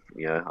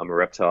 I'm a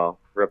reptile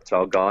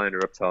guy and a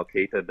reptile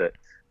keeper, but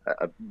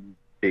a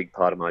big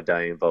part of my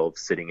day involves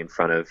sitting in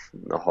front of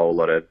a whole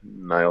lot of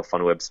male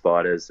funnel web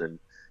spiders and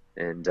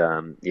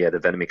the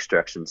venom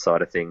extraction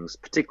side of things,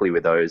 particularly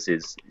with those,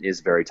 is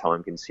very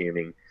time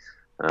consuming.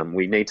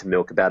 We need to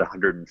milk about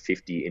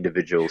 150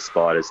 individual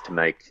spiders to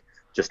make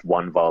just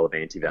one vial of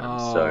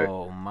antivenom.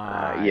 Oh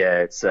my!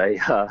 It's a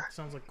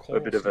sounds like a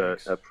bit of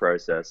a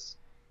process.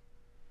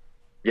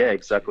 Yeah,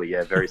 exactly.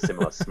 Yeah, very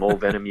similar. Small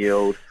venom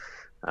yield.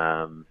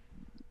 A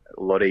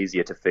lot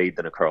easier to feed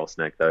than a coral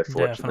snake, though.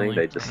 Fortunately, Definitely.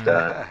 They just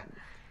I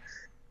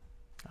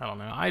don't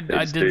know. I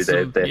did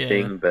do their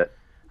thing, but.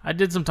 I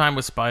did some time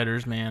with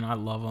spiders, man. I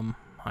love them.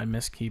 I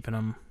miss keeping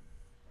them.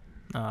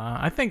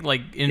 I think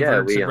like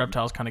inverts and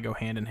reptiles kind of go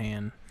hand in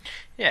hand.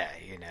 Yeah,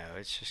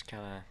 it's just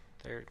kind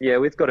of. Yeah,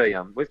 we've got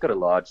a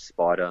large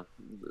spider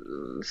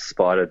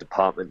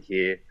department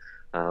here,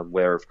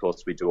 where of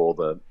course we do all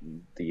the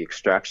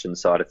extraction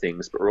side of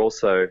things, but we're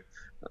also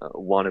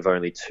one of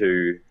only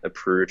 2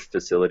 approved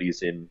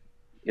facilities in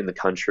the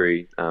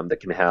country that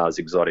can house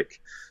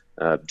exotic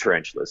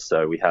tarantulas.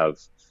 So we have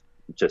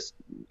just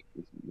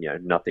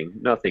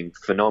nothing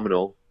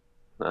phenomenal,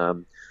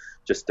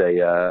 just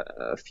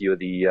a few of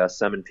the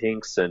salmon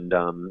pinks and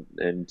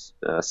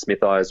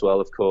smith eye as well,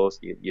 of course,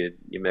 your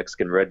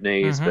Mexican red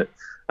knees. Mm-hmm.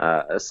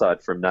 But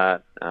aside from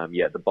that,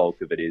 the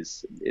bulk of it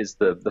is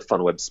the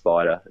funnel web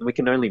spider, and we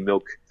can only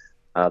milk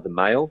the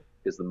male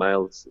because the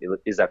male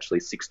is actually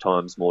 6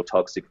 times more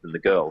toxic than the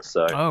girl.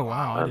 So oh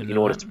wow! In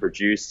order to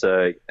produce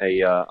a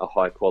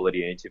high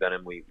quality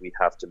antivenom, we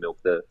have to milk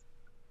the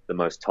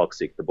most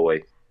toxic, the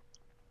boy.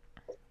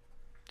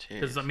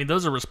 Because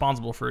those are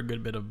responsible for a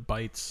good bit of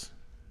bites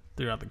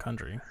throughout the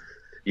country.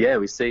 Yeah,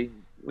 we see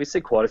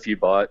quite a few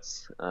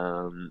bites.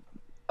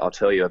 I'll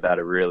tell you about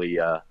a really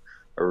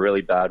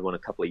bad one a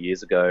couple of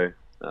years ago.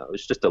 It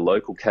was just a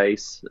local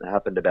case. It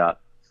happened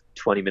about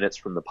 20 minutes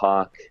from the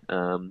park.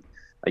 A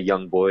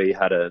young boy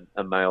had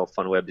a male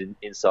funnel web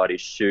inside his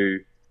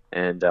shoe,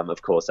 and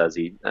of course, as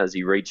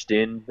he reached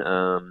in,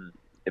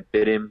 it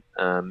bit him.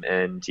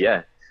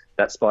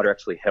 That spider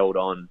actually held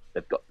on.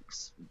 They've got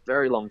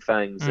very long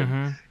fangs,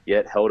 and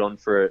yet held on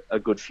for a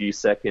good few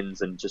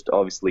seconds, and just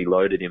obviously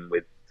loaded him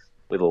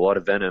with a lot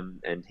of venom.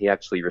 And he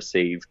actually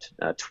received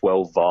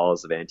 12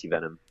 vials of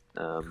antivenom.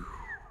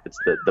 It's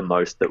the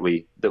most that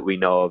we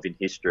know of in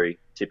history.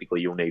 Typically,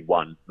 you'll need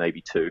 1,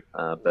 maybe 2.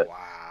 But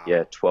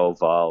wow. 12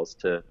 vials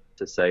to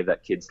save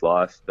that kid's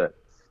life. But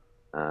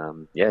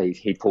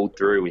he pulled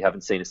through. We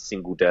haven't seen a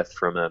single death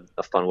from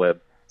a funnel web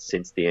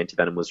since the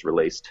antivenom was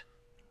released.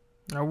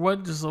 Now,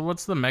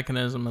 what's the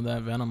mechanism of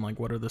that venom? Like,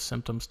 what are the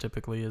symptoms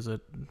typically? Is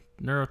it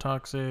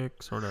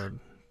neurotoxic, sort of?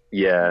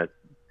 Yeah,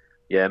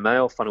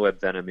 male funnel web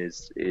venom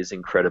is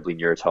incredibly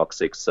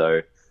neurotoxic.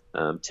 So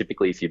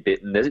typically, if you're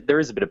bitten, there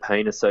is a bit of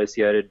pain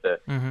associated,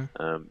 but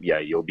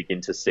you'll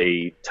begin to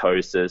see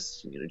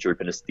ptosis,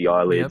 droopiness of the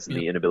eyelids, and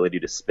the inability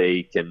to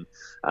speak. And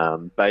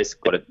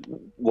basically,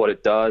 what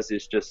it does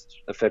is just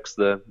affects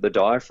the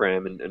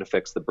diaphragm and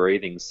affects the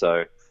breathing.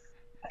 So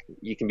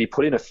you can be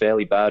put in a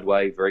fairly bad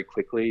way very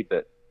quickly,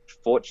 but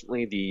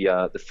fortunately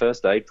the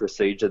first aid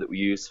procedure that we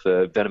use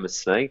for venomous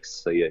snakes,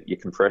 so your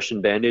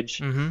compression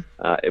bandage,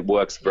 it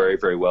works very,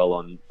 very well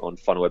on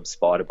funnel web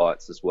spider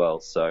bites as well.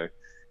 So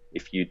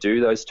if you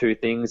do those 2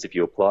 things, if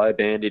you apply a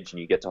bandage and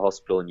you get to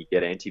hospital and you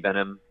get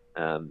antivenom,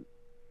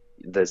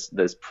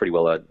 there's pretty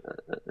well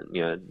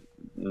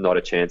not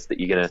a chance that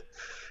you're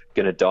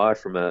gonna die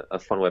from a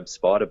funnel web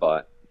spider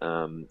bite.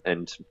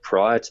 And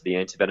prior to the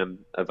antivenom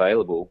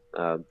available,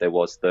 there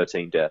was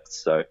 13 deaths.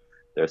 So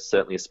there's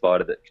certainly a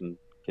spider that can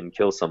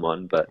kill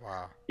someone, but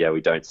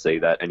we don't see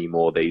that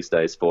anymore these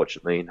days,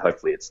 fortunately, and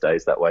hopefully it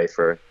stays that way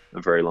for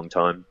a very long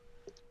time.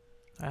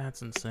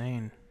 That's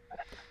insane.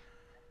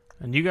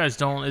 And you guys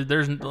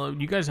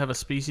you guys have a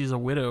species of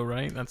widow,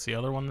 right? That's the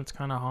other one that's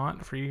kind of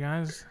hot for you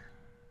guys.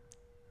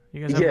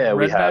 You guys have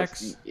we have.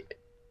 redbacks?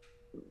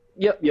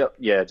 Yep,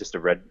 yeah, just a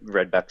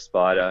redback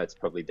spider. It's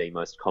probably the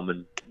most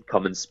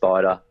common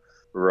spider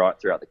right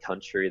throughout the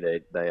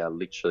country. They are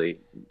literally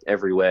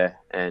everywhere,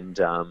 and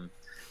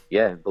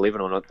yeah, believe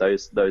it or not,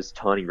 those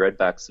tiny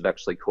redbacks have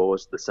actually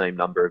caused the same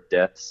number of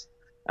deaths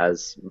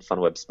as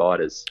funweb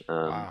spiders.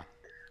 Wow.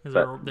 Because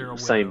But they're a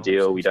same widow,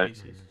 deal. same We don't.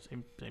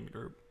 species, same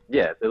group.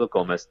 Yeah, they look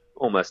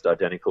almost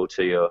identical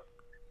to your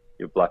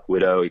black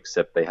widow,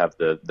 except they have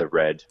the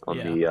red on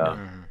Yeah, the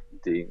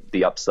yeah.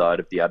 the upside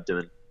of the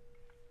abdomen.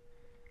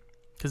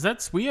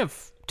 Because we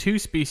have two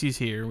species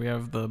here. We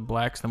have the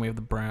blacks, then we have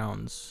the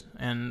browns,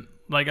 and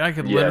like I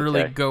could Yeah,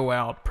 literally okay. go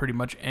out pretty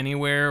much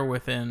anywhere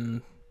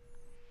within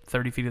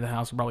 30 feet of the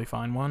house and probably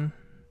find one.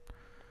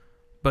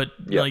 But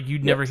Yep, like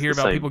you'd yep, never it's hear the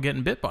about same. people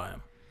getting bit by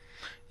them.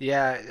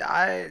 Yeah,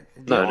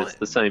 No, and it's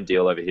the same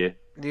deal over here.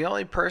 the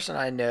only person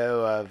I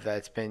know of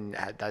that's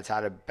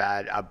had a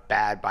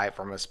bad bite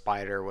from a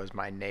spider was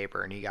my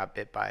neighbor, and he got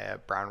bit by a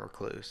brown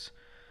recluse.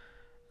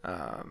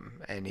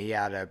 And he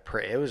had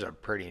it was a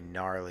pretty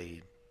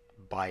gnarly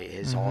bite.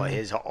 His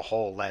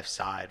whole left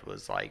side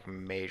was like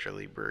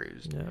majorly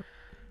bruised. Yep.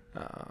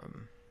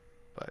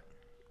 But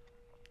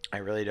I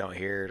really don't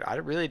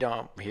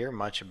hear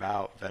much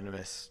about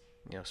venomous,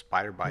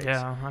 spider bites.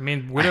 Yeah, I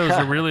mean widows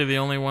are really the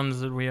only ones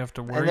that we have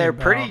to worry about. And they're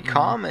pretty and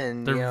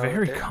common. They're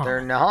very They're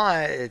common.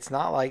 not. It's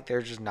not like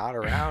they're just not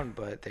around,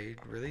 but they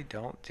really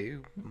don't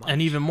do much.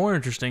 And even more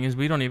interesting is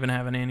we don't even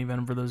have an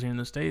anti-venom for those here in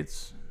the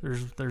States.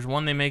 There's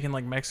one they make in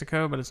like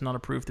Mexico, but it's not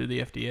approved through the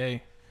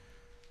FDA.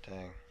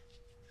 Dang.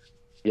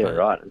 Yeah, But,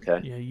 right. Okay.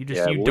 Yeah, you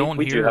Well, don't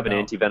we hear do have an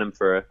about- antivenom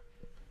for.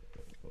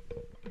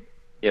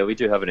 Yeah, we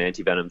do have an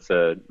antivenom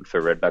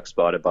for redback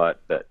spider bite,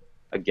 but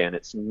again,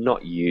 it's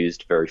not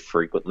used very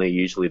frequently.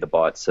 Usually, the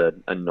bites are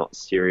not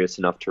serious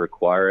enough to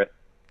require it,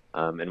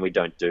 and we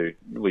don't do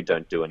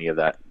any of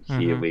that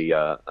here. Mhm. We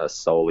are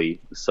solely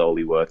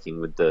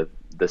working with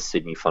the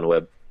Sydney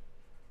funweb.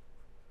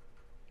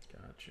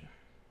 Gotcha.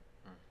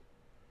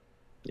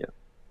 Yeah,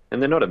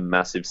 and they're not a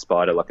massive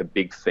spider like a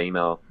big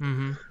female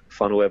Mm-hmm.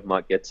 funweb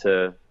might get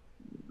to.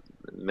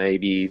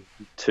 Maybe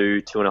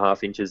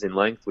 2.5 inches in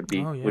length would be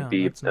Oh, yeah,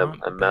 that's a not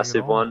big at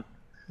massive all. one.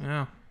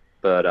 Yeah.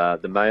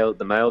 But the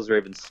males are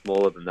even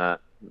smaller than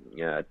that.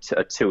 Yeah,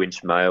 a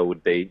 2-inch male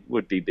would be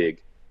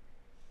big.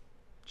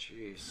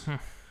 Jeez.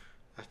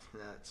 That's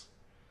nuts.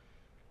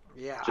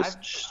 Yeah,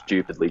 Just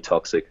stupidly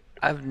toxic.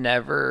 I've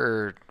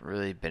never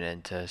really been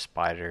into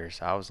spiders.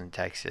 I was in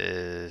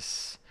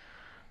Texas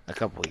a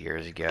couple of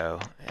years ago,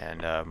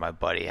 and my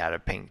buddy had a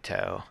pink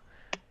toe,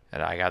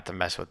 and I got to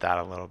mess with that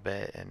a little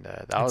bit, and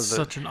that was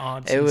such an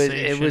odd it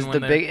sensation. was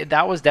when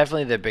that was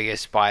definitely the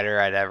biggest spider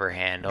I'd ever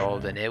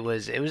handled, and it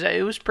was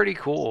pretty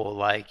cool.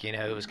 Like,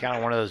 it was kind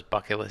of one of those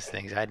bucket list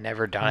things I'd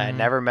never done. I'd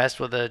never messed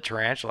with a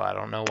tarantula. I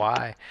don't know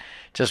why,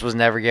 just was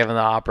never given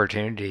the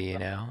opportunity.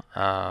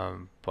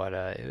 But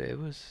it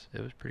was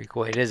pretty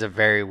cool. It is a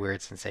very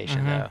weird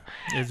sensation though.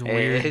 It's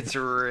weird. It's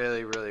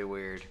really really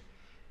weird.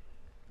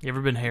 You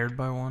ever been haired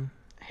by one?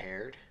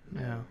 Haired?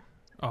 Yeah.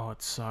 Oh,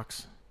 it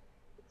sucks.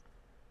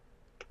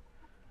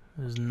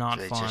 It is not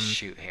So they fun. just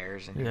shoot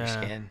hairs in your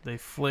Yeah, skin. they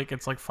flick.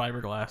 It's like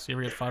fiberglass. You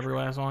ever get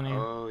fiberglass on you?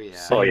 Oh yeah.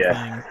 Same Oh,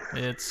 yeah.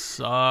 thing. It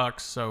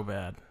sucks so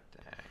bad.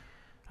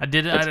 I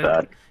did it. That's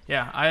bad.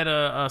 I had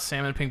a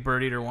salmon pink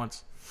bird eater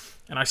once,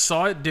 and I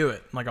saw it do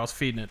it. Like I was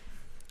feeding it,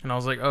 and I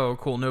was like, "Oh,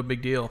 cool, no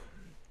big deal."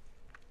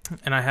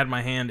 And I had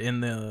my hand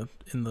in the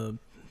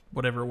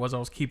whatever it was I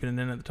was keeping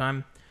it in at the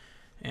time,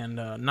 and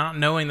not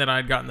knowing that I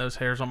had gotten those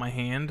hairs on my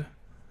hand,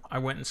 I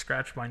went and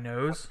scratched my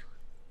nose.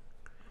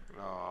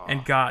 And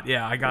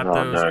I got Oh,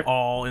 those no.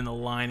 all in the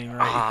lining right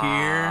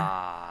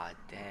Ah,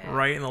 damn. here,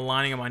 right in the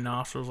lining of my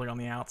nostrils, like on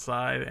the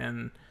outside.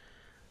 And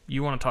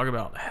you want to talk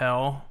about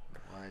hell,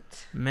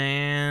 What?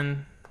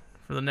 man?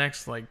 For the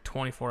next like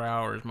 24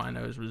 hours, my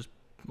nose was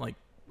like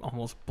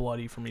almost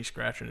bloody from me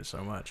scratching it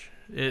so much.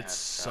 It That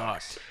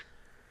sucked. sucks.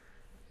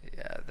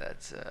 Yeah,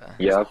 that's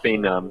Yeah, I've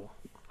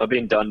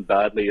been done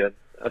badly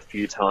a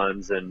few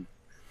times, and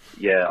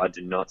yeah, I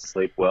did not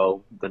sleep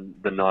well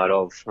the night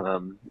of.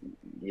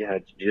 Yeah,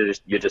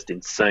 you're just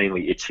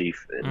insanely itchy,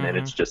 and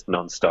it's just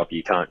nonstop.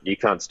 You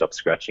can't stop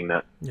scratching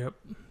that. Yep.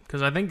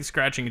 Because I think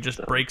scratching it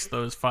just breaks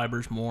those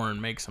fibers more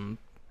and makes them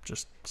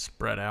just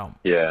spread out.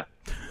 Yeah,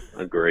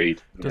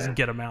 agreed. Doesn't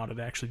get them out. It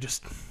actually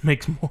just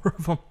makes more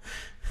of them.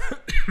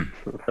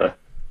 Yeah.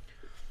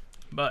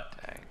 But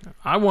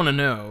I want to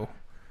know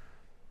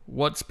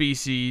what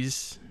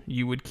species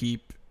you would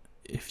keep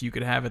if you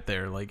could have it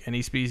there. Like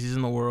any species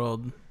in the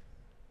world.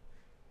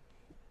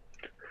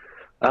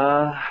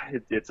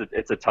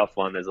 It's a tough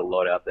one. There's a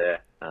lot out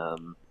there.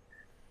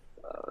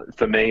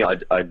 For me,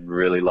 I'd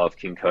really love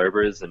king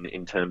cobras, and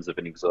in terms of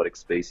an exotic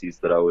species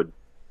that I would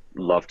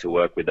love to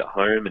work with at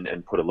home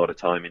and put a lot of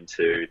time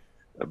into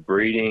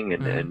breeding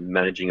and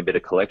managing a bit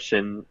of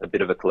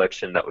a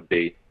collection, that would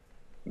be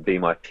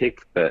my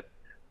pick. But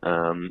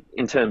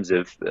in terms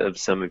of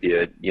some of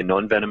your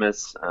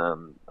non-venomous,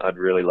 I'd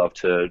really love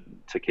to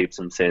keep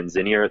some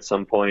Sanzinia at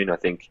some point.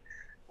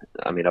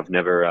 I mean, I've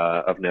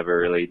never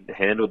really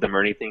handled them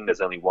or anything.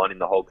 There's only one in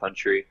the whole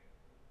country.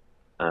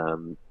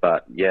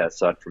 But yeah,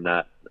 aside from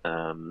that,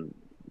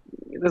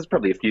 there's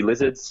probably a few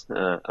lizards.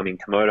 I mean,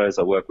 Komodos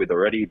I work with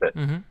already, but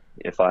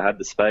if I had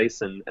the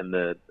space and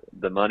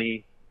the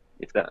money,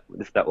 if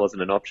that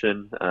wasn't an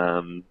option,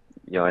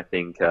 I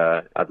think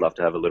I'd love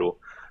to have a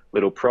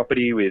little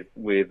property with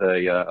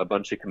a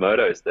bunch of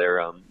Komodos.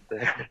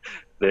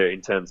 They're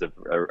in terms of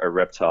a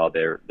reptile,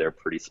 they're a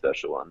pretty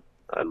special one.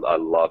 I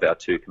love our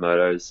two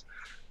Komodos.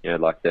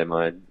 Like they're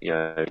my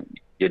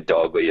your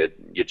dog or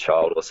your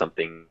child or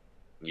something.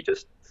 You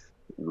just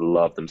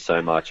love them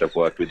so much. I've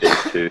worked with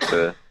these two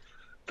for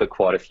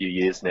quite a few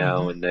years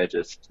now, and they're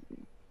just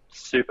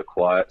super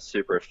quiet,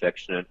 super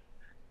affectionate.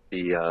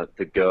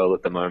 The girl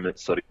at the moment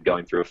sort of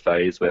going through a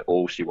phase where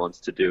all she wants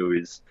to do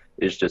is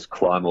just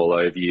climb all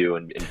over you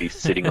and be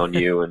sitting on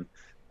you. And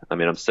I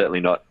mean, I'm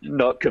certainly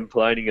not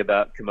complaining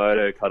about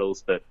Komodo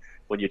cuddles, but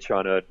when you're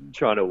trying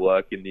to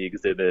work in the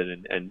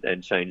exhibit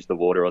and change the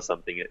water or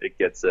something, it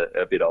gets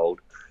a bit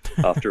old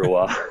after a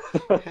while.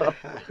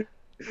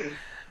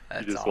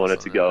 You just awesome,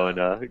 wanted to go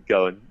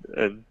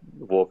and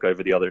walk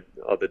over the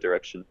other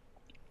direction.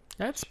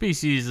 That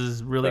species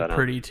is really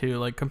pretty too.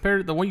 Like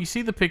compared to when you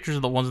see the pictures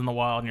of the ones in the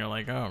wild, and you're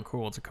like, oh,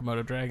 cool, it's a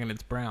Komodo dragon,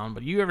 it's brown.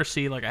 But you ever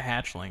see like a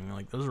hatchling?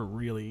 Like those are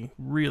really,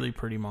 really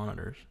pretty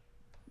monitors.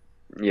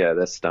 Yeah,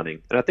 they're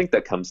stunning, and I think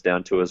that comes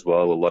down to as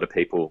well. A lot of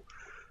people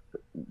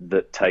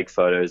that take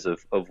photos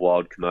of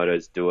wild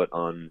Komodos do it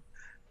on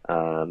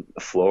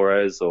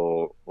Flores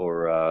or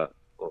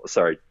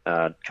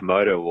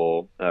Komodo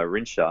or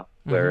Rincha,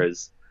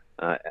 whereas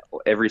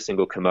every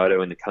single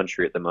Komodo in the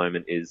country at the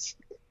moment is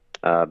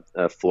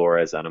a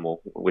Flores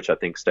animal, which I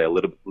think stay a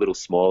little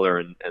smaller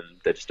and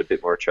they're just a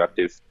bit more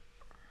attractive.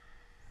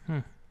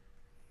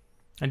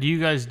 And do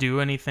you guys do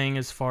anything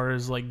as far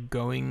as like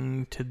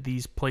going to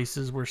these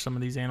places where some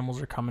of these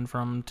animals are coming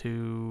from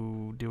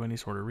to do any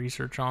sort of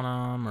research on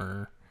them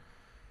or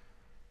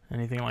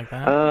anything like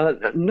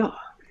that? No,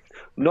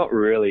 not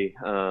really.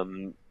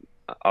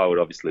 I would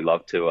obviously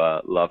love to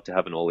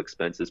have an all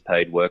expenses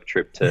paid work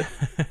trip to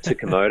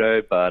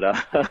Komodo, but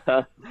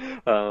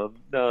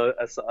no.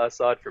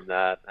 Aside from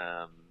that,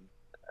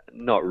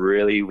 not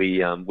really.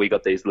 We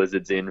got these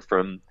lizards in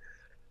from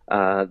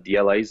the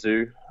LA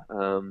Zoo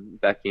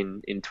back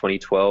in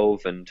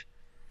 2012, and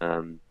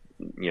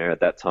at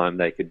that time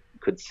they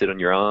could sit on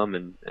your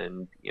arm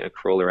and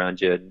crawl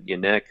around your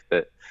neck.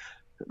 But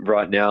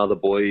right now the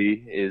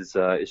boy is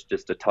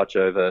just a touch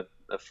over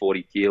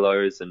 40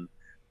 kilos,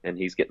 and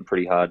he's getting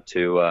pretty hard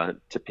to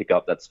pick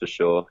up. That's for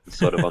sure. He's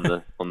sort of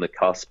on the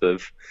cusp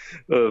of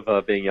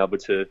being able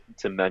to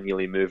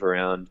manually move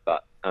around.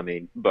 But I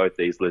mean, both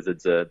these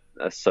lizards are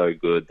so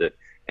good that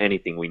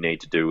anything we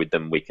need to do with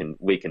them, we can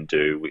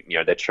do.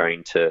 They're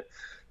trained to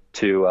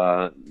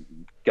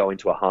go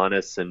into a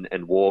harness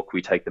and walk.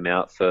 We take them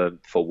out for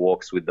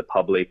walks with the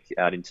public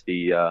out into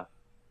the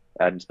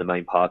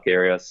main park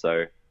area.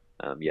 So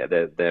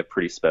they're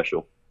pretty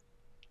special.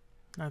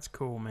 That's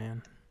cool,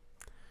 man.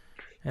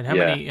 And how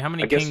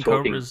many king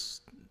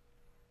cobras?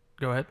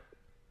 Go ahead.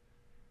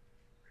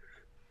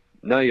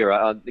 No, you're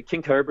right. The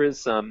king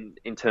cobras,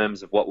 in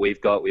terms of what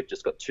we've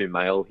just got two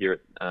males here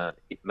at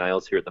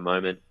the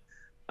moment.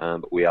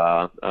 But we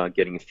are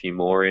getting a few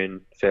more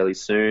in fairly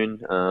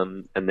soon.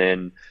 And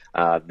then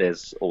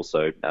there's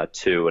also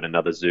two at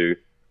another zoo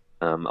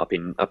up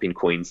in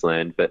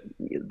Queensland. But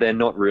they're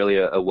not really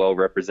a well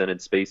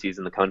represented species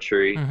in the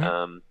country.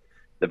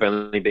 They've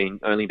only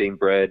been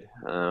bred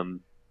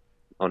on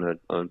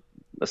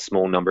a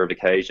small number of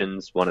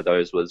occasions. One of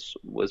those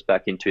was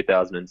back in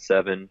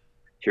 2007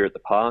 here at the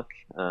park.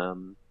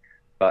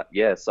 But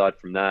yeah, aside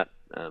from that,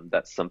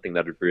 that's something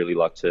that I'd really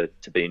like to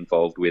be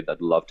involved with.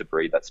 I'd love to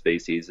breed that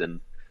species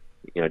and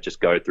just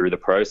go through the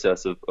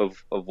process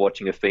of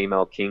watching a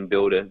female king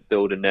build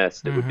a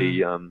nest. It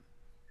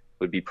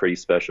would be pretty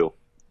special.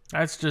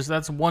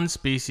 That's one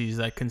species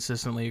that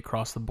consistently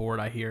across the board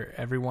I hear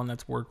everyone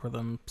that's worked with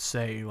them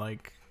say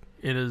like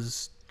it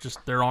is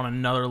just they're on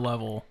another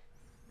level.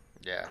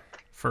 Yeah.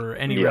 For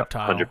any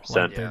reptile,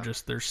 100%.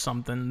 Like there's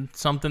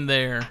something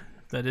there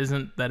that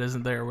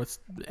isn't there with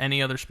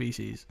any other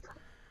species.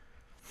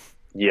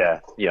 Yeah,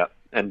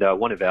 and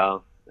one of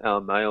our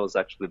males,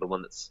 actually the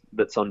one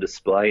that's on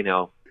display in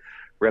our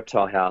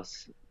reptile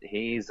house,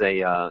 he's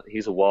a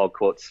wild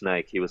caught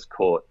snake. He was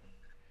caught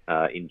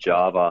in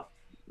Java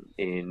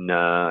in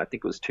I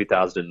think it was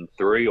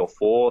 2003 or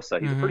 4. So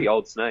he's a pretty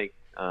old snake,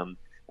 and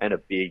a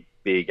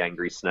big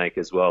angry snake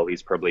as well.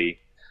 He's probably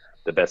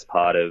the best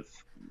part of,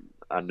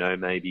 I don't know,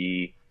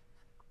 maybe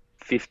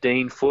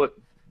 15 foot,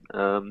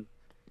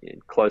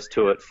 close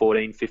to it,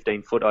 14,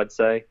 15 foot, I'd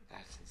say.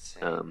 That's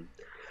insane.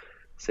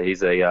 So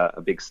he's a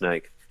big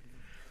snake.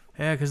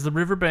 Yeah, because the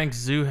Riverbank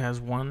Zoo has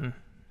one,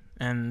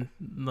 and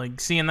like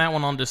seeing that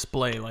one on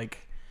display, like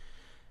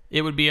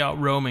it would be out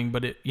roaming,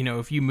 but it,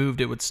 if you moved,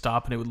 it would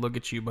stop and it would look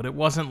at you. But it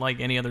wasn't like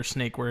any other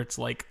snake where it's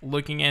like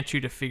looking at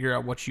you to figure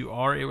out what you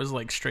are. It was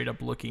like straight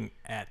up looking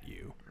at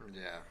you.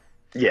 Yeah.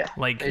 Yeah.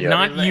 Like,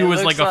 not you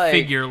as like a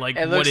figure, like,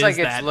 what is that? It looks like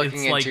it's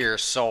looking into your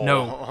soul.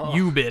 No,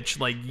 you bitch,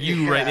 like,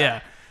 you, right,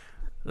 yeah.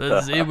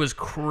 It was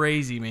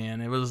crazy, man.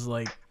 It was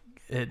like,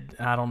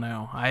 I don't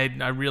know. I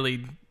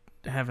really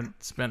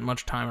haven't spent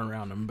much time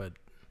around them, but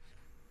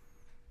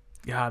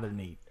yeah, they're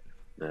neat.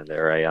 No,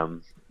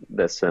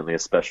 they're certainly a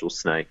special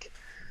snake.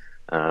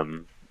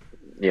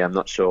 Yeah, I'm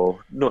not sure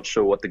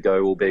what the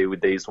go will be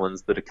with these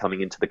ones that are coming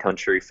into the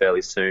country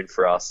fairly soon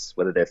for us,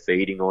 whether they're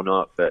feeding or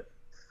not. But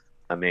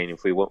I mean,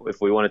 if we want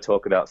to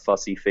talk about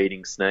fussy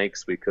feeding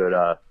snakes, we could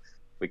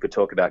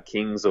talk about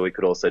kings, or we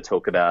could also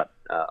talk about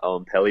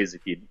Oampellies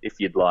if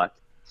you'd like.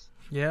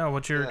 Yeah,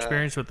 what's your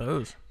experience with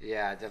those?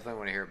 Yeah, I definitely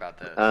want to hear about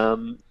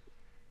those.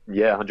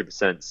 Yeah,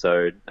 100%.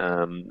 So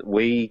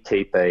we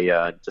keep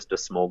just a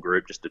small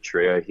group, just a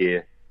trio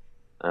here.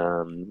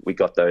 We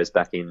got those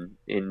back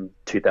in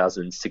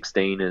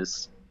 2016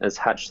 as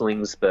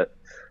hatchlings, but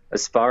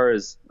as far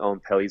as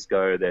Oampellies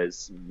go,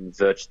 there's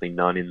virtually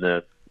none in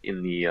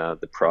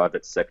the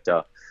private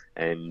sector,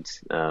 and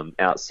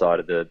outside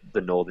of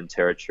the Northern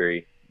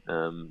Territory,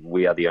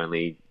 we are the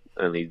only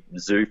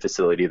zoo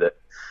facility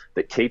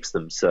that keeps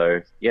them.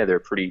 So yeah, they're a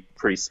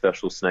pretty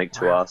special snake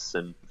to us,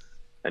 and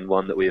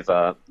one that we've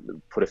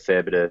put a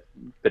fair bit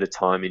of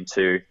time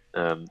into,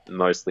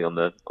 mostly on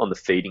the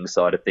feeding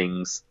side of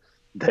things.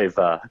 They've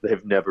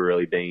never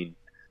really been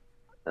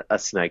a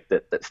snake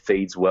that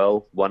feeds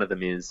well. One of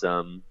them is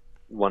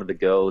one of the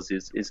girls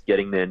is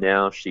getting there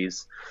now.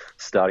 She's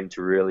starting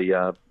to really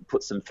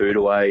put some food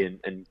away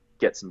and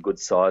get some good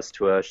size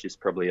to her. She's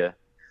probably an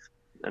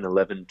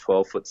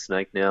 11-12 foot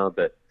snake now,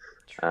 but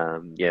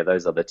yeah,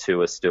 those other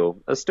two are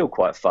still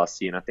quite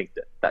fussy, and I think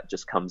that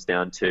just comes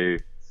down to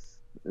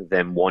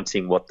them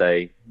wanting what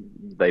they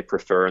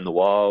prefer in the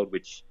wild,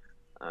 which,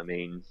 I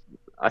mean,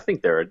 I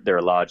think they're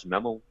a large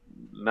mammal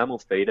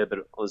feeder, but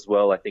as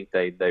well, I think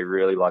they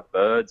really like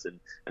birds,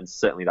 and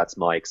certainly that's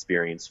my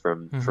experience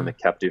from a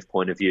captive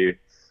point of view.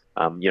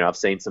 I've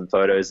seen some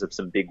photos of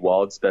some big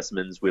wild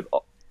specimens with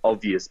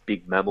obvious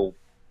big mammal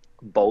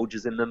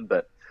bulges in them,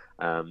 but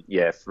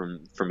yeah,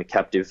 from a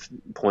captive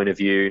point of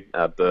view,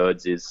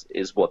 birds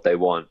is what they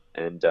want,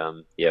 and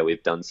yeah,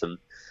 we've done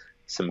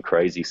some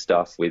crazy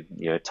stuff with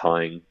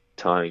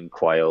tying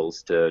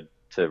quails to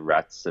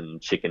rats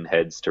and chicken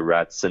heads to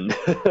rats, and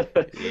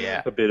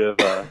yeah, a bit of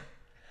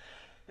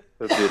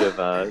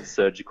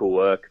surgical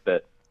work,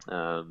 but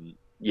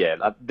yeah,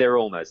 they're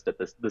almost at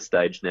the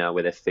stage now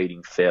where they're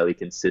feeding fairly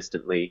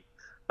consistently,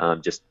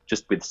 just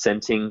with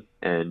scenting,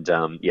 and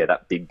yeah,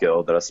 that big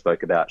girl that I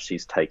spoke about,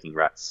 she's taking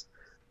rats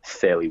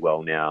fairly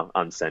well now,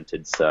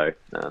 unscented. So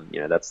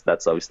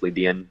that's obviously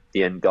the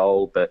end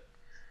goal, but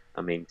I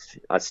mean,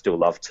 I still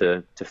love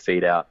to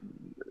feed out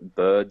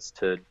birds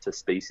to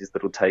species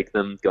that'll take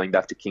them. Going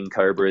back to king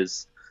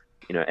cobras,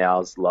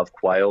 owls love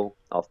quail.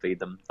 I'll feed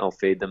them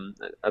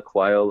a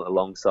quail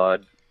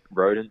alongside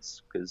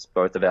rodents, because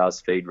both of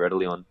ours feed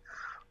readily on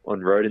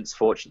rodents,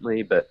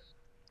 fortunately. But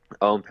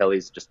Oampelli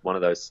is just one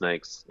of those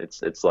snakes.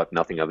 It's like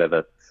nothing I've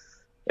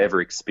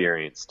ever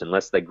experienced,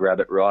 unless they grab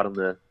it right on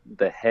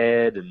the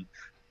head, and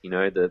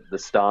the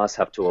stars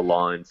have to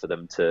align for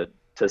them to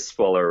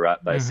swallow a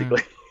rat,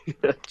 basically.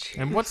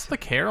 And what's the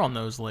care on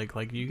those,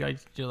 like you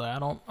guys?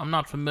 I'm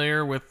not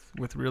familiar with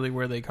really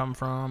where they come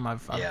from.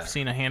 I've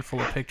seen a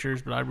handful of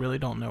pictures, but I really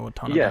don't know a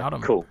ton about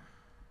them. Cool.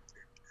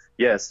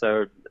 Yeah,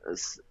 so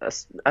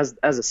as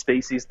a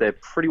species, they're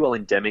pretty well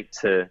endemic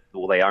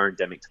they are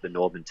endemic to the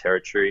Northern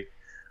Territory.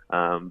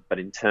 But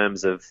in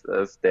terms of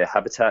their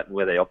habitat and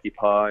where they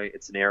occupy,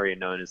 it's an area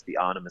known as the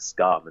Arnhem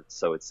Escarpment.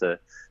 So it's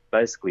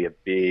basically a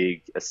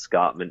big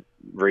escarpment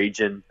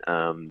region.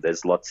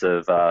 There's lots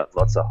of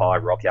high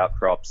rock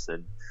outcrops,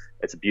 and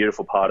it's a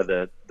beautiful part of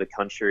the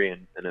country,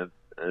 and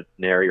an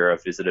area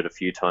I've visited a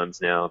few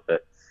times now.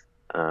 But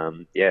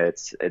yeah,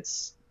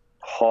 it's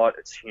hot,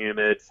 it's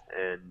humid,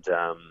 and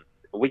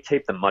we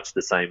keep them much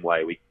the same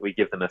way. We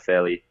give them a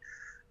fairly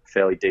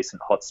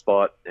decent hot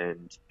spot,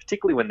 and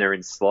particularly when they're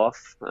in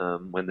slough,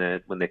 when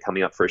they're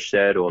coming up for a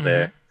shed, or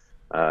they've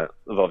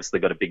obviously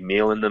got a big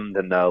meal in them,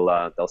 then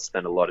they'll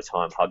spend a lot of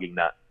time hugging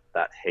that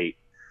heat.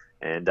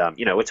 And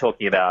we're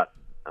talking about,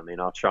 I mean,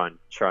 I'll try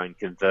and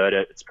convert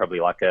it. It's probably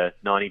like a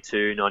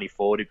 92,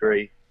 94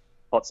 degree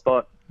hot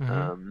spot,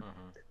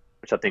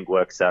 which I think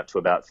works out to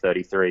about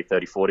 33,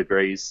 34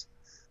 degrees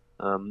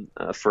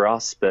for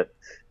us. But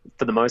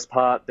for the most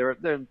part, they're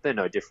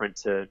no different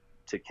to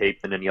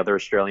keep than any other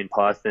Australian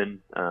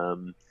python.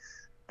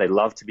 They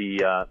love to be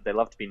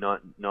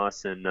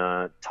nice and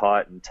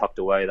tight and tucked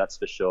away. That's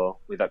for sure.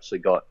 We've actually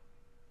got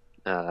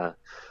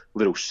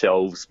little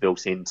shelves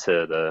built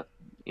into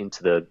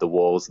the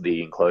walls of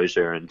the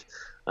enclosure, and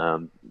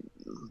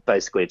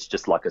basically it's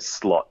just like a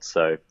slot.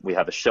 So we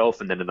have a shelf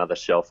and then another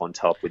shelf on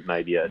top with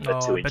maybe a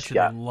 2-inch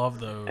gap. They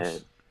love those.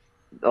 And,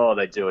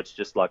 they do. It's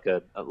just like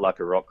a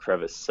rock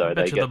crevice. So I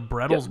bet they get the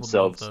Brettles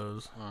themselves. Would love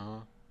those.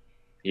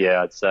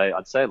 Yeah, I'd say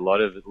a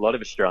lot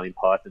of Australian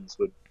pythons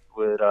would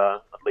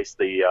at least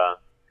the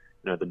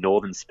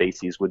northern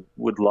species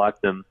would like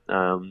them.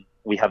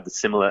 We have a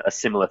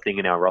similar thing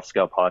in our rough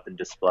scale python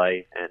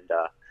display, and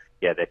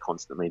yeah, they're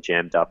constantly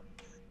jammed up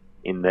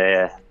in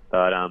there.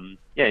 But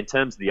yeah, in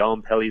terms of the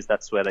Oampellies,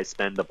 that's where they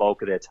spend the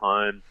bulk of their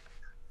time.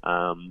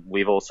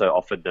 We've also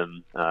offered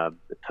them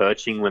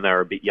perching when they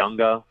were a bit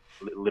younger,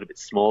 a little bit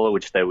smaller,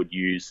 which they would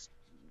use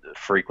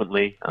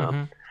frequently.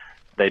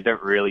 They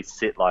don't really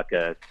sit like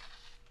a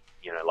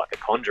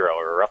chondro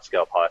or a rough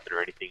scale python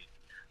or anything.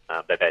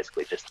 They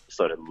basically just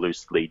sort of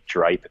loosely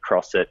drape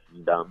across it,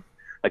 and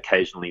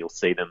occasionally you'll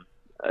see them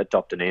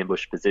adopt an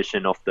ambush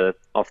position off the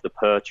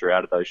perch or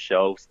out of those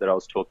shelves that I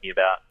was talking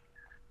about.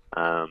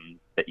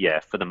 But yeah,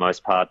 for the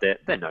most part,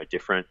 they're no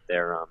different.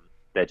 They're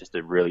just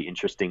a really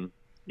interesting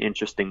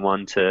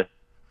one to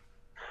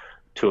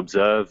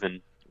observe.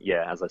 And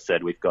yeah, as I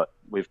said, we've got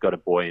a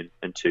boy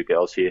and 2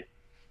 girls here.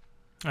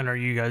 And are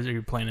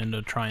you planning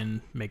to try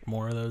and make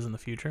more of those in the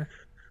future?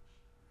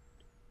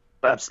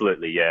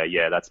 Absolutely,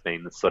 yeah. That's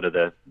been sort of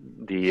the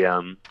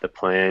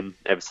plan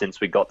ever since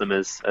we got them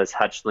as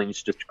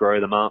hatchlings, just to grow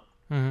them up.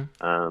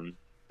 I'm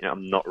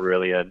not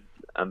really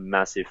a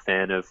massive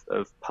fan of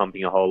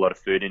pumping a whole lot of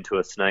food into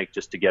a snake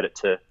just to get it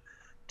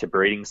to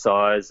breeding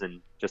size,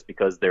 and just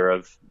because they're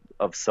of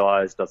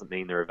size doesn't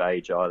mean they're of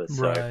age either.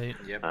 So Right.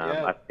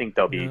 I think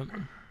they'll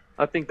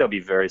be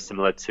very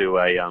similar to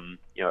a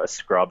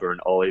scrub or an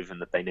olive, in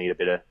that they need a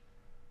bit of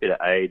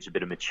age, a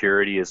bit of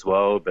maturity as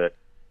well. But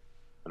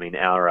I mean,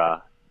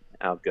 our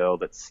girl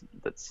that's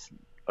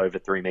over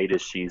 3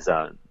 meters, she's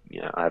I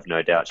have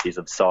no doubt she's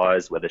of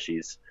size. Whether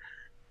she's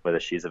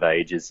of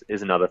age is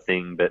another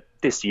thing. But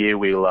this year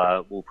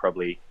we'll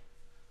probably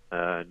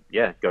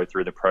go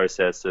through the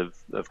process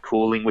of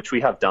cooling, which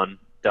we have done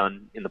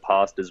in the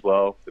past as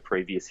well, the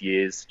previous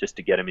years, just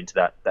to get them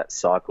into that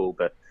cycle.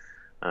 But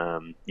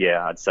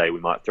I'd say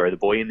we might throw the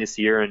boy in this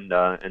year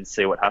and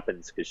see what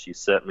happens, because she's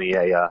certainly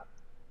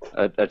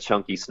a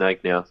chunky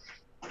snake now.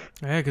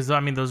 Yeah, because I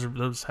mean,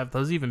 have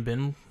those even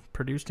been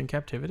produced in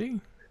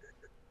captivity?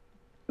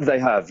 They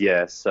have,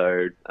 yeah.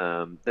 So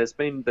there's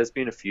been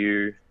a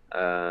few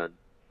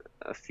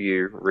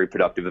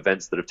reproductive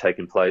events that have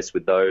taken place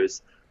with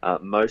those.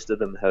 Most of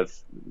them have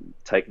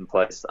taken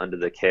place under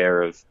the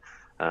care of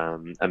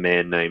a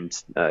man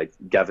named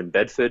Gavin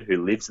Bedford,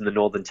 who lives in the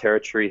Northern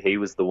Territory. He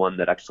was the one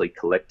that actually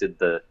collected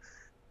the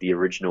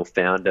original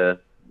founder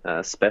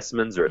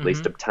specimens, or at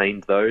least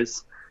obtained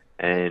those.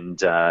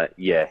 And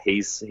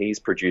he's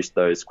produced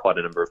those quite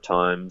a number of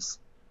times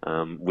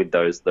with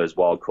those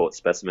wild caught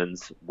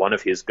specimens. One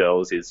of his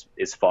girls is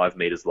 5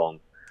 meters long,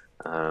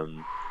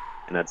 and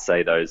I'd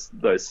say those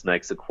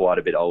snakes are quite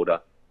a bit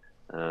older.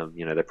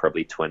 They're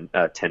probably 10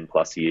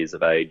 plus years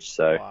of age.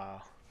 So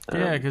wow.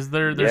 Because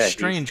they're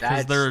strange,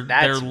 because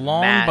they're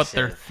long massive. but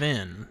they're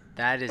thin.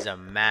 That is a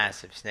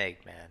massive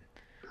snake, man.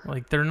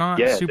 Like, they're not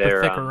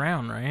super thick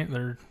around, right?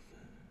 They're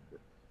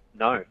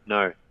no,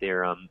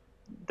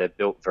 they're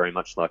built very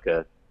much like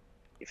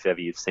if ever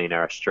you've seen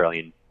our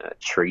Australian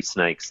tree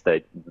snakes,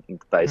 they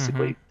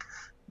basically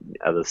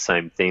are the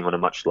same thing on a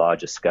much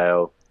larger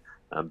scale.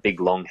 Big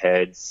long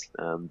heads,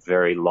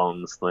 very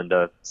long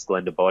slender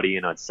body,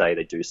 and I'd say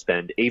they do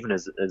spend, even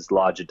as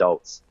large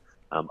adults,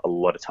 a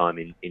lot of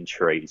time in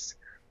trees.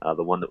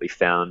 The one that we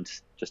found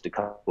just a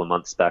couple of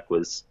months back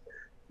was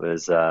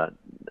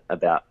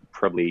about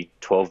probably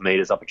 12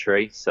 meters up a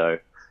tree. So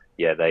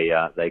yeah,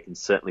 they can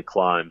certainly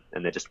climb,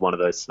 and they're just one of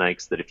those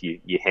snakes that if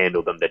you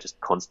handle them, they're just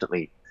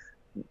constantly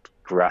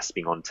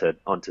grasping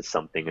onto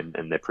something,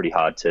 and they're pretty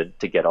hard to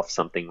get off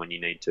something when you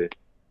need to.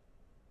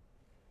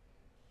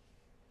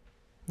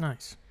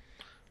 nice.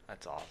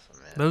 That's awesome,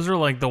 man. Those are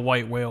like the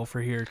white whale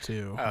for here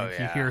too. Oh, like,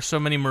 yeah. You hear so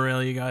many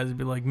Morelia guys would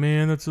be like,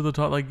 man, that's to the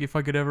top. Like, if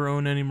I could ever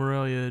own any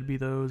Morelia, it'd be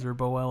those or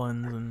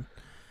Boellens, and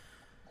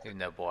Even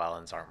though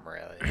Boellens aren't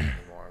Morelia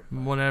anymore.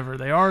 But... whatever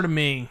they are to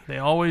me, they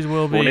always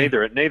will be. Well,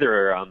 neither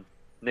are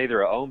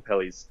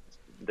Oenpellies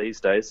these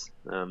days.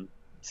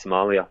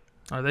 Somalia.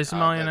 Are they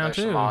Somalia now they're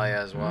too?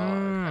 Somalia as well.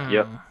 Mm.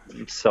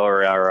 Yep. So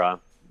are our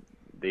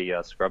the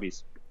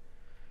scrubbies.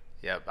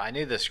 Yep, I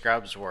knew the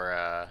scrubs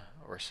were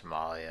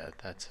Somalia.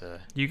 That's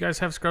a. Do you guys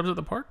have scrubs at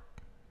the park?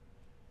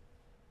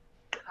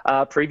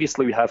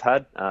 Previously we have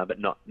had, but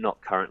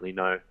not currently.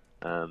 No.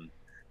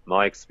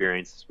 My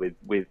experience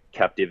with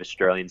captive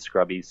Australian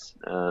scrubbies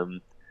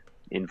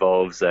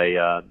involves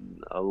a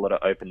lot of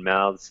open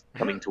mouths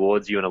coming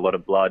towards you and a lot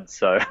of blood.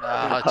 So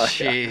Oh,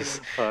 jeez.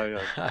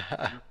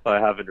 I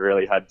haven't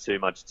really had too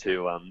much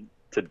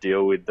to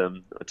deal with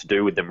them, or to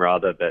do with them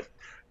rather. But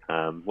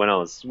when I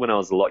was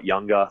a lot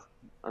younger,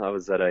 I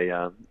was at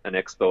an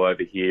expo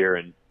over here,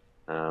 and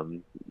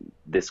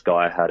this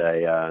guy had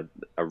a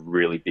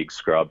really big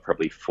scrub,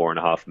 probably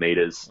 4.5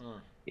 meters,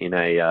 in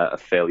a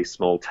fairly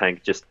small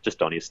tank,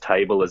 just on his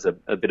table as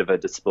a bit of a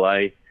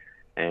display.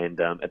 And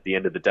at the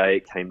end of the day,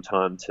 it came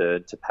time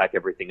to pack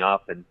everything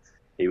up, and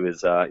he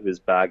was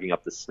bagging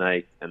up the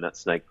snake, and that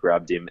snake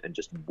grabbed him and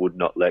just would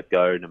not let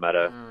go, no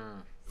matter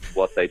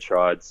what they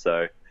tried.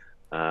 So.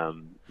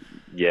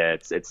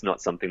 It's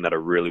not something that I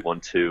really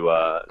want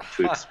to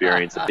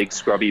experience, a big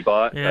scrubby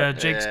bite. Yeah,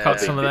 Jake's caught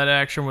some of that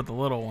action with the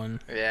little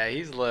one. Yeah,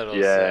 he's little.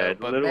 Yeah,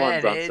 but little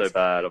man, ones aren't so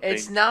bad.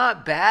 It's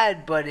not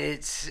bad, but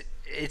it's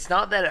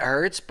not that it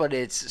hurts, but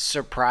it's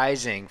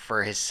surprising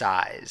for his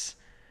size.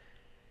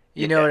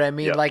 You know what I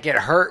mean? Yeah. Like it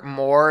hurt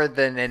more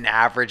than an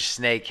average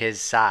snake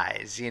his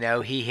size.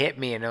 He hit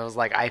me and it was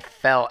like I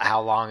felt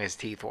how long his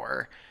teeth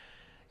were.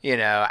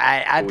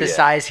 At Oh, the yeah.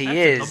 size he That's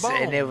in the is,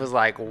 and it bone. was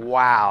like,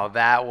 wow,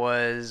 that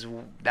was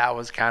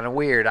kind of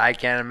weird. I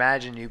can't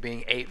imagine you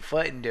being 8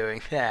 foot and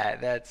doing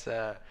that. That's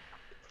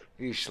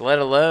let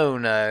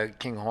alone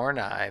King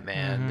Horneye,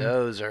 man. Mhm.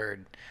 Those are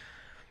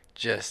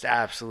just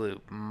absolute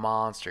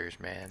monsters,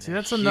 man. See, They're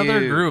that's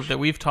another group huge. that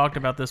we've talked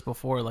about this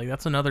before. Like,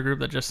 that's another group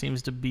that just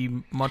seems to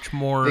be much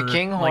more The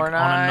King like on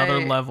another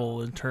Horneye-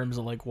 level in terms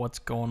of like what's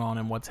going on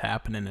and what's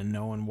happening and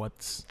knowing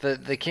what's.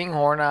 The King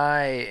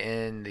Horneye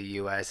in the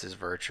U.S. is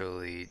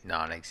virtually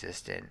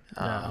non-existent.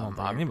 I don't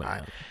think anybody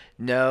has.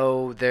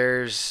 No,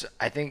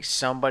 I think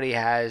somebody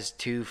has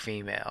 2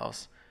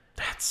 females.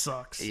 That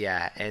sucks.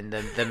 Yeah, and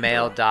the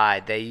male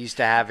died. They used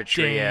to have a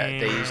trio.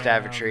 They used to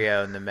have a Damn.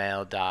 trio, and the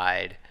male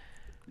died.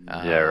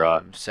 Yeah,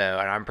 right. So,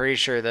 and I'm pretty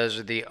sure those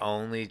are the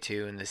only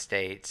 2 in the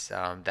States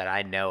that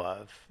I know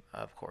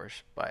of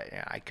course. But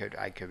yeah, I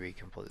could be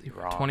completely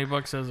wrong.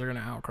 $20 says they're gonna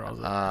outcross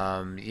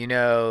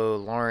it.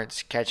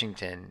 Lawrence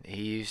Ketchington,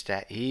 he used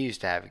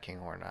to have a King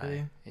Horneye.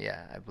 Did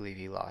Yeah, I believe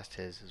he lost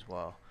his as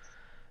well.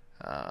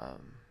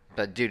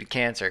 But due to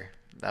cancer,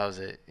 that was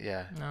it.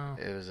 Yeah, No.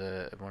 it was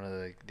one of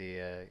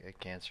the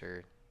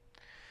cancer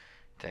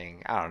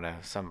thing. I don't know,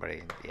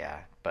 somebody. Yeah,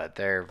 but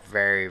they're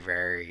very,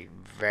 very,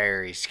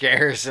 very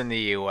scarce in the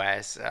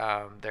U.S.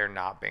 They're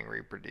not being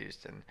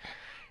reproduced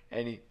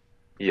in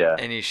Yeah.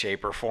 any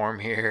shape or form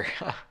here.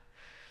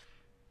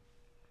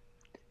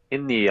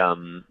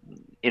 In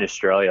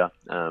Australia,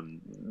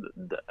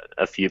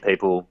 a few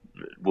people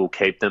will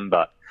keep them,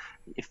 but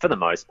for the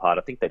most part,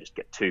 I think they just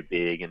get too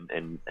big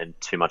and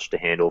too much to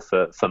handle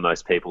for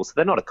most people. So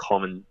they're not a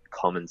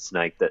common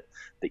snake that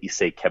you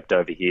see kept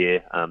over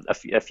here.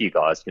 A few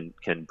guys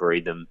can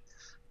breed them,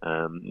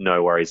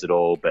 no worries at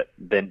all. But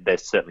then they're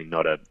certainly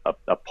not a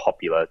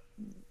popular,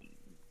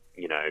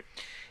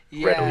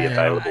 readily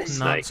available not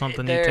snake.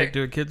 something you take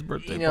to a kid's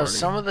birthday party.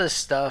 Some of the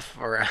stuff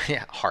around,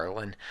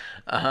 Harlan.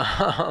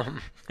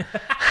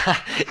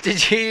 You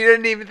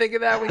didn't even think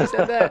of that when you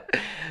said that?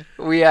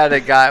 We had a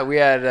guy,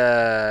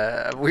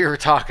 we were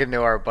talking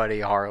to our buddy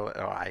Harlan.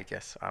 Oh, I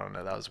don't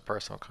know. That was a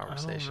personal I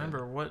conversation. don't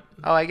remember what.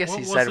 Oh, I guess what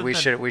he was said it we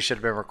that- should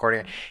have been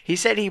recording it. He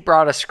said he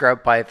brought a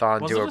scrub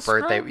python Was to it a a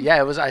birthday. scrub? Yeah,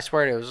 it was. I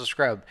swear it was a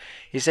scrub.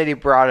 He said he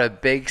brought a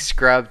big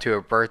scrub to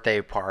a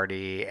birthday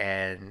party,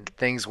 and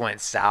things went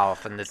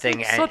south, and the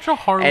thing such a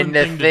Harlan and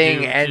the thing to thing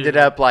do, ended too.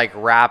 up like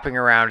wrapping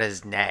around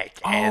his neck,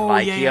 and Oh,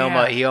 like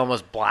yeah. he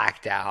almost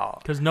blacked out.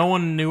 Because no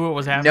one knew what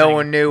was happening. No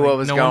one knew what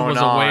was no going one was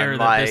on, aware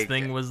that this like-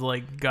 thing was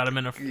like got him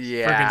in a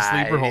Yeah,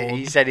 freaking sleeper hold.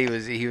 he said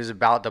he was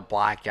about to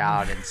black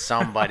out, and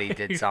somebody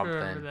did I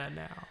remember something. that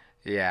now.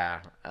 Yeah,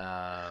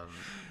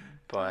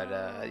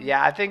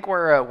 yeah, I think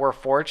we're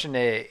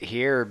fortunate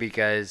here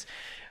because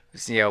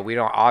we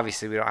don't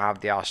have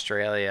the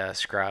Australia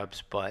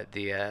scrubs, but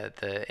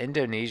the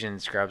Indonesian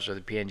scrubs or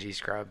the PNG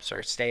scrubs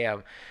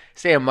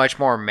stay a much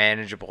more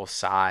manageable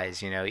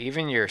size.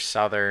 Even your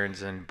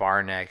southerns and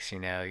barnecks,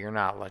 you're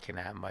not looking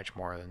at much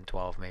more than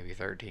 12, maybe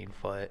 13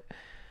 foot.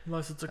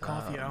 Unless it's a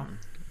coffee owl.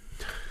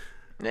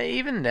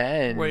 Even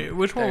then, Wait,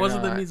 which one they're was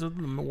it that not- means with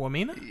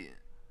Wamina?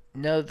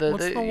 No,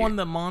 What's the one,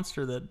 the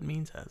monster that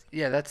Means has?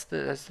 Yeah, that's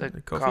the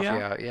Kofi coffee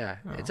owl? out. Yeah,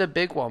 Oh. it's a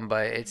big one,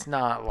 but it's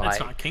not like It's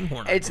not King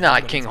Horneye. It's big,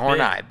 not but King it's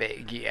Horneye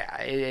big.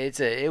 Yeah,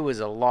 it was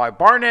a large.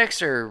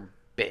 Barnecks are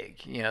big.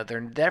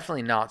 They're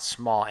definitely not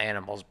small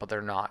animals, but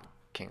they're not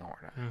King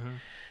Horneye. Mm-hmm.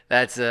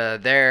 That's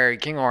they're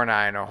King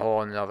Horneye in a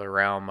whole another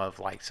realm of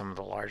like some of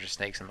the largest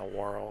snakes in the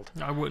world.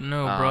 I wouldn't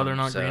know, bro. They're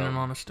not so- greening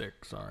on a stick.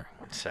 Sorry.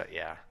 So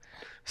yeah.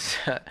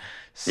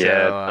 So,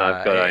 Yeah,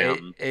 I've got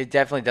a, it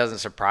definitely doesn't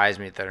surprise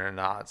me that they're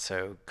not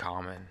so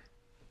common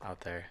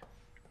out there.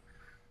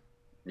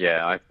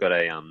 Yeah, I've got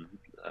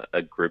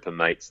a group of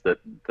mates that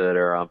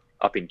are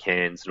up in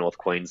Cairns, North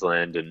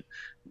Queensland, and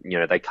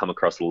they come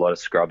across a lot of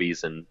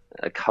scrubbies. And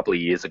a couple of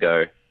years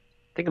ago, I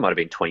think it might have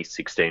been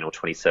 2016 or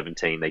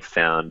 2017, they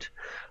found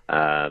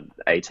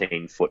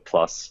 18-foot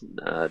plus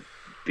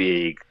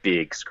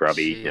big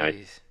scrubby,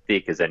 Jeez.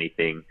 thick as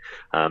anything,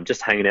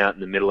 just hanging out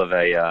in the middle of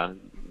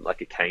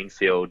a cane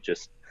field.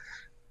 Just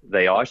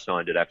they eye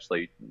shined it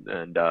actually,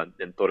 and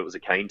thought it was a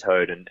cane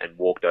toad, and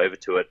walked over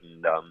to it,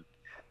 and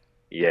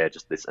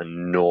just this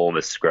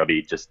enormous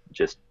scrubby just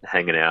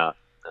hanging out.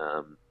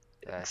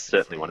 That's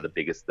Certainly one of the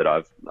biggest that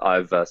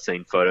I've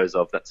seen photos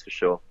of. That's for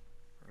sure.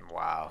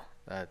 Wow,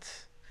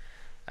 that's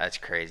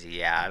crazy.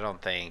 Yeah, I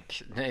don't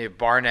think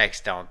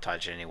barnecks don't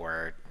touch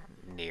anywhere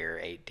near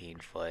 18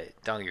 foot.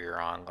 Don't get me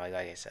wrong. Like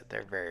I said,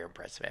 they're very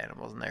impressive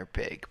animals and they're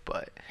big,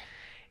 but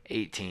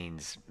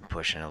 18's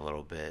pushing a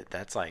little bit.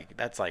 That's like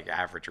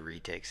average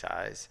retake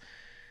size.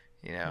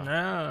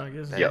 No, I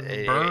guess Yep.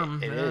 it's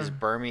berm. It yeah. is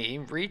Burmy.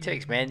 Even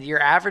retakes, man.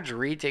 Your average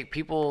retake,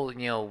 people,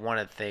 want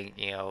to think,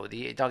 don't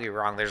get me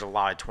wrong, there's a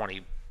lot of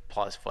 20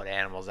 plus foot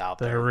animals out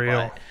there. They're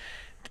real.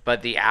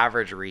 But the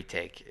average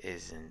retake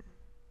isn't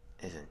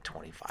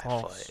 25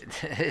 False.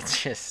 foot.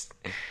 It's just,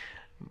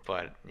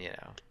 but,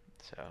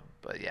 So,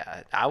 but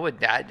yeah, I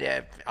would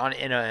on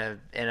in a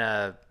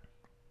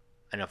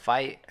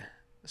fight,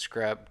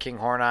 scrub King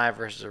Horneye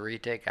versus a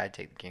retic. I'd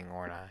take the King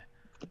Horneye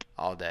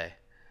all day.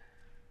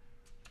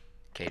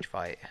 Cage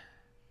fight,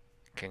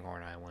 King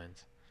Horneye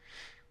wins.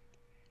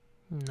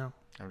 No.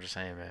 I'm just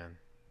saying, man.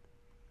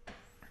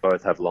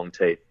 Both have long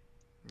teeth.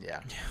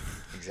 Yeah,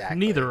 exactly.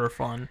 Neither are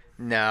fun.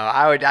 No,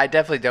 I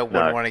definitely wouldn't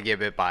No. want to get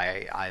bit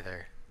by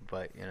either.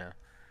 But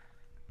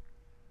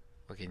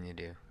what can you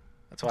do?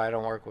 That's why I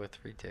don't work with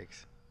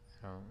retics.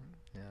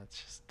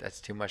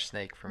 That's too much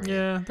snake for me.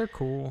 Yeah, they're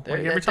cool. They're-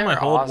 Like, every time I they're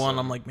hold awesome. one,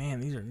 I'm like, man,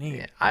 these are neat.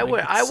 Yeah,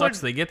 Like, it sucks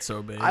they get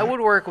so big. I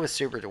would work with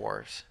super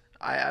dwarfs.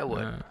 I would.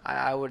 Yeah.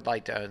 I would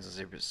like to own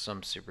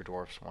some super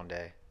dwarfs one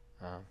day.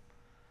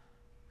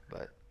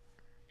 But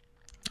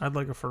I'd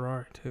like a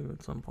Ferrari too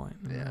at some point.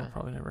 Yeah. That'll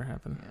probably never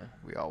happen. yeah,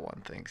 we all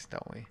want things,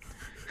 don't we?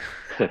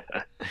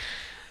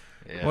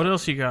 Yeah. What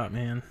else you got,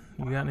 man?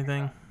 You got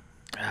anything?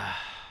 I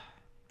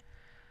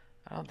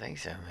don't think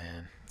so,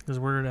 man. Because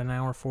we're at an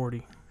hour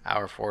 40.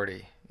 Hour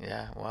 40.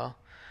 Yeah, well,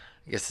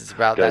 I guess it's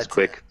about Goes that.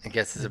 quick. I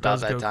guess it's It about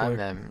does that go time quick.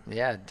 then.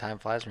 Yeah, time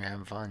flies when you're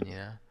having fun,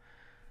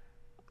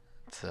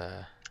 It's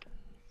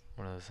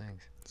one of those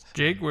things.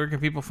 Jake, where can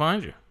people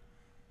find you?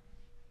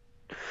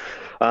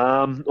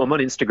 I'm on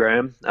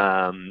Instagram,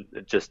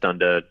 just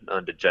under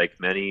Jake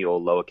Meney, or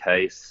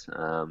lowercase.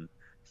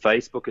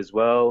 Facebook as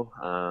well.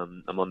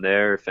 I'm on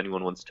there. If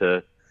anyone wants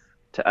to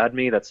add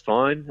me, that's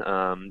fine.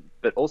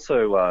 But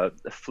also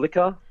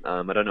Flickr.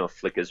 I don't know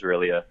if Flickr is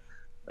really a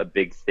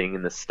big thing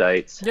in the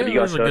States. Yeah, Have you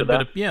guys heard of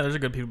that? there's a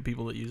good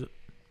people that use it.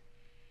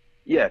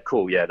 Yeah,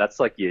 cool. Yeah, that's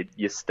like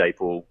your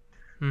staple,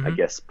 I Mhm.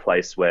 guess,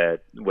 place where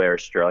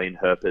Australian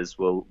herpers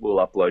will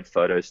upload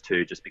photos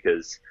to, just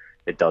because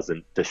it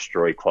doesn't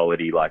destroy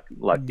quality like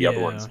the other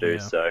Yeah, ones do. yeah.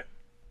 So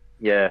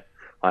yeah,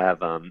 I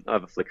have a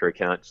Flickr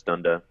account just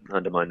under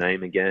my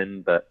name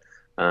again. But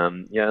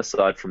yeah,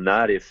 aside from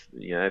that, if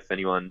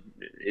anyone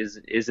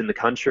is in the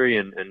country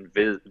and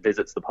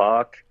visits the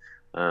park,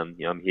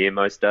 I'm here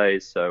most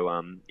days.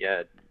 So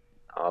yeah,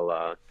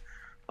 I'll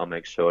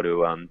make sure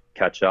to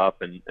catch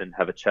up and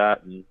have a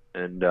chat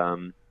and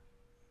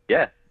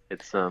yeah,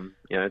 it's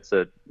it's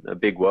a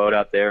big world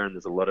out there, and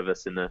there's a lot of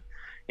us in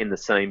the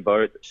same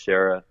boat that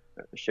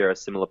share a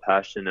similar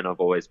passion. And I've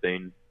always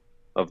been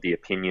of the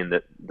opinion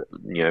that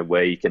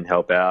where you can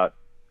help out,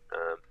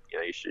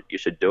 you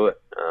should do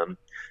it.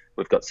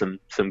 We've got some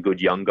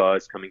good young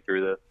guys coming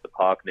through the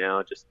park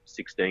now, just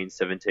 16,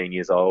 17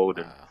 years old,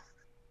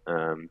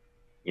 and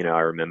I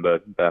remember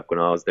back when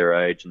I was their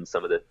age and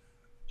some of the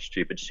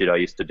stupid shit I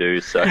used to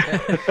do. So A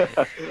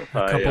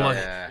couple of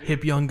Yeah.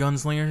 hip young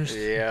gunslingers.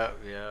 Yeah.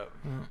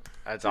 Mm.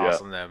 That's Yeah.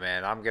 awesome though,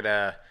 man. I'm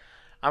gonna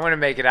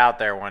make it out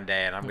there one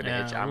day, and I'm gonna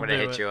Yeah, hit you. I'm we'll gonna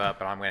do hit it. you up,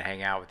 and I'm gonna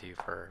hang out with you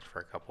for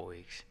a couple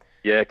weeks.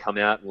 yeah, come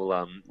out and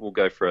we'll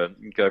go for a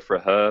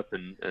herp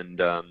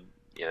and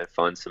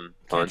find some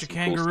Catch a cool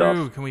kangaroo.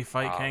 stuff. Can we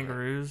fight Oh,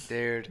 kangaroos?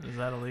 Dude. Is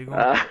that illegal?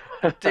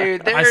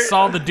 Dude, I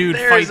saw the dude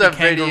fight the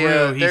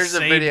kangaroo. He There's a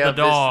saved video the of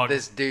dog.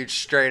 this dude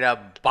straight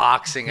up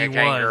boxing a He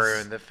kangaroo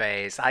was. in the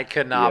face. I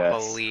could not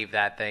Yes. believe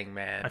that thing,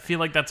 man. I feel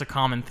like that's a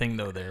common thing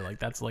though. There, like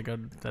that's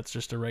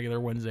just a regular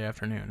Wednesday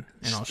afternoon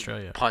in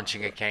Australia.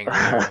 Punching a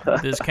kangaroo.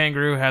 This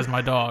kangaroo has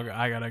my dog.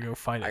 I gotta go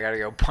fight I it. gotta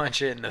go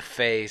punch it in the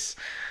face.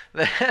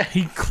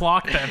 He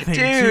clocked that thing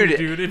Dude, too,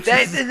 dude. It's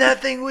that, just- and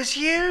that thing was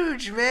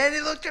huge, man. He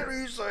looked at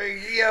me, he's like,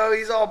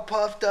 he's all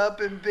puffed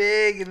up and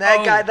big, and that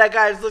Oh.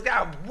 guy's looked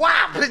out,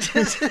 wow.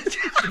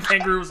 the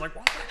kangaroo was like,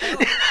 what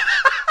the hell?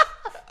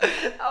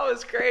 That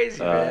was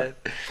crazy, man.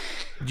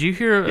 Did you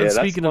hear? Yeah, that's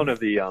Speaking one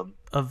of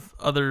of the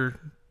other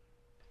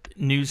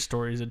news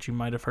stories that you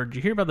might have heard, did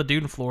you hear about the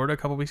dude in Florida a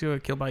couple weeks ago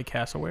got killed by a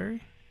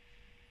cassowary?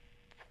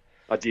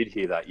 I did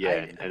hear that,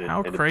 yeah, and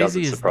How it crazy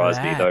doesn't is surprise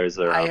me. that? Those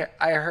are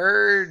I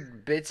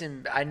heard bits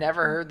and I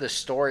never heard the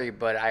story,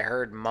 but I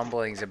heard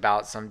mumblings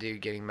about some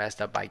dude getting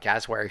messed up by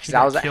cassowary. Because He I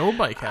got was killed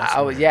by a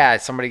cassowary.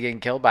 somebody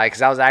getting killed by it.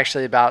 Because I was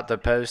actually about to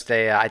post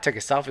I took a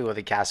selfie with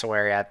a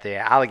cassowary at the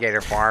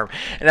alligator farm,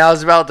 and I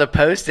was about to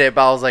post it,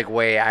 but I was like,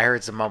 wait, I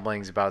heard some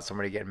mumblings about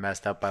somebody getting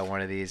messed up by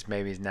one of these.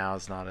 Maybe now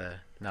is not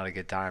a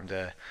good time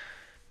to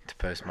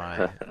post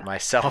my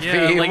selfie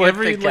Yeah, like with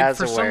the cassowary.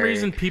 for some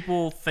reason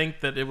people think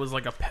that it was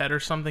like a pet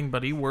or something,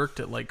 but he worked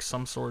at like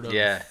some sort of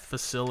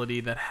facility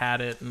that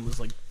had it and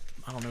was like,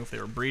 I don't know if they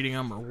were breeding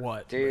them or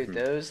what. Dude,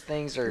 those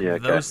things are Yeah,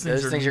 Those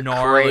those things things are are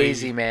gnarly.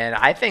 crazy, man.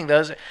 I think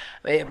those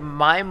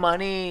my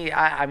money.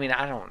 I mean,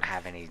 I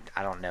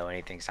don't know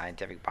anything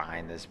scientific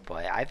behind this,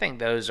 but I think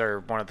those are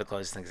one of the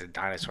closest things to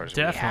dinosaurs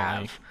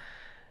Definitely.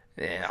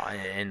 we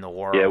have in the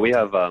world.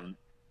 yeah.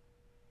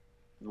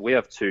 We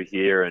have two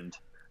here, and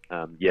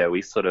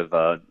we sort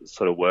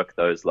of work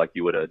those like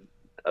you would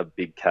a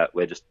big cat.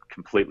 We're just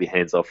completely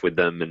hands off with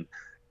them,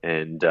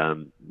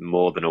 and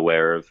more than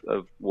aware of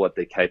what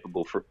they're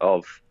capable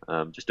of.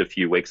 Just a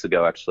few weeks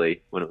ago,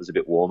 actually, when it was a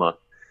bit warmer,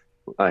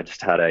 I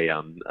just had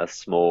a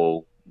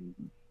small,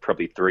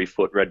 probably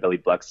 3-foot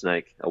red-bellied black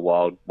snake, a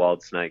wild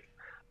snake,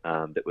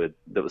 that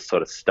was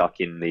sort of stuck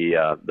in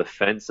the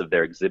fence of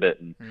their exhibit,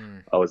 and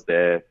I was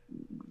there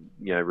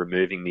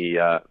removing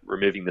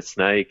the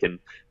snake, and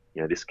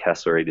this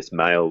cassowary, this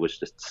male, was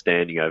just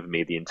standing over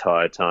me the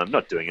entire time,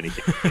 not doing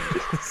anything.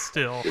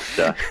 Still, It's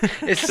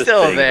just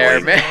still being there,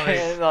 annoying.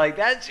 man. Like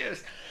that's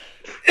just.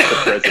 The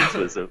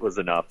presence was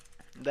enough.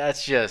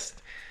 That's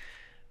just.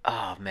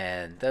 Oh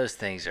man, those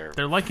things are.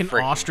 they're like an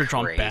freaking ostrich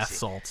on crazy. bath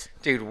salts.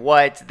 Dude,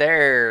 what?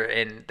 They're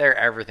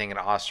everything an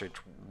ostrich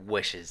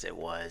wishes it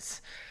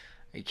was.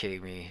 Are you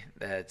kidding me?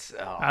 That's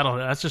I don't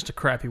know. That's just a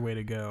crappy way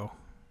to go.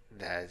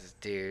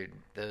 dude.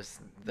 Those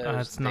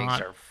That's things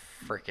not- are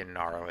freaking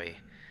gnarly.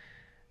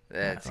 I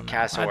That's don't know.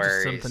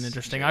 cassowary. Something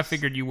interesting. I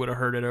figured you would have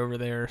heard it over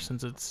there,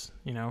 since it's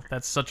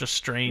that's such a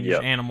strange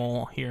Yep.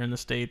 animal here in the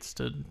States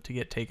to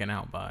get taken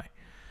out by.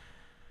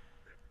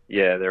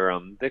 Yeah,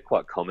 they're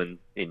quite common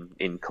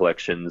in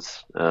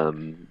collections.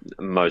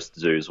 Most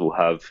zoos will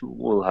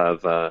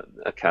have a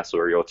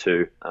cassowary or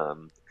two.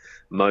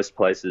 Most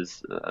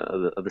places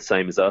are the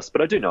same as us,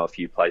 but I do know a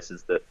few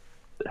places that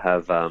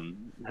have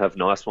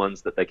nice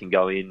ones that they can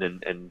go in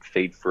and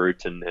feed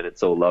fruit, and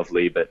it's all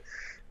lovely. But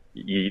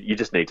you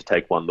just need to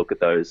take one look at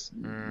those,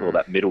 or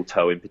that middle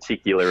toe in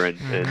particular, and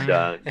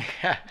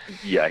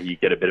you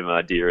get a bit of an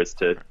idea as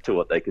to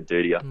what they could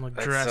do to you. Like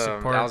That's,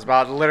 Jurassic Park. I was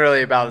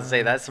literally about to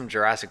say that's some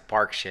Jurassic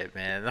Park shit,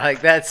 man.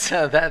 Like that's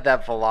that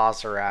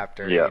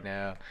Velociraptor,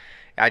 Yeah.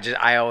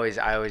 I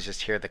always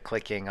just hear the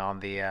clicking on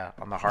the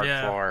hard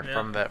Yeah, floor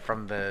yeah.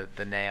 from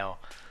the nail.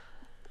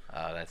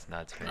 Oh, that's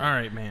nuts, man. All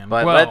right, man.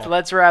 But well,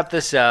 let's wrap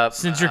this up.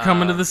 since you're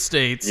coming to the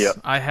States, Yep.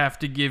 I have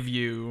to give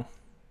you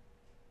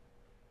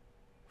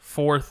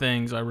 4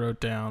 things I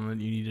wrote down that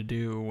you need to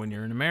do when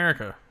you're in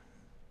America.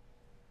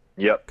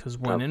 Yep. Because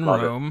when I in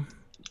love it. Rome,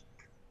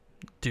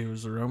 do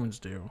as the Romans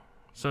do.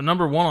 So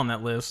number 1 on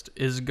that list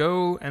is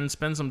go and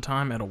spend some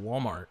time at a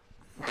Walmart.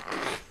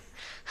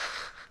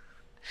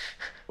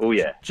 Oh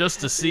yeah.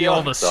 Just to see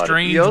all the Excited.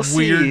 strange, You'll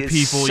weird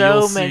see people so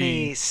you'll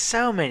many, see.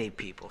 so many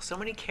people, so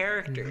many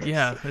characters.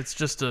 Yeah, it's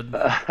just an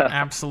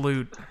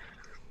absolute...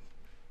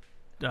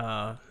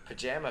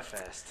 Pajama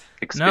fest. No,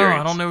 Experience.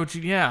 I don't know what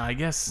you... Yeah, I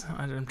guess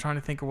I'm trying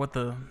to think of what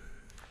the...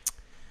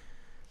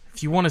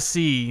 If you want to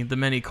see the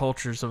many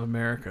cultures of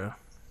America,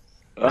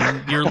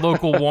 then your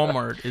local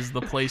Walmart is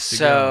the place to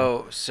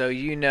go. So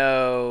you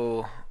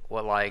know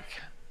what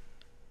like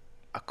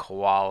a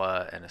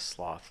koala and a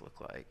sloth look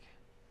like?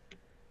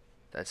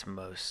 That's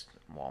most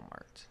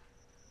Walmarts.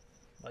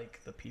 Like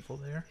the people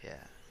there. Yeah.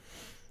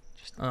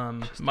 Just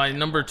My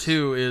number animals.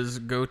 2 is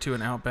go to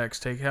an Outback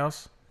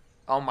Steakhouse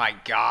Oh my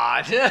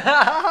god.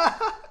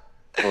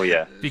 Oh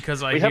yeah.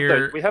 because I We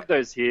hear have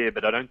those here,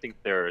 but I don't think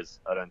they're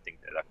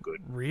that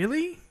good.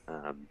 really.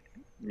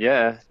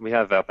 Yeah, we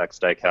have Outback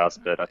Steakhouse,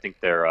 but I think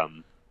they're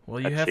Well,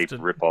 you a have cheap to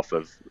rip-off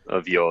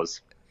of yours.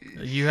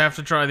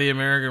 try the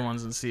American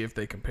ones and see if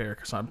they compare,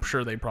 because I'm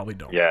sure they probably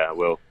don't. Yeah,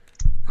 well,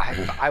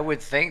 I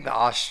would think the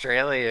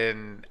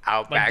Australian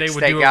Outback they would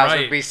do it Steakhouse right.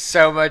 would be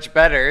so much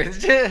better. It's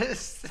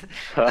just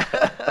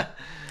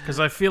Because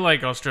I feel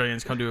like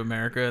Australians come to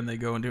America and they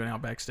go and do an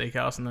Outback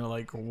Steakhouse and they're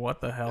like, "What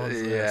the hell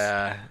is this?"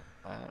 yeah.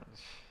 I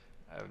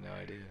have no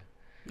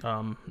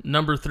idea.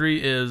 Number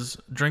 3 is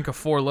drink a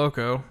Four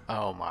Loko.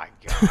 Oh my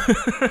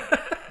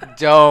god.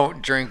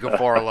 Don't drink a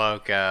Four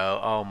Loco.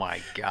 Oh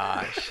my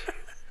gosh.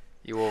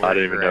 You will I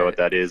don't even know what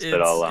that is,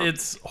 but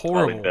It's I'll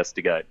horrible.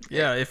 investigate.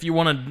 Yeah, if you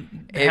want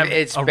to have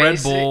It's a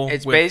Red Bull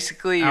it's with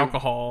basically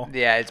alcohol,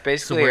 Yeah, it's so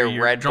basically where a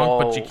you're Red drunk Bull.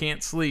 but you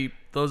can't sleep,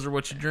 those are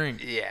what you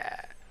drink. Yeah.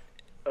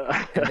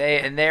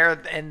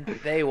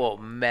 They will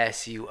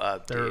mess you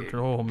up, dude.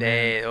 Oh,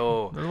 man.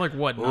 They're like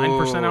what,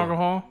 9% Ooh.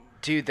 alcohol?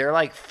 Dude, they're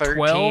like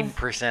 12?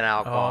 13%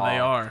 alcohol. Oh, they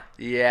are.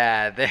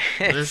 Yeah,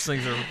 Those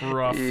things are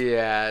rough.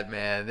 Yeah,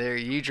 man.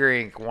 You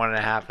drink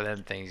 1.5 of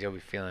them things, you'll be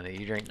feeling it.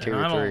 You drink 2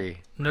 And or I 3.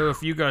 don't know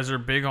if you guys are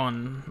big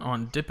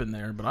on dipping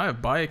there, but I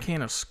buy a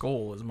can of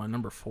Skull as my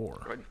number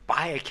 4.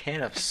 Buy a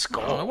can of I don't know,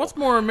 Skull. what's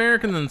more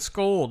American than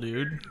Skull,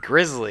 dude?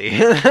 Grizzly?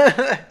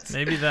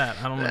 Maybe that.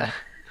 I don't know.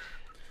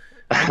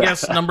 I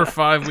guess number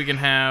 5 we can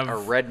have. Or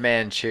Red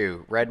Man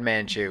Chew. Red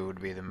Man Chew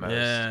would be the most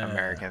Yeah.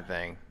 American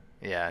thing.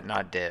 Yeah,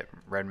 not dip.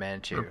 Red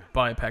Man Chew.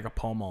 Buy a pack of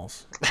Pall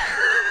Malls.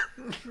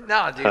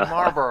 No, dude,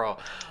 Marlboro.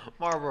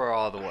 Marlboro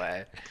all the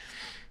way.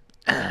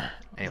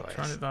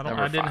 Anyways,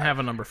 I didn't have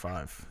a number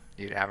 5.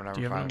 You'd have a number 5?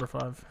 Do you have a number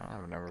 5? I don't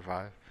have a number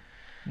 5.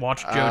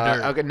 Watch Joe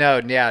Dirt. Okay,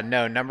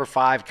 no. Number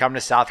 5, come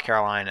to South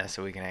Carolina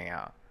so we can hang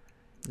out.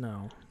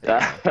 No. There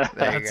you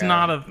That's go.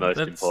 not a. Most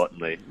that's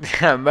importantly.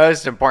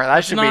 Most important.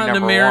 That should be not number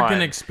an American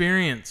 1.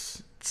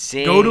 experience.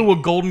 See? Go to a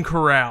Golden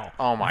Corral.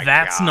 Oh my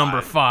That's God.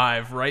 number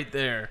 5 right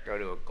there. Go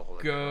to a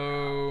golden.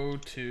 Go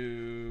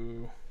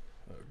to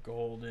a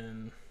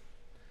Golden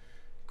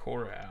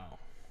Corral.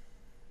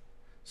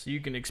 So you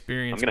can I'm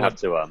experience. gonna have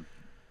to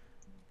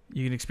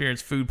You can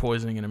experience food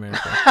poisoning in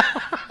America.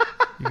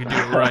 You can do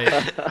it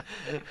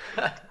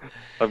right.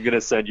 I'm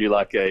gonna send you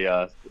like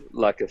a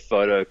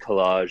photo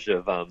collage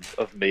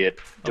of me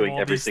doing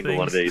all every these single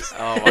one of things. these.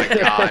 Oh my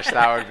gosh,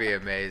 that would be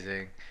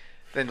amazing.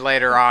 Then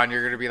later on,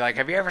 you're gonna be like,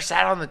 "Have you ever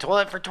sat on the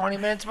toilet for 20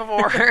 minutes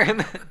before?"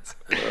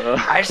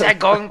 I just had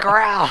Golden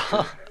Corral.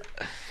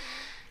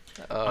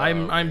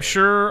 I'm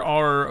sure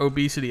our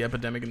obesity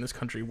epidemic in this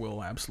country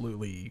will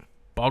absolutely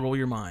boggle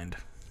your mind.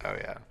 Oh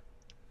yeah,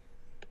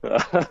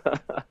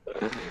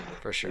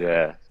 for sure.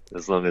 Yeah,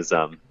 as long as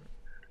no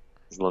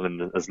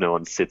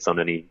one sits on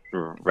any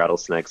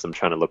rattlesnakes I'm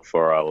trying to look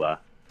for, I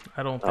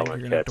don't I think won't you're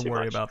gonna care have to too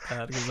worry much. about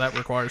that because that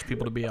requires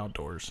people to be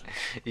outdoors.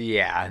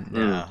 Yeah,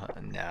 no.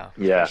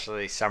 Yeah.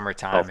 Especially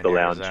summertime Off in the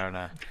lounge.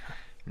 Arizona.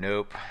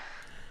 Nope.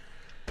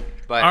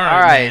 But All all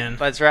right, right, man.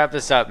 let's wrap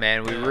this up,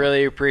 man. We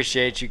really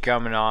appreciate you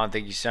coming on.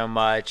 Thank you so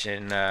much,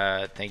 and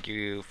thank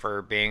you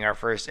for being our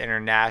first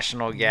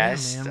international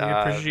guest. Yeah, man, we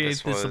appreciate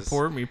This the was-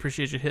 support. We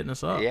appreciate you hitting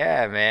us up.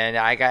 Yeah, man.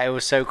 It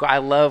was so cool. I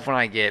love when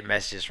I get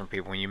messages from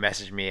people. When you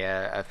messaged me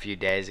a few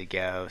days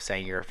ago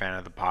saying you're a fan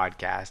of the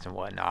podcast and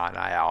whatnot, and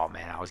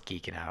I was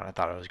geeking out. I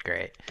thought it was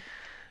great.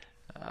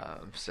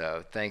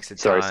 So thanks a ton.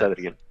 Sorry, say that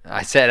again.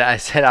 I said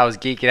I was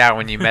geeking out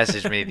when you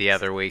messaged me the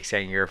other week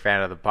saying you're a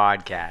fan of the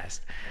podcast.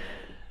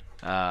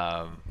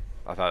 I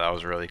thought that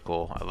was really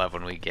cool. I love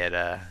when we get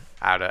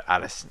out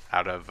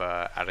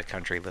of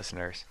country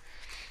listeners.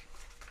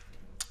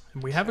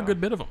 We have a good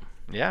bit of them.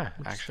 Yeah,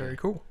 Which is actually, very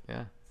cool.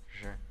 yeah, for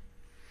sure.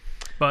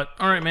 But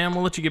all right, man,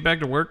 we'll let you get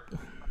back to work.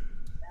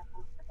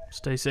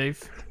 Stay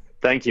safe.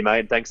 Thank you,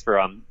 mate. Thanks for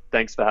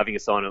having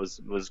us on. It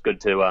was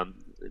good to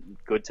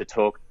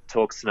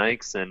talk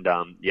snakes, and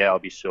I'll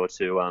be sure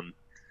to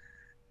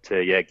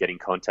get in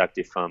contact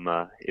if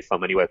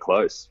I'm anywhere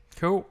close.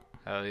 Cool.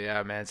 Oh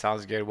yeah, man,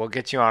 sounds good. We'll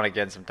get you on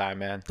again sometime,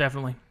 man.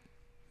 Definitely.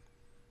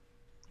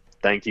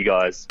 Thank you,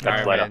 guys. All Catch right,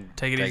 you later. Man,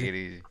 Take it easy. It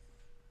easy.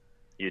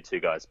 You too,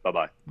 guys.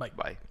 Bye-bye. Bye.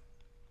 Bye.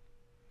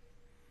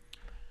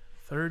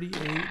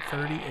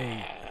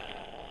 38.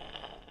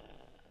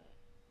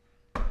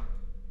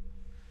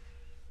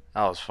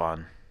 That was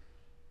fun.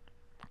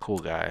 Cool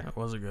guy. That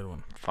was a good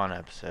one. Fun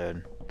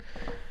episode.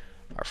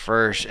 Our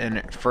first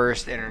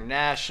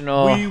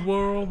international. We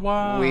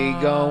worldwide. We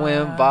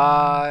going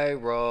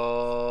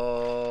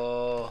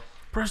viral.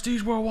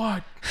 Prestige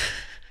worldwide.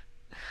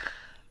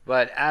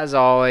 But as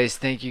always,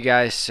 thank you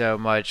guys so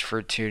much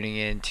for tuning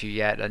in to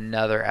yet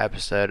another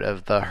episode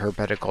of the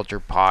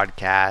Herpeticulture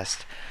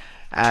Podcast.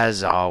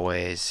 As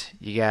always,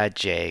 you got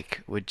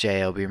Jake with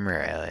JLB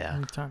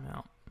Morelia. Time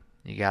out.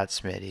 You got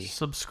Smitty.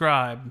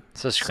 Subscribe.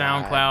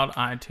 SoundCloud,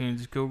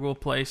 iTunes, Google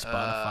Play,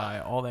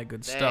 Spotify, all that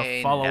good stuff.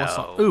 they Follow us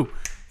know. on.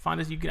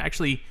 Find us. You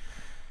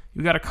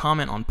got a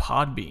comment on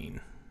Podbean,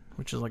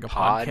 which is like a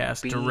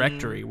podcast Podbean?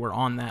 directory. We're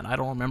on that. I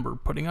don't remember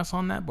putting us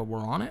on that, but we're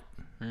on it.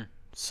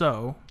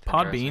 So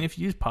Podbean, interesting. if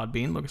you use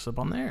Podbean, look us up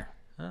on there.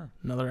 Oh.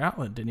 Another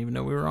outlet. Didn't even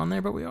know we were on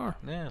there, but we are.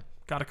 Yeah.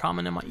 Got a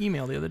comment in my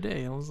email the other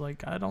day. I was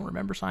like, I don't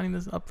remember signing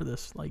this up for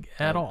this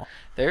at all.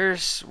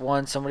 There's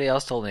one somebody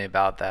else told me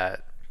about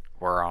that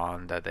we're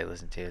on that they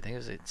listen to. I think it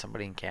was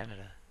somebody in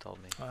Canada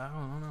told me. I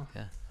don't know.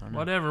 Yeah. I don't know.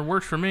 Whatever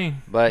works for me.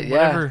 But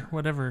yeah.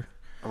 Whatever.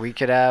 We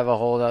could have a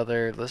whole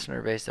other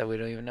listener base that we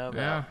don't even know about.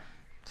 Yeah.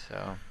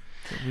 So,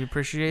 We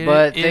appreciate it.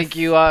 but thank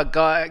you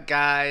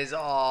guys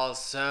all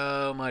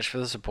so much for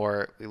the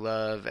support. We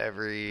love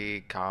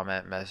every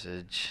comment,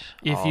 message,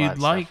 If all you'd that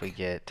like stuff we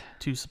get.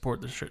 to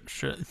support the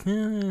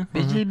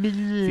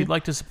if you'd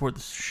like to support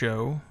the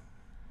show,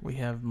 we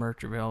have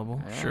merch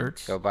available. Yeah,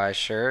 Shirts. Go buy a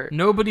shirt.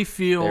 Nobody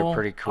feel They're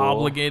pretty cool.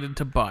 obligated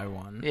to buy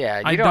one.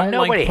 Yeah, I don't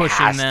nobody like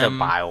pushing has them. to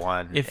buy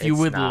one. If you It's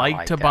would not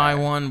like to buy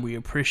that. one, we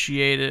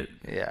appreciate it.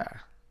 Yeah.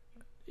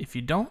 If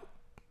you don't,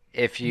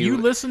 If you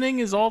listening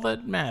is all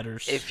that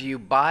matters. If you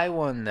buy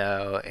one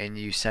though and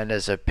you send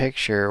us a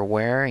picture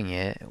wearing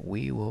it,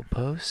 we will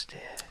post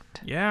it.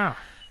 Yeah.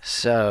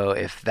 So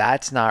if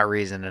that's not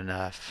reason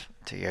enough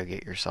to go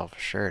get yourself a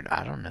shirt,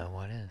 I don't know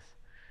what is.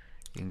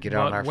 You can get it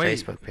on But our wait.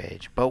 Facebook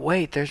page. But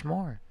wait, there's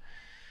more.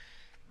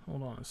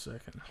 Hold on a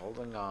second.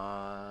 Holding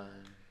on.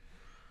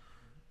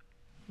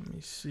 Let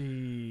me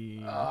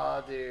see.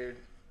 Oh, dude.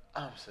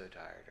 I'm so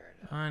tired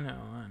right now. I know,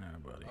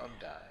 buddy. I'm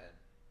dying.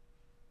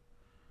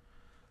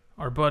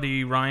 Our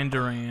buddy Ryan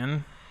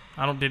Duran.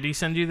 Did he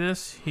send you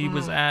this? He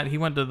Hmm. he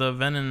went to the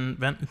Venom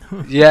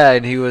Yeah,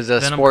 and he was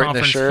Venom sporting the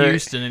Conference shirt.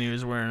 Houston, and he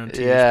was wearing a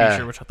THP Yeah.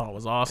 shirt, which I thought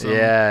was awesome.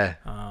 Yeah,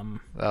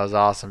 Um, that was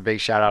awesome. Big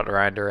shout out to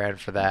Ryan Duran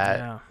for that.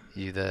 yeah.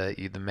 You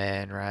the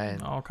man,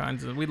 Ryan. All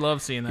kinds of. We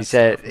love seeing that. He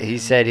said stuff, he man.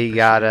 said he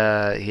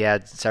got he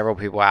had several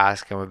people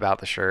ask him about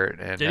the shirt.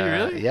 And, Did he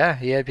really? Yeah,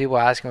 he had people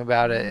ask him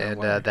about it, No and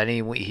way. then he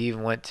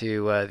even went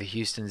to the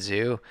Houston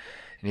Zoo,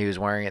 and he was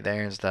wearing it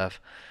there and stuff.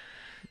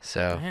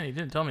 So Man, he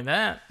didn't tell me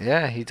that.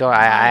 yeah, he told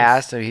I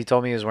asked him. He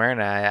told me he was wearing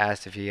it. I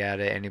asked if he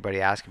had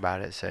anybody ask about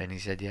it. So and he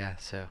said yeah.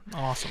 So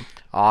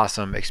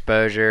Awesome.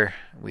 exposure.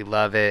 We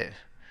love it.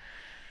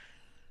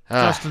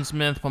 Justin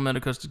Smith,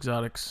 Palmetto Coast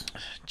Exotics.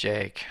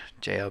 Jake,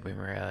 JLB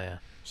Morelia.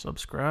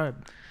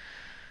 Subscribe.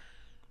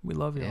 We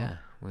love you. Yeah,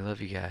 we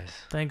love you guys.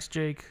 Thanks,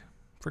 Jake,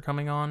 for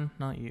coming on.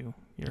 Not you.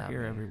 You're Not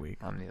here me. every week.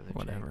 I'm the other Jake.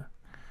 Whatever.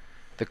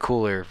 The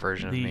cooler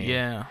version of me.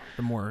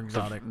 The more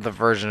exotic. The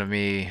version of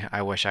me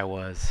I wish I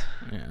was.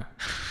 Yeah.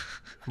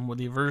 Well,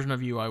 the version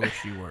of you I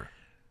wish you were.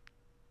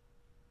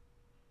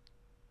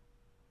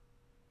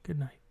 Good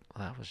night.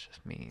 Well, that was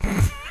just me.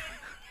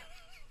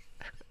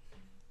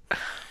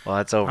 Well,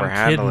 that's I'm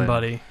overhandling. kidding,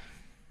 buddy.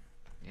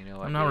 You know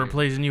what? I'm not dude?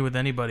 replacing you with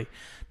anybody.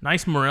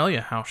 Nice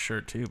Morelia House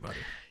shirt too, buddy.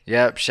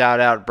 Yep. Shout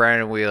out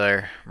Brandon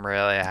Wheeler,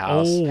 Morelia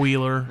House. Oh,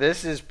 Wheeler.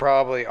 This is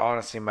probably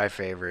honestly my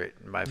favorite.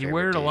 You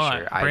wear it a lot.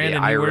 t-shirt.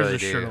 Brandon, I he wears really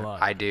this do. shirt a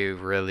lot. I do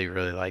really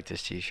like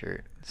this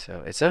t-shirt.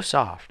 So it's so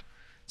soft.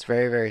 It's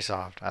very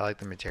soft. I like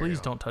the material. Please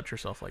don't touch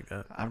yourself like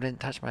that. I didn't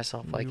touch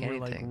myself like you were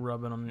anything. like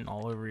rubbing on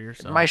all over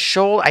yourself. My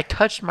shoulder. I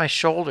touched my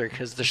shoulder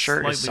because the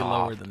shirt Slightly is soft.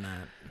 lower than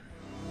that.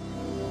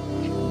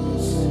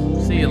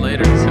 See you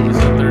later.